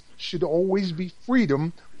list should always be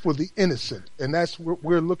freedom for the innocent, and that's what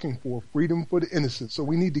we're looking for, freedom for the innocent. So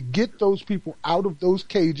we need to get those people out of those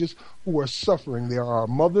cages who are suffering. There are our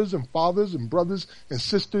mothers and fathers and brothers and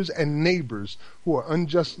sisters and neighbors who are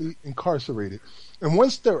unjustly incarcerated. And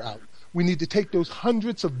once they're out, we need to take those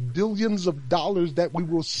hundreds of billions of dollars that we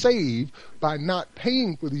will save by not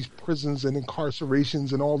paying for these prisons and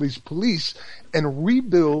incarcerations and all these police and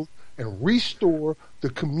rebuild and restore the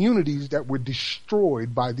communities that were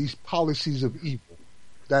destroyed by these policies of evil.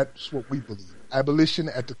 That's what we believe. Abolition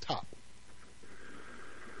at the top.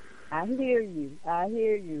 I hear you. And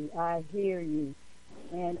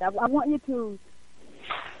I want you to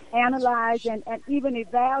analyze and even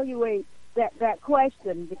evaluate that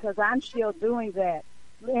question, because I'm still doing that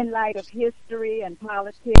in light of history and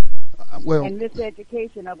politics and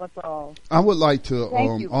miseducation of us all. I would like to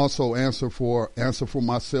also answer for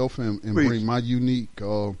myself and bring my unique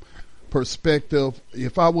perspective.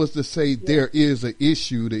 If I was to say there is an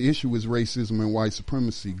issue, the issue is racism and white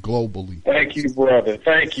supremacy globally. Thank you, brother.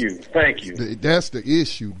 Thank you. That's the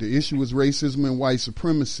issue. The issue is racism and white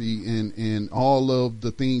supremacy and all of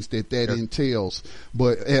the things that entails.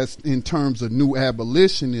 But as in terms of new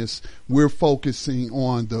abolitionists, we're focusing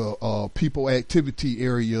on the people activity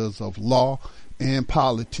areas of law and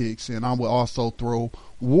politics, and I would also throw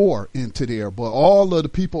war into there. But all of the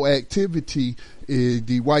people activity,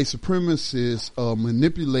 the white supremacists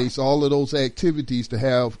manipulates all of those activities to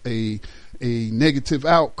have a negative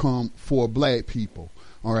outcome for black people.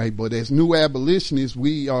 All right, but as new abolitionists,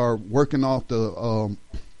 we are working off the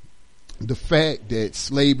fact that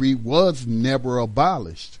slavery was never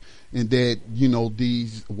abolished, and that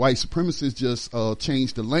these white supremacists just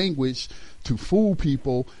changed the language to fool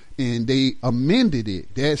people, and they amended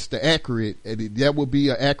it. That's that would be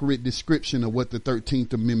an accurate description of what the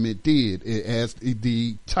 13th Amendment did, as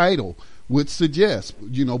the title would suggest,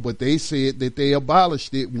 but they said that they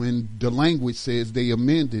abolished it when the language says they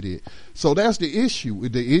amended it. So that's the issue.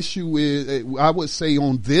 The issue is, I would say,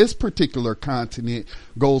 on this particular continent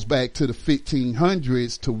goes back to the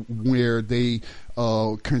 1500s, to where they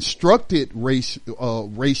constructed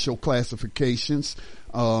racial classifications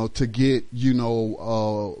to get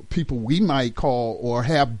people we might call or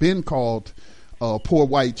have been called poor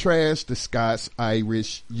white trash, the Scots,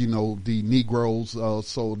 Irish, the Negroes,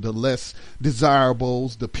 so the less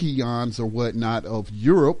desirables, the peons or whatnot of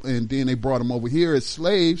Europe, and then they brought them over here as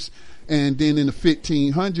slaves. And then in the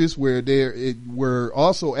 1500s, where there were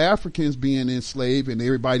also Africans being enslaved, and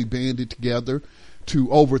everybody banded together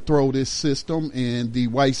to overthrow this system, and the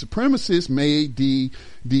white supremacists made the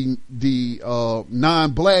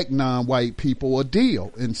non-black, non-white people a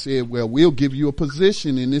deal and said, well, we'll give you a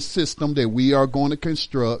position in this system that we are going to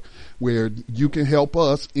construct where you can help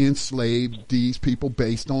us enslave these people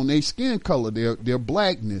based on their skin color, their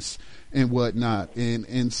blackness and whatnot.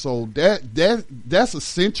 And so that's a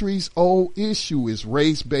centuries old issue, is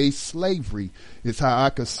race-based slavery, is how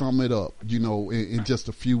I could sum it up, in just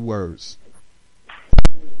a few words.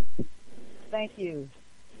 Thank you.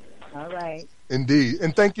 All right. Indeed.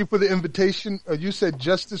 And thank you for the invitation. You said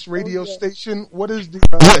Justice Radio Station. What is the...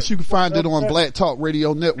 Yes, you can find it on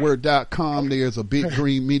blacktalkradionetwork.com. There's a big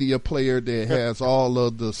green media player that has all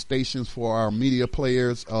of the stations for our media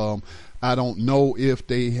players. I don't know if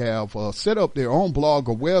they have set up their own blog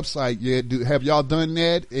or website yet. Have y'all done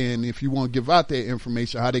that? And if you want to give out that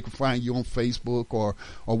information, how they can find you on Facebook or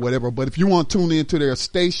whatever. But if you want to tune into their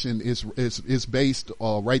station, it's based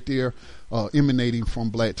right there, emanating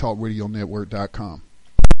from blacktalkradionetwork.com.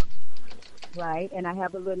 Right, and I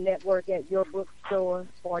have a little network at your bookstore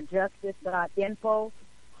for justice.info.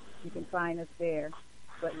 You can find us there.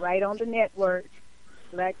 But right on the network,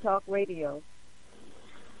 Black Talk Radio.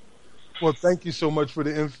 Well, thank you so much for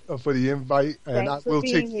the invite, and I will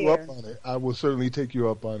take you up on it. I will certainly take you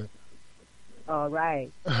up on it. All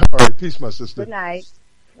right. All right. Peace, my sister. Good night.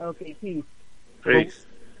 Okay, peace. Peace.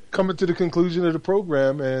 Coming to the conclusion of the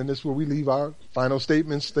program, and this is where we leave our final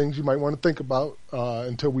statements, things you might want to think about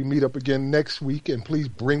until we meet up again next week. And please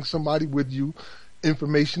bring somebody with you.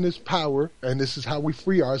 Information is power, and this is how we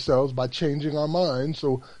free ourselves, by changing our minds.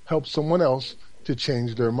 So help someone else to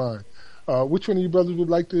change their mind. Which one of you brothers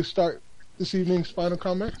would like to start this evening's final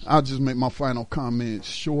comments? I'll just make my final comments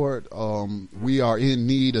short. We are in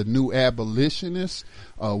need of new abolitionists.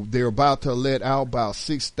 They're about to let out about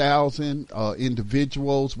 6,000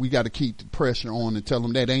 individuals. We got to keep the pressure on and tell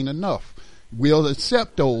them that ain't enough. We'll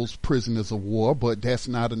accept those prisoners of war, but that's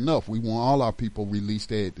not enough. We want all our people released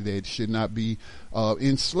that should not be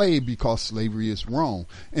enslaved, because slavery is wrong.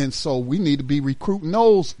 And so we need to be recruiting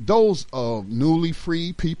those newly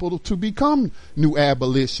freed people to become new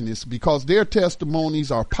abolitionists, because their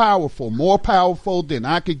testimonies are powerful, more powerful than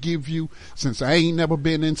I could give you, since I ain't never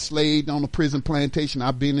been enslaved on a prison plantation.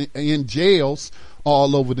 I've been in jails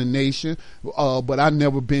all over the nation, but I've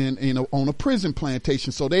never been on a prison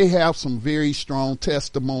plantation. So they have some very strong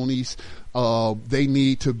testimonies. They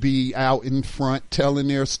need to be out in front telling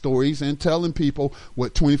their stories and telling people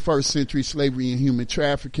what 21st century slavery and human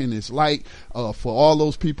trafficking is like, for all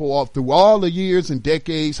those people through all the years and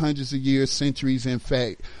decades, hundreds of years, centuries, in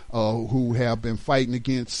fact, who have been fighting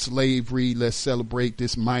against slavery. Let's celebrate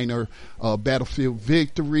this minor battlefield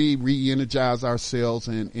victory, re-energize ourselves,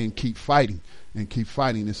 and keep fighting. And keep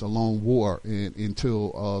fighting. It's a long war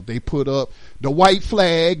until they put up the white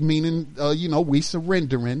flag, meaning we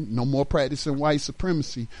surrendering, no more practicing white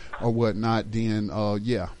supremacy or whatnot. Then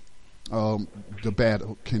the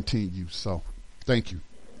battle continues. So, thank you.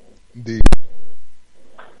 Indeed.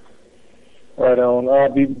 Right on. I'll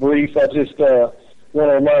be brief. I just want to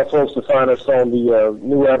remind folks to find us on the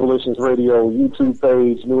New Abolitionist Radio YouTube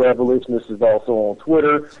page. New Abolitionist is also on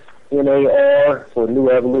Twitter. NAR for New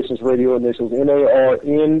Abolitionist Radio, initials NAR,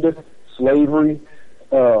 End Slavery.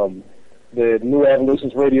 The New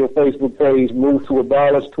Abolitionist Radio Facebook page, Move to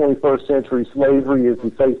Abolish 21st Century Slavery, is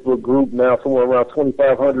the Facebook group, now somewhere around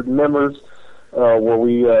 2,500 members, where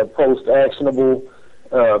we post actionable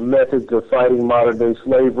methods of fighting modern-day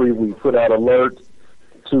slavery. We put out alerts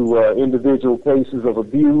to individual cases of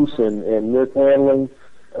abuse and mishandling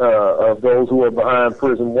of those who are behind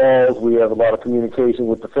prison walls. We have a lot of communication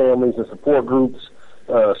with the families and support groups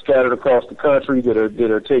scattered across the country that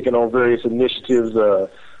are taking on various initiatives,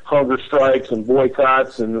 hunger strikes and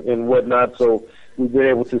boycotts and whatnot. So we've been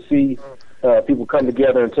able to see people come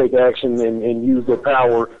together and take action and use their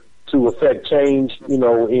power to affect change,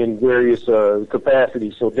 in various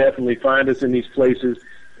capacities. So definitely find us in these places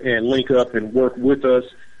and link up and work with us.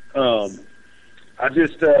 I'll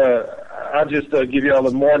just give y'all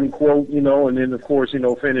a Martin quote, and then of course,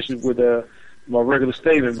 finish it with my regular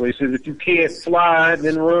statement. But he says, if you can't fly,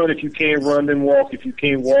 then run. If you can't run, then walk. If you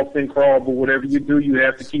can't walk, then crawl. But whatever you do, you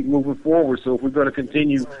have to keep moving forward. So if we're going to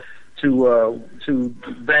continue to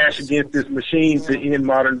bash against this machine to end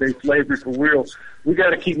modern day slavery for real, we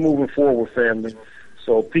got to keep moving forward, family.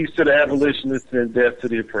 So peace to the abolitionists and death to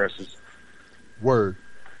the oppressors. Word.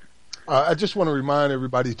 I just want to remind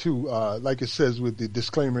everybody, too, like it says with the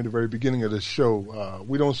disclaimer in the very beginning of the show,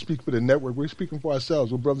 we don't speak for the network. We're speaking for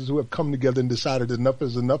ourselves. We're brothers who have come together and decided enough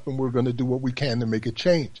is enough, and we're going to do what we can to make it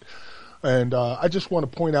change. And I just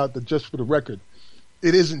want to point out that, just for the record,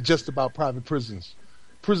 it isn't just about private prisons.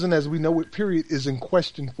 Prison, as we know it, period, is in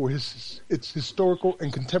question for its historical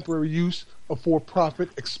and contemporary use of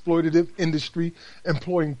for-profit exploitative industry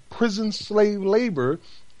employing prison slave labor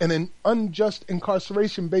and an unjust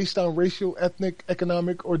incarceration based on racial, ethnic,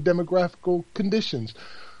 economic, or demographical conditions,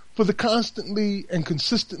 for the constantly and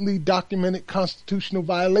consistently documented constitutional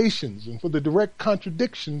violations, and for the direct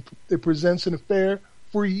contradiction it presents in a fair,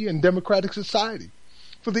 free, and democratic society,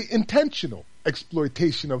 for the intentional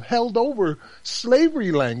exploitation of held-over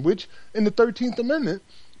slavery language in the 13th Amendment,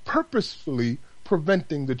 purposefully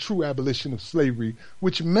preventing the true abolition of slavery,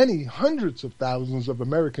 which many hundreds of thousands of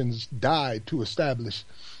Americans died to establish.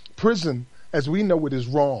 Prison, as we know it, is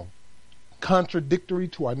wrong, contradictory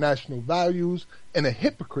to our national values, and a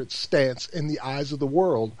hypocrite stance in the eyes of the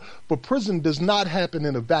world. But prison does not happen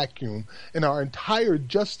in a vacuum, and our entire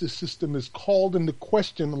justice system is called into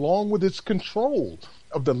question along with its control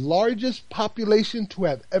of the largest population to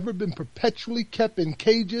have ever been perpetually kept in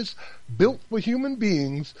cages built for human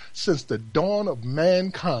beings since the dawn of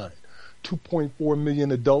mankind. 2.4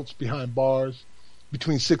 million adults behind bars,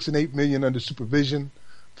 between 6 and 8 million under supervision,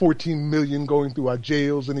 14 million going through our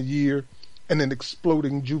jails in a year, and an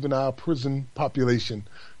exploding juvenile prison population,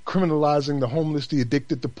 criminalizing the homeless, the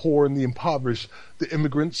addicted, the poor, and the impoverished, the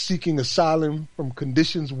immigrants seeking asylum from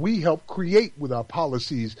conditions we help create with our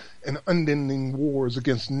policies and unending wars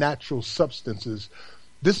against natural substances.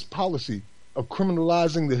 This policy of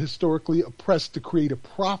criminalizing the historically oppressed to create a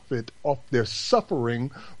profit off their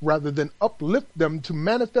suffering rather than uplift them to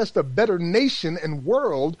manifest a better nation and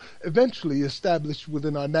world eventually established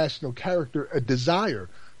within our national character a desire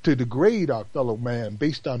to degrade our fellow man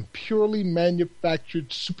based on purely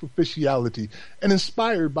manufactured superficiality and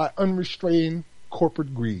inspired by unrestrained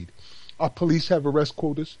corporate greed. Our police have arrest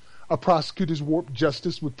quotas. Our prosecutors warp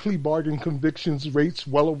justice with plea bargain convictions rates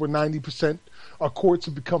well over 90%. Our courts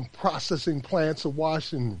have become processing plants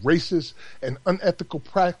awash in racist and unethical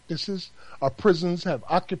practices. Our prisons have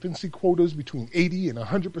occupancy quotas between 80 and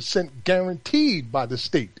 100% guaranteed by the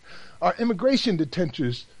state. Our immigration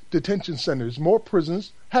detention centers, more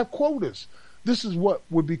prisons, have quotas. This is what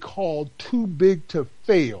would be called too big to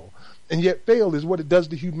fail. And yet fail is what it does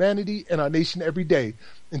to humanity and our nation every day.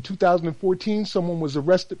 In 2014, someone was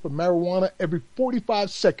arrested for marijuana every 45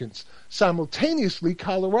 seconds. Simultaneously,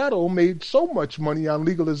 Colorado made so much money on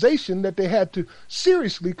legalization that they had to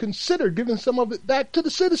seriously consider giving some of it back to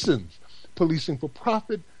the citizens. Policing for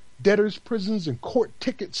profit, debtors' prisons, and court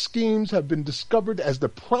ticket schemes have been discovered as the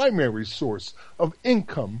primary source of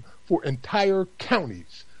income for entire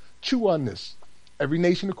counties. Chew on this. Every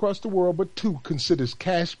nation across the world but two considers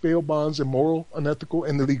cash bail bonds immoral, unethical,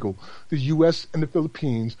 and illegal. The U.S. and the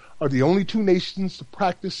Philippines are the only two nations to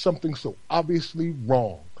practice something so obviously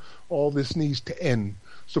wrong. All this needs to end.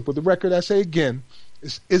 So for the record, I say again,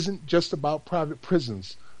 this isn't just about private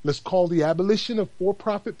prisons. Let's call the abolition of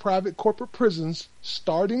for-profit private corporate prisons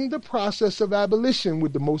starting the process of abolition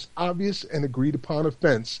with the most obvious and agreed-upon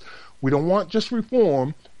offense. We don't want just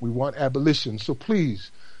reform, we want abolition. So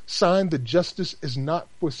please, sign the Justice is Not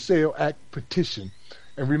for Sale Act petition.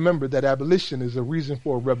 And remember that abolition is a reason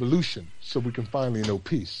for a revolution, so we can finally know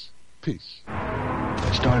peace. Peace.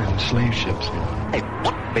 It started with slave ships. Slave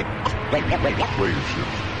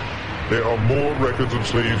ships. There are more records of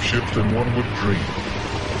slave ships than one would dream.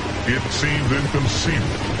 It seems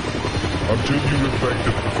inconceivable until you reflect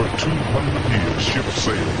that for 200 years ships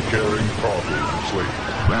sailed carrying cargoes of slaves.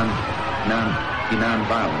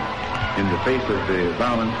 Non-violent. In the face of the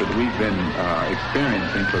violence that we've been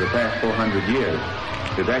experiencing for the past 400 years,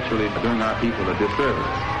 is actually doing our people a disservice.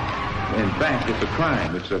 In fact, it's a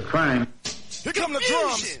crime. It's a crime. Here come the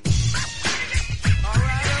drums.